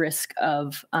at risk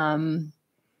of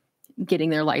getting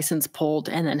their license pulled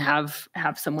and then have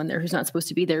someone there who's not supposed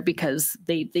to be there because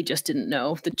they just didn't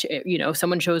know that,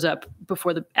 someone shows up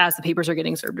as the papers are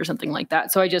getting served or something like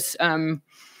that. So I just, the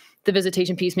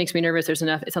visitation piece makes me nervous. It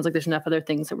sounds like there's enough other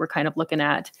things that we're kind of looking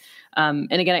at.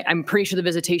 And again, I'm pretty sure the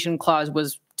visitation clause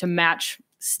was to match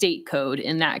state code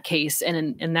in that case.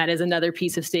 And that is another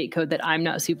piece of state code that I'm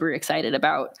not super excited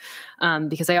about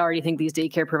because I already think these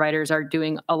daycare providers are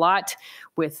doing a lot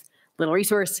with little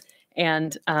resource.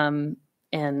 And that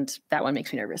one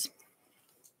makes me nervous.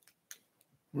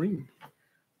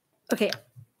 Okay.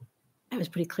 I was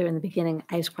pretty clear in the beginning.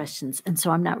 I have questions. And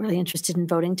so I'm not really interested in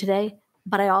voting today,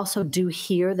 but I also do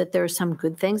hear that there are some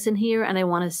good things in here. And I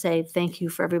want to say thank you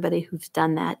for everybody who's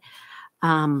done that.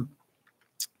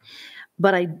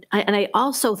 But I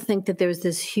also think that there's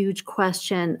this huge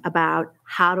question about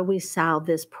how do we solve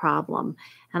this problem?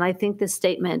 And I think the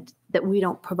statement that we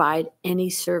don't provide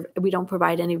any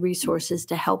resources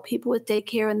to help people with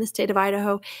daycare in the state of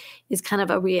Idaho is kind of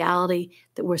a reality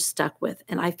that we're stuck with.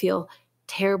 And I feel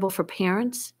terrible for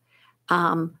parents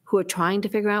who are trying to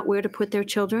figure out where to put their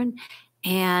children.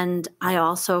 And I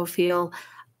also feel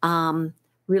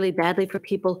really badly for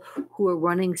people who are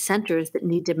running centers that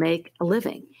need to make a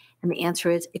living. And the answer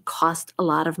is it costs a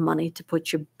lot of money to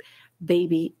put your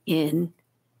baby in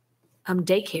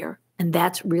daycare. And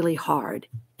that's really hard.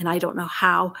 And I don't know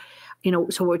how,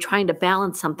 so we're trying to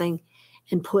balance something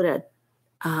and put a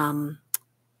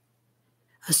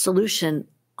solution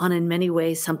on, in many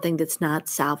ways, something that's not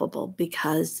solvable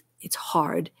because it's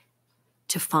hard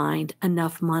to find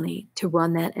enough money to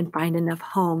run that and find enough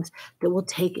homes that will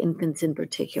take infants in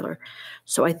particular.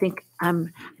 So I think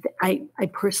I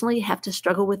personally have to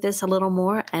struggle with this a little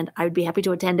more, and I'd be happy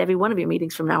to attend every one of your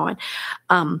meetings from now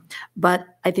on. But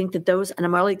I think that and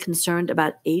I'm really concerned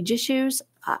about age issues.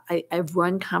 I've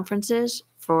run conferences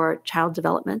for child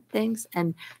development things,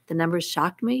 and the numbers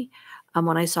shocked me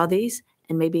when I saw these,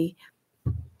 and maybe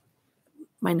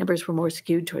my numbers were more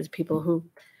skewed towards people who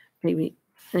maybe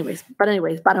Anyways,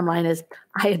 bottom line is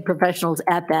I had professionals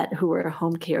at that who were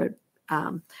home care,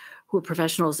 who were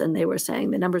professionals, and they were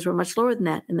saying the numbers were much lower than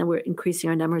that, and then we're increasing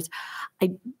our numbers.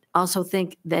 I also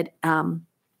think that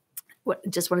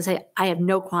just want to say I have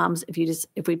no qualms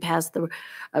if we pass the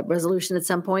resolution at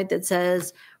some point that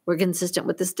says we're consistent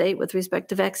with the state with respect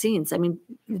to vaccines. I mean,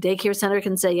 the daycare center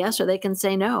can say yes or they can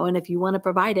say no, and if you want to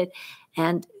provide it,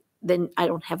 and then I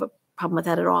don't have a problem with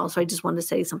that at all. So I just wanted to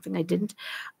say something I didn't.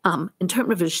 In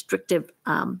terms of restrictive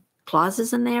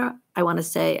clauses in there, I want to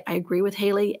say I agree with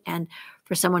Haley. And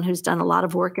for someone who's done a lot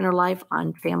of work in her life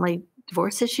on family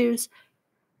divorce issues,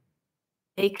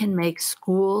 they can make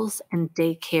schools and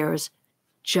daycares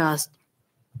just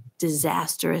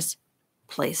disastrous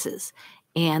places.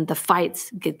 And the fights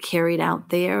get carried out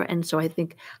there. And so I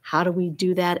think, how do we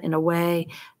do that in a way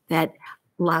that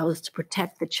allows us to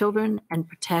protect the children and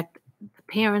protect the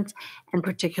parents, and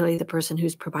particularly the person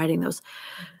who's providing those?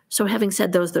 So having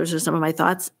said those are some of my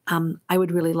thoughts. I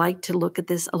would really like to look at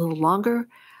this a little longer.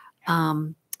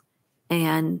 And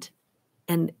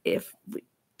if we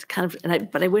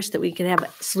but I wish that we could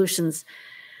have solutions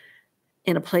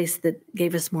in a place that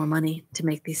gave us more money to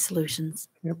make these solutions.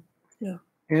 Yep. Yeah.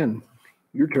 And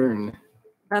your turn.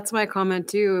 That's my comment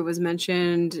too. It was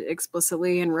mentioned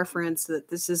explicitly in reference that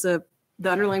the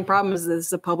underlying problem is this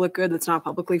is a public good that's not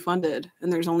publicly funded.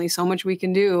 And there's only so much we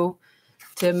can do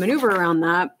to maneuver around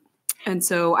that. And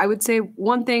so I would say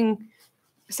one thing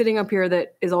sitting up here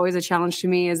that is always a challenge to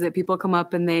me is that people come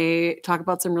up and they talk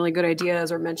about some really good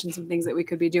ideas or mention some things that we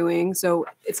could be doing. So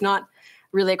it's not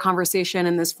really a conversation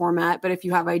in this format, but if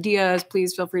you have ideas,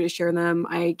 please feel free to share them.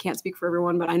 I can't speak for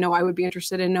everyone, but I know I would be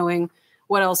interested in knowing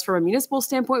what else from a municipal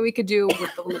standpoint we could do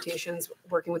with the limitations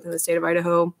working within the state of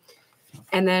Idaho.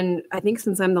 And then I think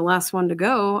since I'm the last one to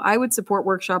go, I would support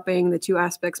workshopping the two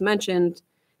aspects mentioned,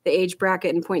 the age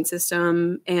bracket and point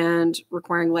system, and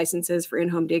requiring licenses for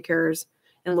in-home daycares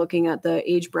and looking at the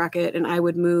age bracket. And I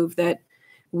would move that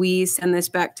we send this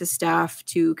back to staff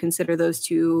to consider those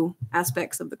two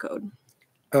aspects of the code.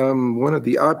 One of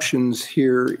the options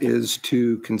here is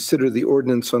to consider the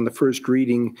ordinance on the first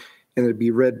reading and it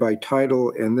be read by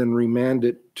title and then remand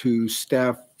it to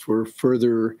staff for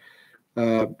further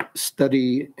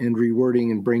study and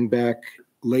rewording and bring back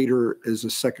later as a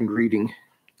second reading.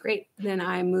 Great. Then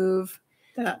I move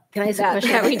that. Can I ask a question?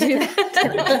 Can we do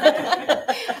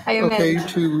that? I Okay,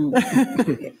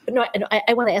 amend. No,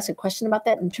 I want to ask a question about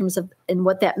that in terms of, and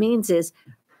what that means is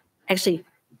actually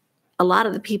a lot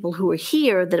of the people who are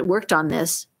here that worked on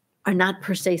this are not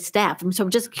per se staff. And so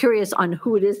I'm just curious on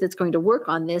who it is that's going to work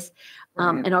on this.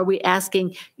 And are we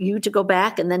asking you to go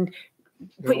back and then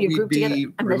put your group together?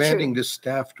 We'd be remanding to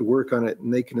staff to work on it,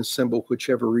 and they can assemble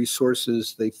whichever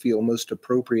resources they feel most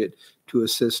appropriate to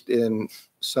assist in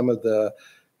some of the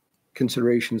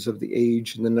considerations of the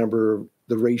age and the number,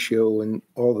 the ratio, and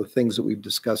all the things that we've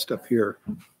discussed up here.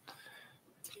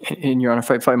 And Your Honor,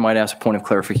 if I might ask a point of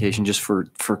clarification, just for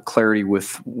clarity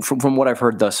from what I've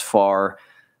heard thus far,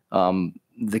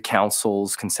 the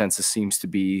council's consensus seems to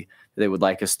be they would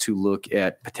like us to look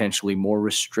at potentially more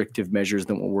restrictive measures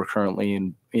than what we're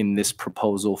currently in this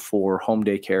proposal for home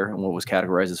daycare and what was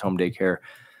categorized as home daycare,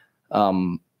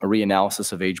 a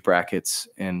reanalysis of age brackets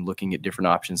and looking at different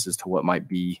options as to what might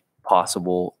be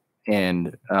possible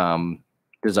and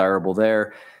desirable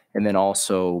there. And then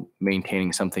also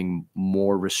maintaining something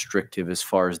more restrictive as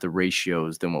far as the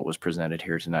ratios than what was presented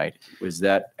here tonight. Was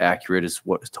that accurate as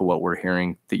to what we're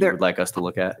hearing that you would like us to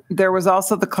look at? There was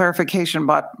also the clarification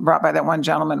brought by that one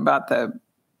gentleman about the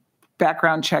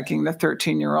background checking the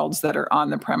 13-year-olds that are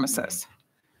on the premises.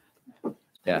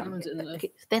 Yeah.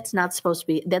 Okay, that's not supposed to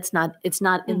be, it's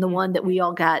not in the one that we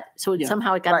all got. So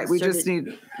somehow it got Right, we just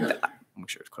inserted. need. Make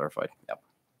sure it's clarified. Yep.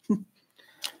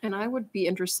 And I would be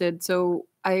interested. So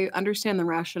I understand the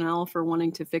rationale for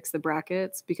wanting to fix the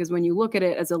brackets, because when you look at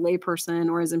it as a layperson,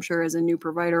 or as I'm sure as a new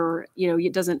provider,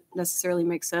 it doesn't necessarily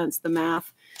make sense, the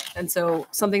math. And so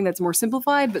something that's more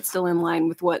simplified, but still in line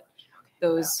with what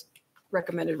those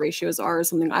recommended ratios are is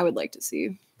something I would like to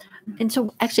see. And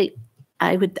so actually,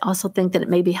 I would also think that it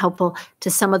may be helpful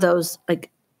to some of those, like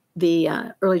the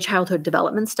early childhood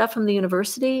development stuff from the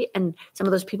university, and some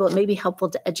of those people, it may be helpful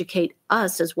to educate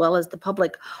us as well as the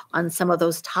public on some of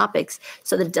those topics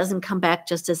so that it doesn't come back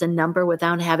just as a number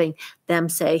without having them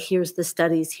say, here's the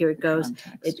studies, here it goes.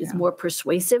 It is more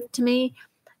persuasive to me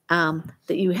that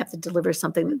you have to deliver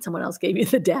something that someone else gave you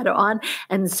the data on.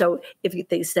 And so if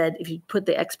they said, if you put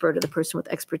the expert or the person with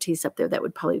expertise up there, that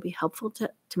would probably be helpful to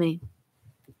me.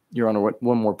 Your Honor,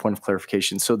 one more point of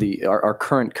clarification. So our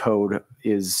current code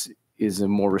is a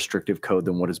more restrictive code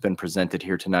than what has been presented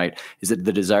here tonight. Is it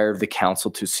the desire of the council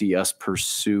to see us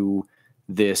pursue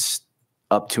this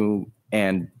up to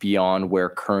and beyond where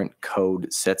current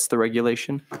code sets the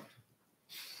regulation?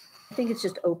 I think it's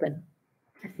just open.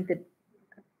 I think that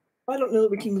I don't know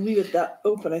that we can leave it that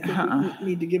open. I think we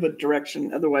need to give a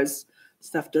direction. Otherwise,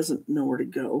 staff doesn't know where to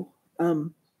go.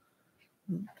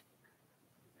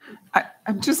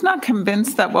 I'm just not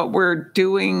convinced that what we're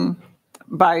doing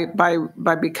by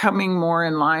becoming more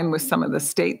in line with some of the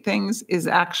state things is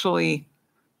actually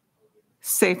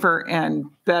safer and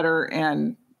better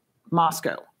and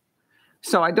Moscow.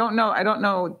 So I don't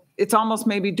know. It's almost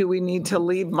maybe, do we need to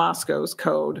leave Moscow's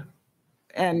code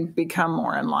and become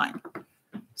more in line?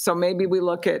 So maybe we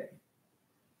look at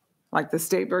like the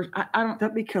state version. I don't.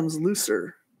 That becomes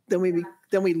looser. Then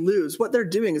we lose. What they're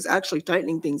doing is actually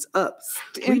tightening things up.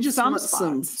 We just want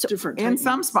some different. In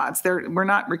some spots, we're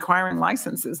not requiring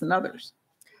licenses in others.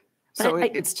 So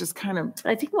it's just kind of.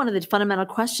 I think one of the fundamental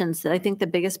questions that I think the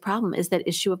biggest problem is that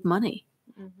issue of money.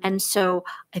 Mm-hmm. And so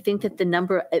I think that the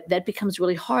number that becomes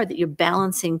really hard, that you're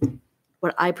balancing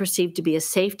what I perceive to be a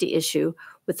safety issue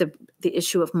with the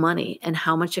issue of money and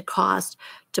how much it costs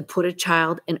to put a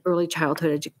child in early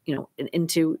childhood,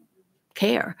 into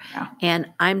care. Yeah.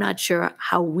 And I'm not sure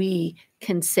how we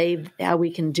can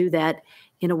do that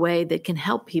in a way that can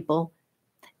help people.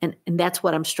 And that's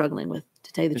what I'm struggling with,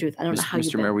 to tell you the truth. I don't know how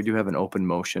Mr. Mayor, we do have an open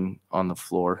motion on the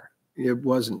floor. It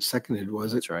wasn't seconded,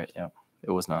 was it? That's right. Yeah,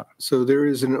 it was not. So there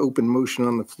is an open motion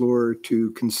on the floor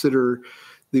to consider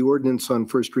the ordinance on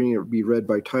first reading. It would be read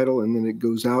by title, and then it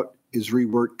goes out, is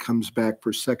reworked, comes back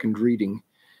for second reading.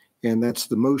 And that's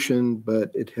the motion,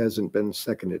 but it hasn't been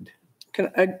seconded. Can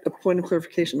I add a point of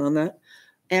clarification on that?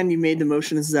 And you made the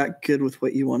motion. Is that good with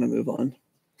what you want to move on?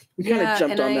 We kind of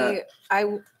jumped on that.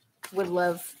 I would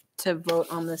love to vote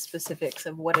on the specifics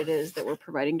of what it is that we're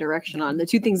providing direction on, the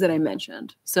two things that I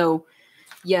mentioned. So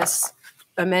yes,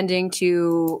 amending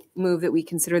to move that we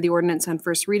consider the ordinance on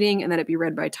first reading and that it be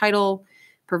read by title,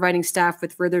 providing staff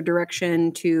with further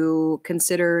direction to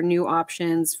consider new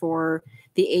options for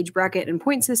the age bracket and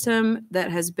point system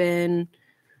that has been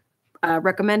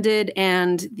recommended,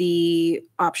 and the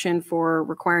option for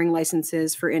requiring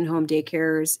licenses for in-home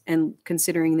daycares and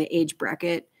considering the age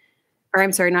bracket, or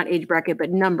I'm sorry, not age bracket, but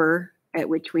number at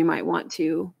which we might want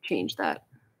to change that.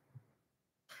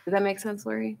 Does that make sense,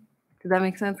 Lori? Does that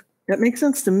make sense? That makes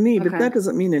sense to me, but Okay. that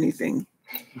doesn't mean anything.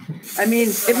 I mean,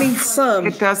 it means some.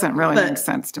 It doesn't really but- make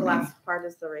sense to The me. last part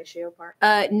is the ratio part.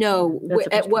 No. That's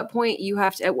the At first what point you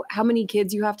have to, how many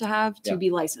kids you have to have to Yeah. be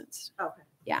licensed? Okay.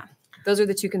 Yeah. Those are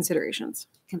the two considerations.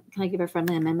 Can I give a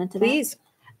friendly amendment to that? Please.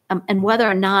 And whether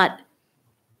or not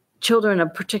children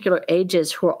of particular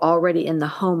ages who are already in the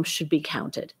home should be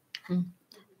counted.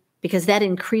 Because that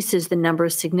increases the number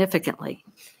significantly.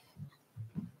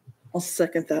 I'll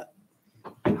second that.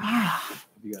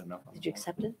 You got enough. Did you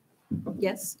accept it?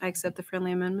 Yes, I accept the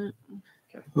friendly amendment.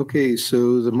 Okay,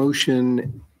 so the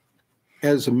motion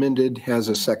as amended has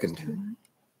a second.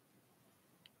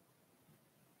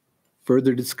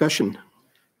 Further discussion?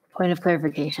 Point of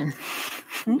clarification.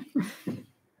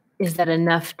 Is that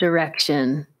enough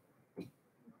direction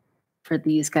for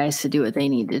these guys to do what they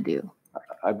need to do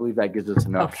I believe that gives us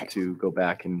enough Okay. to go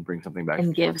back and bring something back.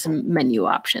 and give some menu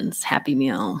options? Happy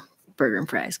Meal, burger and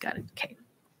fries. Got it. Okay.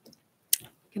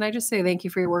 Can I just say thank you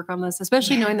for your work on this,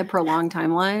 especially knowing the prolonged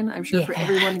timeline? I'm sure for Yeah.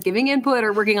 everyone giving input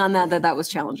or working on that was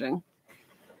challenging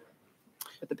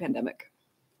with the pandemic.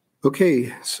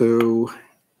 Okay, so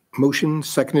motion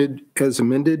seconded as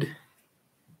amended.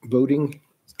 Voting,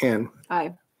 Ann,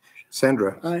 Aye.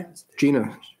 Sandra, Aye.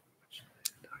 Gina,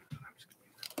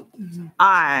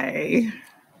 I.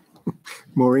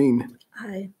 Maureen,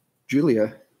 Aye.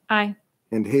 Julia, Aye.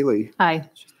 and Haley. Aye.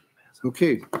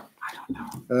 Okay.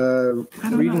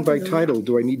 Reading by title,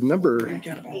 do I need number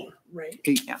Right.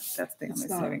 8? Yeah, that's the only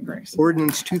saving grace.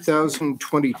 Ordinance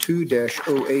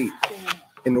 2022-08,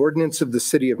 an ordinance of the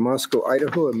City of Moscow,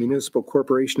 Idaho, a municipal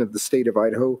corporation of the state of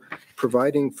Idaho,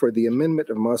 providing for the amendment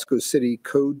of Moscow City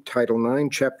Code Title 9,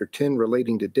 Chapter 10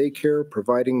 relating to daycare,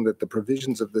 providing that the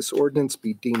provisions of this ordinance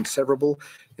be deemed severable,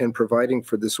 and providing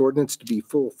for this ordinance to be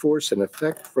full force and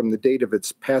effect from the date of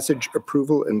its passage,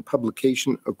 approval, and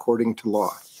publication according to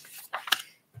law.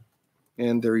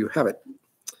 And there you have it.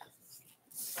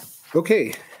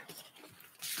 Okay.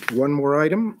 One more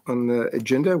item on the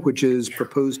agenda, which is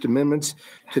proposed amendments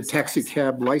to taxi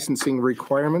cab licensing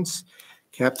requirements.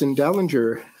 Captain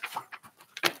Dallinger.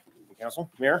 Council,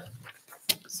 Mayor,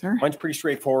 Sir? mine's pretty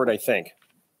straightforward, I think.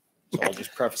 So I'll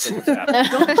just preface it with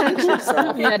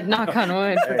that. Yeah, knock on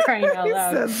wood for crying out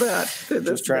loud. Said that to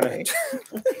this Just trying day.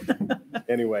 to.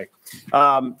 Anyway,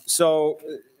 so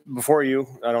before you,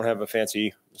 I don't have a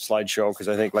fancy slideshow because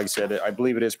I think, like I said, I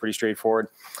believe it is pretty straightforward.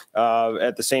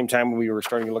 At the same time, when we were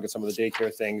starting to look at some of the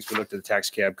daycare things, we looked at the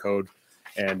taxi cab code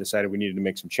and decided we needed to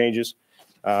make some changes.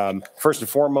 First and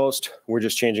foremost, we're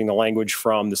just changing the language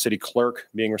from the city clerk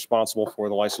being responsible for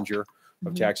the licensure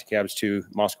of taxi cabs to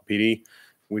Moscow PD.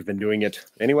 We've been doing it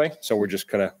anyway, so we're just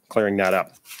kind of clearing that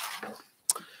up.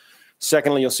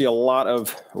 Secondly, you'll see a lot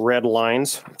of red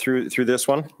lines through this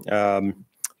one.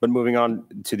 But moving on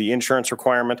to the insurance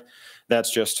requirement,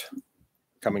 that's just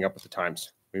coming up with the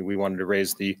times. We wanted to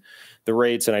raise the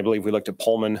rates, and I believe we looked at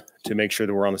Pullman to make sure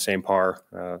that we're on the same par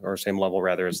or same level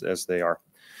rather as they are.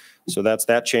 So that's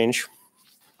that change.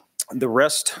 The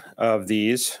rest of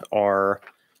these are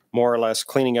more or less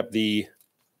cleaning up the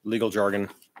legal jargon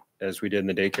as we did in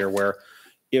the daycare, where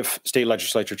if state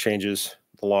legislature changes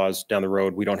the laws down the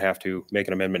road, we don't have to make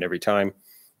an amendment every time.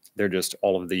 They're just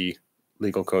all of the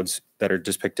legal codes that are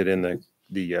depicted in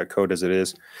the code as it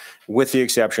is, with the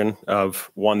exception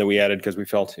of one that we added because we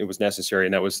felt it was necessary,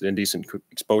 and that was indecent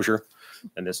exposure.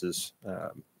 And this is,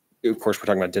 of course, we're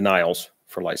talking about denials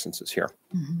for licenses here.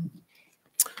 Mm-hmm.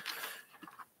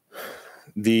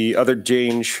 The other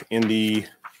change in the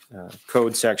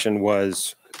code section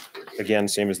was, again,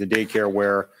 same as the daycare,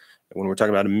 where when we're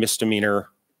talking about a misdemeanor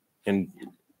in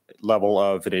level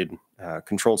of a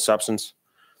controlled substance,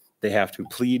 they have to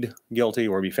plead guilty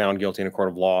or be found guilty in a court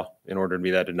of law in order to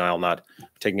be that denial, not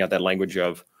taking out that language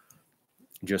of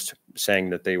just saying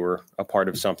that they were a part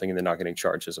of something and they're not getting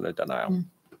charged as a denial. Mm.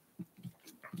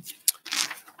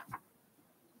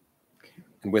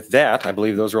 And with that, I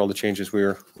believe those are all the changes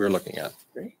we're looking at.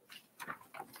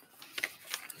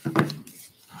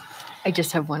 I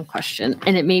just have one question,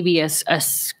 and it may be a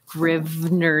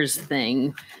Scrivener's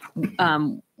thing.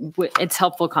 it's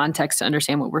helpful context to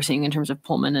understand what we're seeing in terms of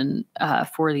Pullman and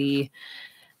for the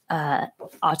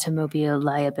automobile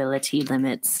liability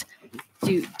limits.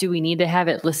 Do we need to have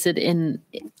it listed in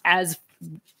as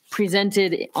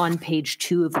presented on page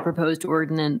 2 of the proposed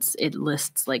ordinance? It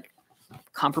lists like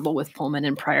comparable with Pullman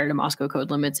and prior to Moscow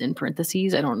code limits in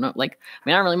parentheses. I don't know. I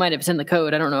don't really mind if it's in the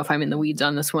code. I don't know if I'm in the weeds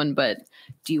on this one, but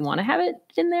do you want to have it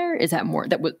in there? Is that more,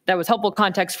 that was helpful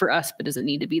context for us, but does it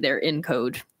need to be there in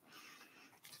code?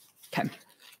 Okay.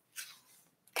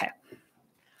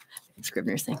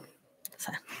 Scribner's thing.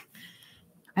 So,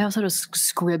 I also had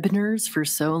Scribner's for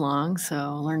so long, so I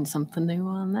learned something new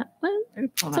on that one.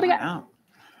 That's what I got.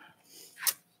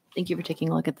 Thank you for taking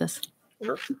a look at this.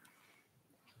 Sure.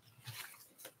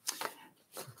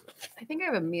 I think I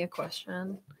have a Mia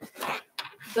question.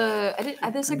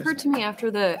 This occurred to me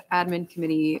after the admin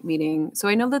committee meeting. So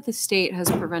I know that the state has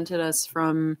prevented us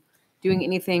from doing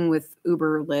anything with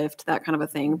Uber, Lyft, that kind of a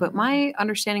thing. But my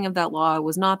understanding of that law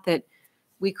was not that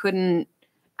we couldn't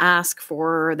ask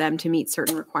for them to meet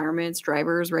certain requirements,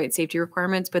 drivers, right, safety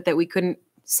requirements, but that we couldn't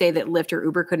say that Lyft or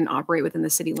Uber couldn't operate within the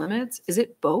city limits. Is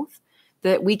it both?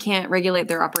 That we can't regulate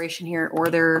their operation here or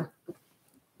their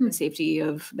the safety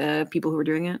of the people who are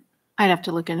doing it? I'd have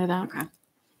to look into that. Okay.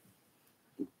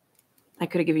 I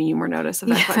could have given you more notice of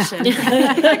that question. It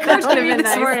occurred to me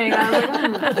this morning. I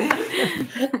was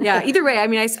like, yeah, either way, I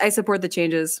mean, I support the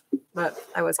changes, but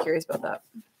I was curious about that.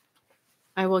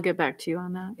 I will get back to you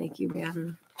on that. Thank you. Yeah.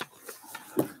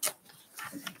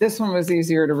 This one was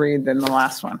easier to read than the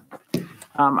last one.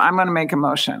 I'm going to make a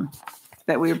motion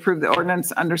that we approve the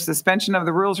ordinance under suspension of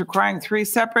the rules requiring 3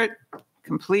 separate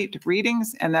complete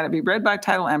readings and that it be read by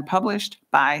title and published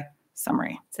by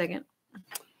summary. Second.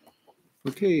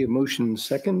 Okay, a motion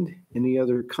second. Any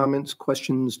other comments,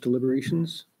 questions,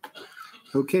 deliberations?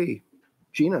 Okay,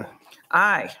 Gina.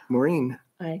 Aye. Maureen.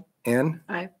 Aye. Anne.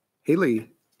 Aye.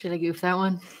 Haley. Did I goof that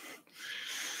one?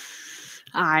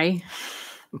 Aye.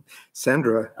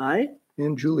 Sandra. Aye.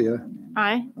 And Julia.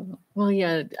 Aye. Well,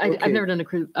 yeah, Okay. I've never done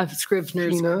a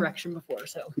Scrivener's Gina? correction before,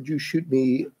 so. Could you shoot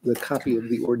me the copy of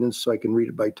the ordinance so I can read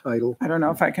it by title? I don't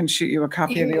know if I can shoot you a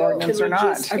copy Here of the you go. ordinance Can or we not.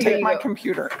 just- Take here you my go.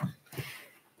 computer.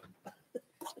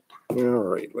 All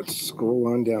right, let's scroll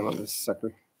on down on this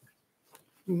sucker.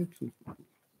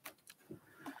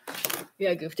 Yeah,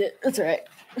 I goofed it. That's all right.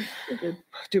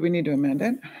 Do we need to amend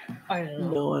it? I don't know.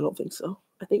 No, I don't think so.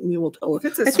 I think Mia will tell us.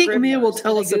 If it's a I think Mia will Scribner's,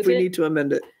 tell did I us if goof we it? need to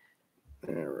amend it.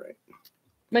 All right.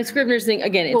 My Scrivener's thing,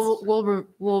 again, it's.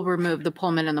 We'll remove the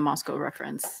Pullman and the Moscow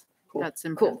reference. That's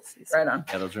in parentheses. Right on.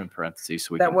 Yeah, those are in parentheses.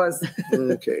 So we That can- was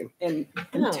Okay.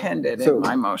 intended So- in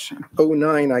my motion.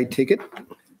 09, I take it.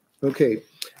 Okay.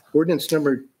 Ordinance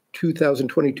number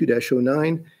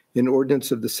 2022-09, an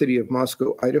ordinance of the city of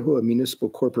Moscow, Idaho, a municipal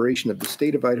corporation of the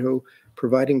state of Idaho,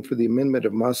 providing for the amendment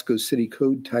of Moscow City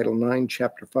Code Title 9,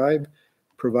 Chapter 5,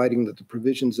 providing that the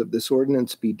provisions of this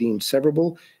ordinance be deemed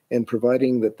severable, and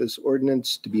providing that this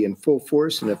ordinance to be in full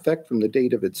force and effect from the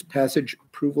date of its passage,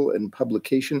 approval, and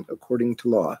publication according to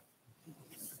law.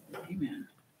 Amen.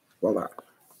 Voila.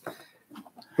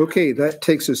 Okay, that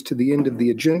takes us to the end of the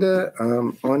agenda.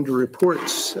 On to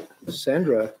reports.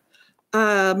 Sandra.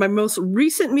 My most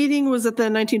recent meeting was at the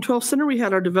 1912 Center. We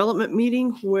had our development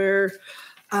meeting where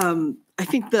I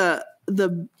think the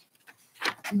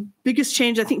biggest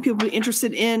change I think people will be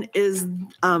interested in is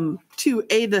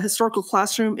the historical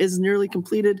classroom is nearly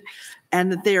completed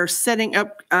and that they are setting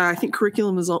up, I think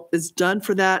curriculum is done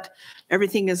for that.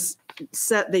 Everything is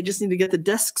set. They just need to get the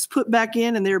desks put back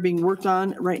in and they're being worked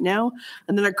on right now.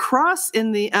 And then across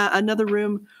in the another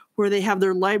room where they have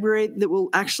their library that will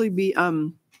actually be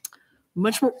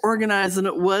much more organized than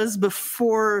it was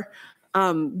before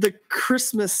the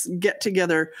Christmas get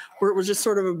together where it was just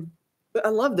sort of I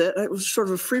loved it. It was sort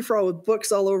of a free for all with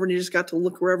books all over and you just got to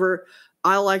look wherever.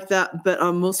 I like that, but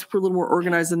most people are a little more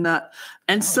organized than that.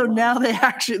 And so now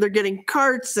they're getting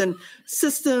carts and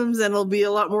systems and it'll be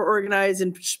a lot more organized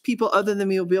and people other than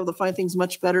me will be able to find things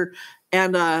much better.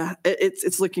 And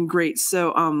it's looking great.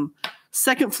 So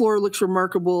second floor looks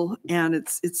remarkable and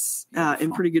it's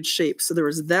in pretty good shape. So there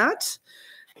was that.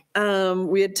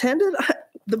 We attended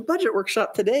the budget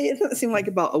workshop today. It doesn't seem like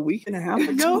about a week and a half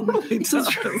ago.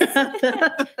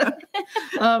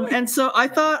 And so I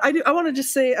thought I want to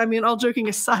just say, I mean, all joking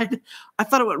aside, I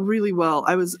thought it went really well.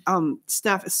 I was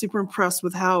staff is super impressed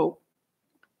with how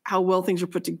well things were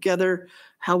put together,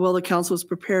 how well the council was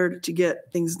prepared to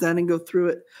get things done and go through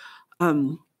it.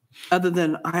 Other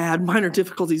than I had minor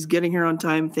difficulties getting here on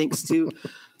time, thanks to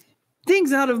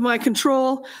things out of my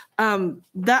control.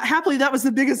 That happily, that was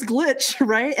the biggest glitch,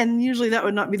 right? And usually that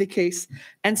would not be the case.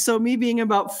 And so me being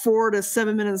about 4 to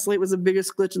 7 minutes late was the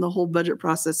biggest glitch in the whole budget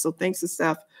process. So thanks to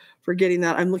staff for getting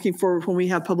that. I'm looking forward when we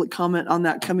have public comment on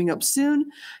that coming up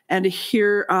soon and to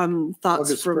hear thoughts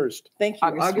August from 1st. Thank you.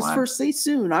 August 1st, say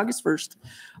soon, August 1st,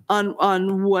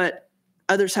 on what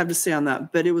others have to say on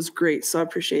that. But it was great. So I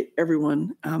appreciate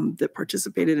everyone that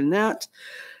participated in that.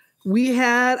 We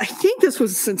had, I think this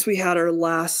was since we had our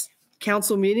last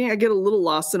council meeting. I get a little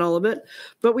lost in all of it,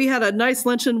 but we had a nice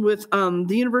luncheon with the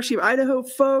University of Idaho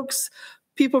folks,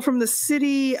 people from the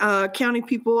city, county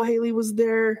people. Haley was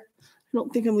there. I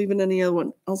don't think I'm leaving any other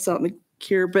one else out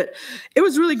here, but it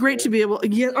was really great to be able,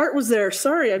 Art was there.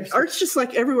 Sorry. Art's just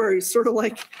like everywhere. He's sort of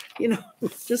like,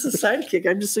 just a sidekick.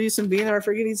 I'm just so used to being there. I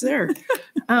forget he's there.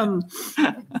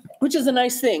 Which is a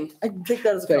nice thing. I think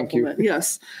that is a compliment.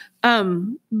 Yes.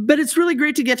 But it's really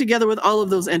great to get together with all of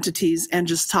those entities and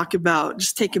just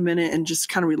take a minute and just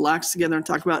kind of relax together and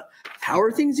talk about how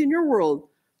are things in your world?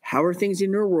 How are things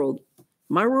in your world?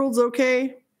 My world's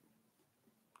okay.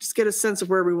 Just get a sense of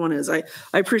where everyone is. I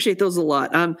appreciate those a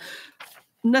lot.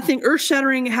 Nothing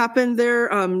earth-shattering happened there,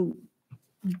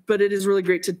 but it is really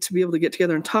great to be able to get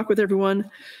together and talk with everyone.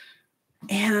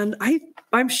 And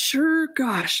I'm sure,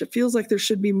 gosh, it feels like there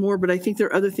should be more, but I think there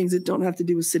are other things that don't have to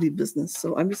do with city business.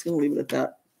 So I'm just going to leave it at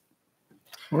that.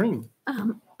 Maureen.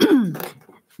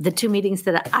 The 2 meetings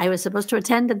that I was supposed to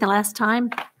attend at the last time,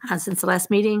 since the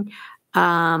last meeting,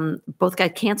 both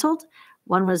got canceled.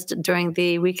 One was during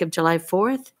the week of July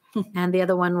 4th, and the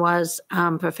other one was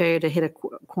for failure to hit a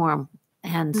quorum.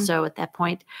 And so at that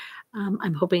point,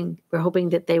 we're hoping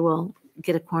that they will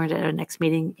get a quorum at our next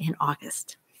meeting in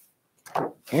August.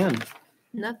 And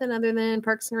Nothing other than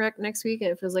Parks and Rec next week.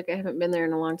 It feels like I haven't been there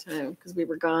in a long time because we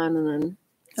were gone and then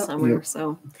summer. Yep.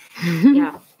 So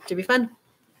yeah, should be fun.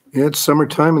 Yeah, it's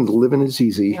summertime and the living is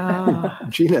easy.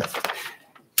 Gina.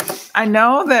 I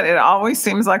know that it always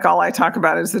seems like all I talk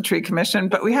about is the tree commission,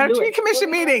 but we had a tree commission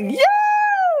meeting. Yay!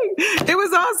 It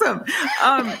was awesome.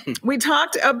 We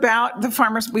talked about the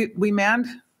farmers.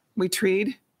 We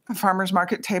treed a farmer's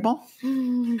market table.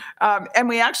 And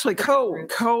we actually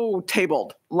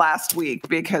co-tabled last week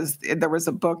because there was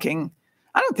a booking.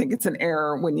 I don't think it's an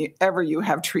error when you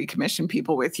have tree commission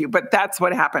people with you, but that's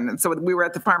what happened. And so we were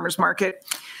at the farmer's market.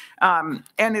 And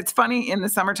it's funny in the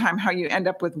summertime how you end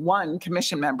up with one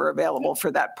commission member available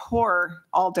for that poor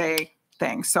all day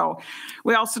thing. So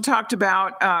we also talked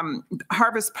about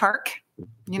Harvest Park.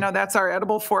 That's our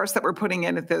edible forest that we're putting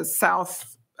in at the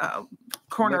south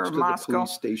corner of Moscow.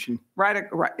 Police station.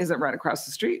 Is it right across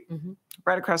the street? Mm-hmm.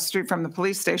 Right across the street from the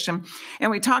police station. And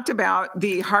we talked about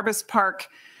the Harvest Park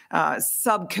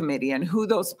subcommittee and who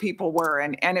those people were.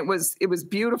 And it was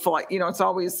beautiful. It's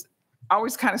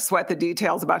always kind of sweat the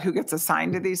details about who gets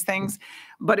assigned to these things,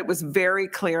 but it was very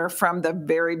clear from the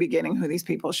very beginning who these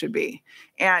people should be.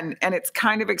 And it's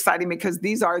kind of exciting because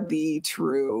these are the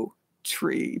true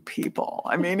tree people.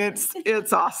 I mean,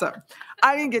 it's awesome.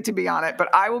 I didn't get to be on it,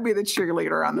 but I will be the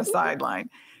cheerleader on the sideline.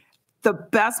 The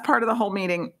best part of the whole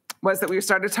meeting was that we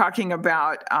started talking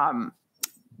about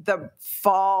the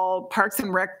fall Parks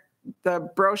and Rec, the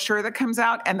brochure that comes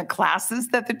out and the classes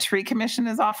that the Tree Commission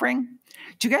is offering.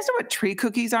 Do you guys know what tree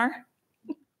cookies are?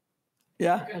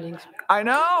 Yeah. I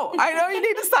know. You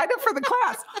need to sign up for the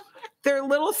class. They're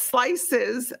little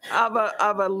slices of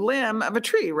a limb of a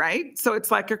tree, right? So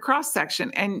it's like a cross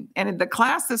section, and the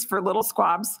class is for little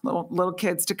squabs, little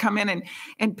kids to come in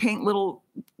and paint little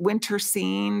winter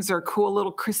scenes or cool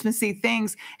little Christmassy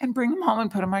things and bring them home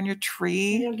and put them on your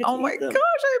tree. Oh my gosh,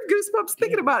 I have goosebumps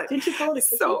thinking about it. Did you call it a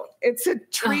cookie? So it's a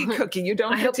tree cookie. You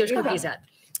don't. I hope there's cookies at.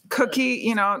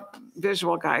 Cookie,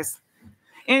 visual guys.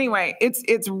 Anyway,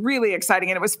 it's really exciting.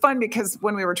 And it was fun because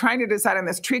when we were trying to decide on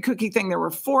this tree cookie thing, there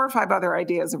were 4 or 5 other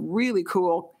ideas of really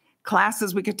cool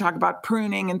classes we could talk about,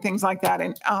 pruning and things like that.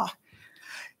 And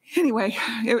anyway,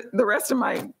 the rest of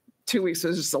my 2 weeks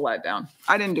was just a letdown.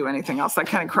 I didn't do anything else. I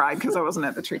kind of cried because I wasn't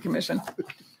at the tree commission.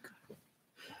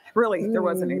 Really, there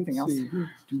wasn't anything else.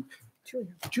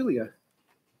 Julia.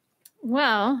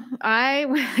 Well, I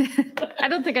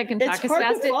don't think I can talk as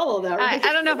fast. Follow that, right?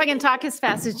 I don't know if I can talk as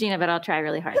fast as Gina, but I'll try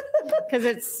really hard because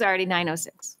it's already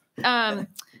 9:06.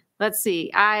 Let's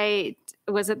see. I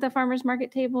was at the farmers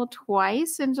market table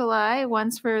twice in July.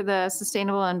 Once for the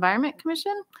Sustainable Environment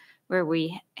Commission, where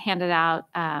we handed out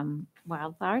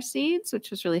wildflower seeds,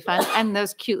 which was really fun, and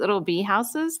those cute little bee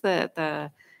houses that the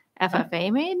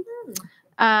FFA made.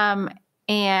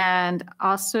 And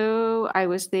also I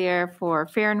was there for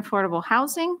fair and affordable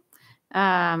housing,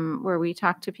 where we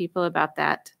talked to people about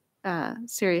that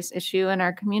serious issue in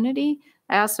our community.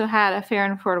 I also had a fair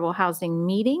and affordable housing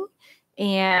meeting.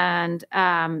 And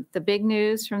the big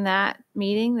news from that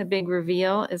meeting, the big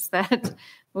reveal, is that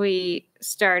we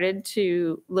started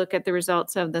to look at the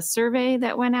results of the survey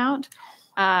that went out.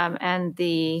 And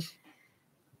the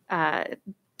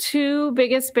two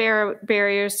biggest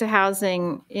barriers to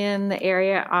housing in the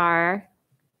area are,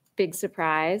 big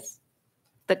surprise,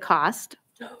 the cost.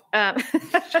 What's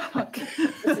the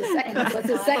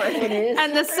second one is?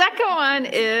 And the second one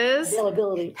is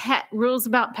availability. Rules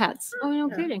about pets. Oh, no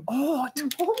kidding. Oh,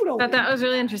 totally. Thought that was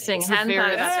really interesting. It's the Hadn't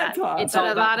thought ferrets. about that. It's But all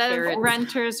a about lot the of ferrets.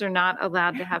 renters are not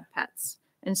allowed to have pets,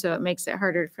 and so it makes it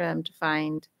harder for them to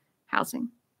find housing.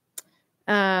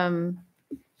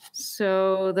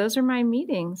 So those are my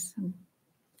meetings.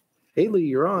 Haley,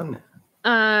 you're on.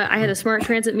 I had a smart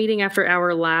transit meeting after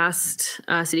our last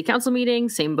city council meeting.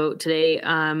 Same boat today.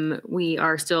 We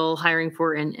are still hiring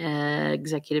for an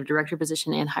executive director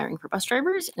position and hiring for bus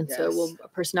drivers. And so a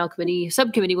personnel committee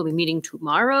subcommittee will be meeting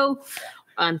tomorrow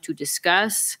to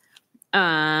discuss.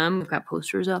 We've got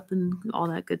posters up and all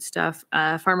that good stuff.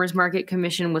 Farmers Market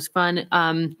Commission was fun.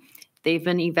 They've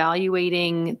been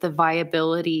evaluating the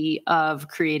viability of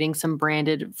creating some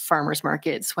branded farmers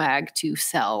market swag to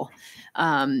sell.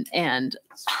 And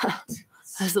I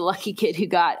was the lucky kid who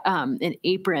got an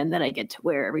apron that I get to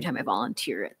wear every time I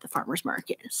volunteer at the farmers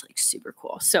market. It's like super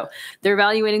cool. So they're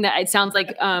evaluating that. It sounds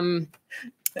like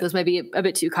those might be a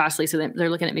bit too costly. So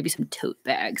they're looking at maybe some tote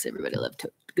bags. Everybody loves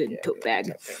good tote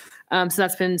bag. So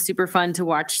that's been super fun to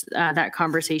watch that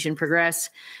conversation progress.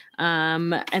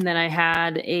 And then I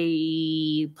had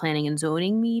a planning and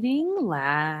zoning meeting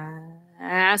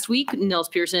last week. Nils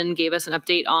Pearson gave us an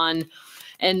update on,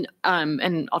 and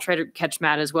I'll try to catch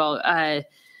Matt as well.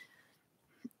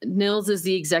 Nils is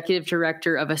the executive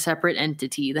director of a separate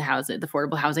entity, the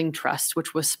Affordable Housing Trust,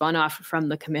 which was spun off from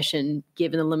the commission,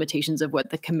 given the limitations of what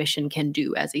the commission can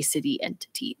do as a city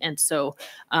entity. And so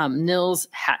Nils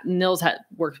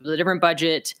works with a different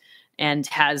budget and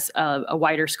has a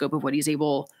wider scope of what he's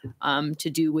able to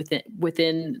do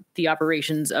within the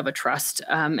operations of a trust.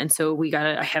 And so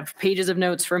I have pages of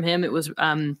notes from him. It was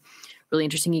really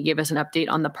interesting. He gave us an update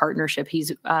on the partnership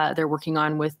they're working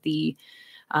on with the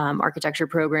architecture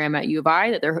program at U of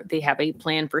I, that they have a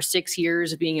plan for 6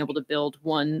 years of being able to build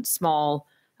one small,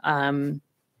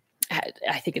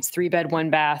 I think it's 3-bed,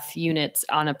 1-bath units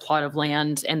on a plot of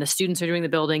land, and the students are doing the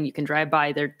building. You can drive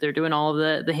by. They're doing all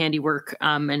of the handiwork,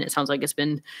 and it sounds like it's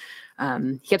been.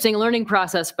 He kept saying a learning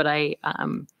process, but I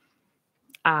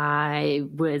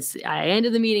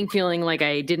ended the meeting feeling like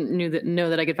I didn't know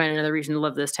that I could find another reason to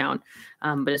love this town.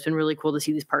 But it's been really cool to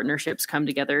see these partnerships come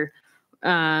together.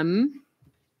 And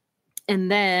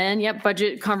then,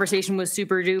 budget conversation was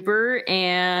super duper.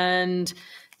 And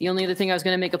the only other thing I was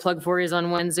going to make a plug for is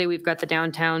on Wednesday, we've got the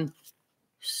downtown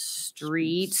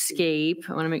streetscape.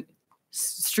 I want to make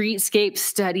streetscape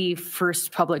study.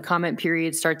 First public comment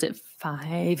period starts at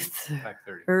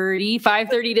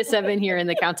 5:30 to 7 here in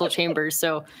the council chambers.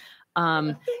 So,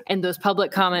 and those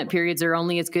public comment periods are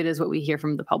only as good as what we hear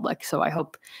from the public. So I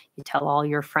hope you tell all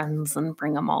your friends and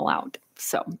bring them all out.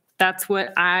 So that's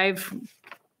what I've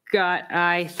got,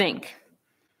 I think.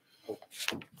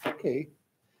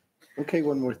 Okay,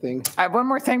 one more thing. I have one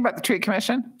more thing about the tree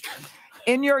commission.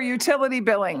 In your utility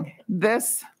billing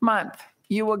this month,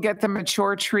 you will get the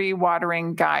mature tree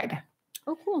watering guide.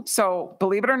 Oh, cool. So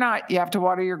believe it or not, you have to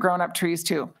water your grown-up trees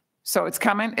too. So it's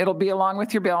coming. It'll be along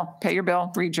with your bill. Pay your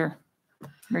bill, read your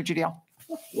deal.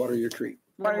 Water your tree.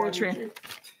 Water your tree.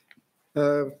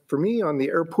 For me, on the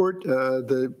airport,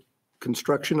 the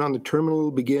construction on the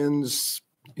terminal begins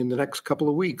in the next couple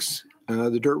of weeks.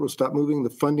 The dirt will stop moving. The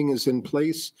funding is in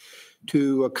place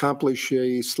to accomplish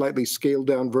a slightly scaled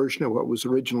down version of what was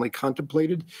originally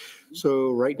contemplated.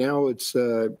 So right now it's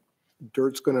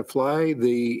dirt's going to fly.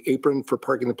 The apron for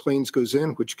parking the planes goes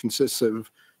in, which consists of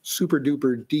super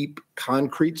duper deep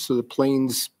concrete so the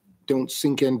planes don't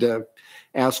sink into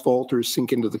asphalt or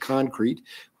sink into the concrete,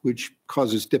 which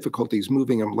causes difficulties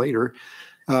moving them later.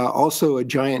 Also a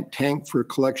giant tank for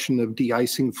collection of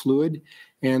de-icing fluid.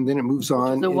 And then it moves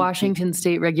on. The Washington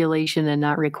state regulation and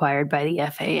not required by the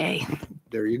FAA.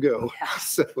 There you go. Yeah.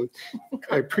 So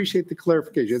I appreciate the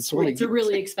clarification. It's a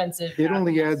really expensive. It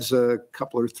only adds a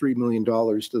couple or $3 million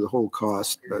to the whole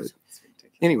cost. But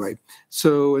anyway,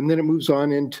 and then it moves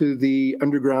on into the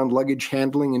underground luggage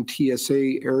handling and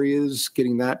TSA areas,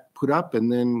 getting that put up,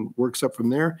 and then works up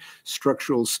from there.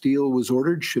 Structural steel was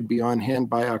ordered, should be on hand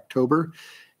by October.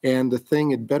 And the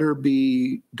thing had better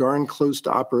be darn close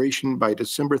to operation by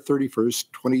December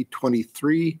 31st,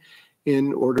 2023,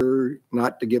 in order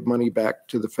not to give money back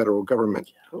to the federal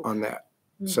government on that.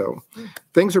 So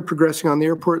things are progressing on the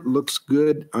airport. Looks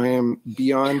good. I am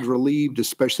beyond relieved,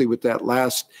 especially with that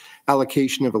last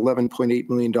allocation of $11.8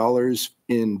 million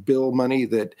in bill money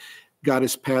that got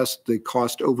us past the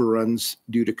cost overruns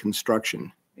due to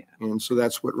construction. And so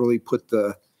that's what really put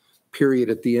the period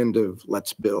at the end of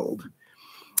Let's Build.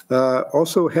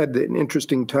 Also had an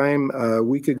interesting time a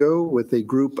week ago with a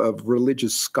group of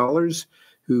religious scholars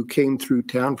who came through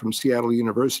town from Seattle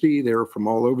University. They were from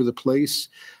all over the place,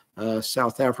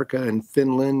 South Africa and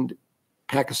Finland,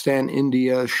 Pakistan,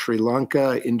 India, Sri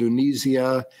Lanka,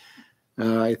 Indonesia,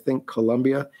 I think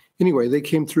Colombia. Anyway, they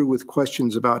came through with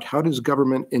questions about how does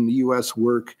government in the U.S.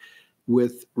 work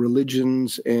with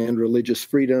religions and religious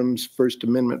freedoms, First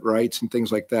Amendment rights, and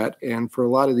things like that. And for a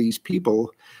lot of these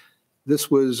people,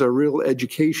 this was a real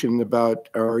education about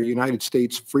our United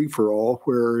States free-for-all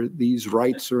where these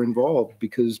rights are involved,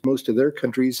 because most of their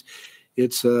countries,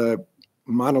 it's a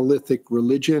monolithic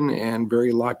religion and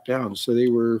very locked down. So they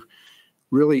were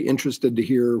really interested to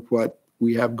hear what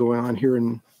we have going on here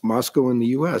in Moscow in the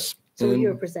U.S. So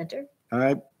you're a presenter?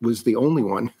 I was the only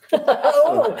one.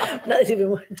 Oh, that's even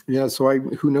more. Yeah, so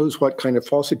who knows what kind of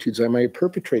falsitudes I might have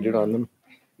perpetrated on them.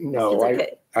 No, It's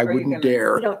okay. I wouldn't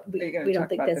dare. We don't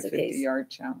think that's the case. 50-yard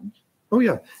challenge. Oh,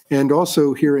 yeah. And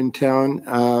also here in town,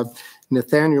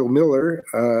 Nathaniel Miller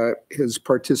has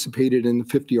participated in the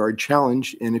 50-yard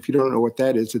challenge. And if you don't know what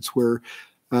that is, it's where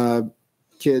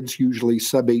kids, usually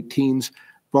sub-18s,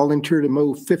 volunteer to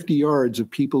mow 50 yards of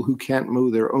people who can't mow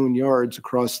their own yards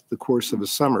across the course of a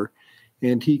summer.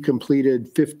 And he completed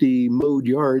 50 mowed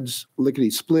yards,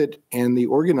 lickety-split, and the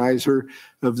organizer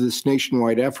of this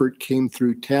nationwide effort came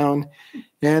through town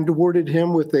and awarded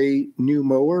him with a new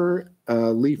mower,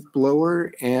 a leaf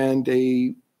blower, and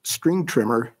a string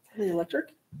trimmer. The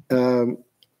electric?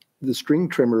 The string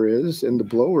trimmer is, and the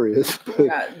blower is.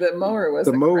 Yeah, the mower was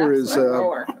the mower is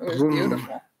mower. It was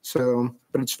beautiful. So,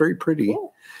 but it's very pretty.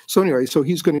 Cool. So anyway, so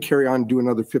he's going to carry on and do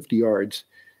another 50 yards.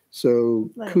 So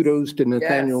Nice. kudos to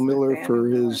Nathaniel Miller Nathaniel for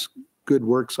his good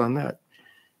works on that.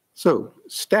 So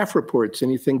staff reports,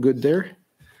 anything good there?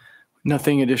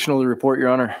 Nothing additional to report, Your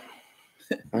Honor.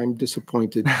 I'm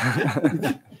disappointed.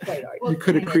 You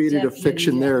could have created a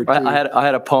fiction there too. I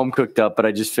had a poem cooked up, but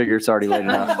I just figured it's already late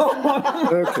enough.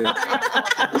 Okay.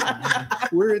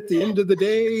 We're at the end of the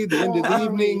day, the end of the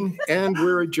evening, and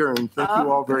we're adjourned. Thank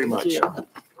you all very much.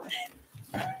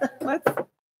 Let's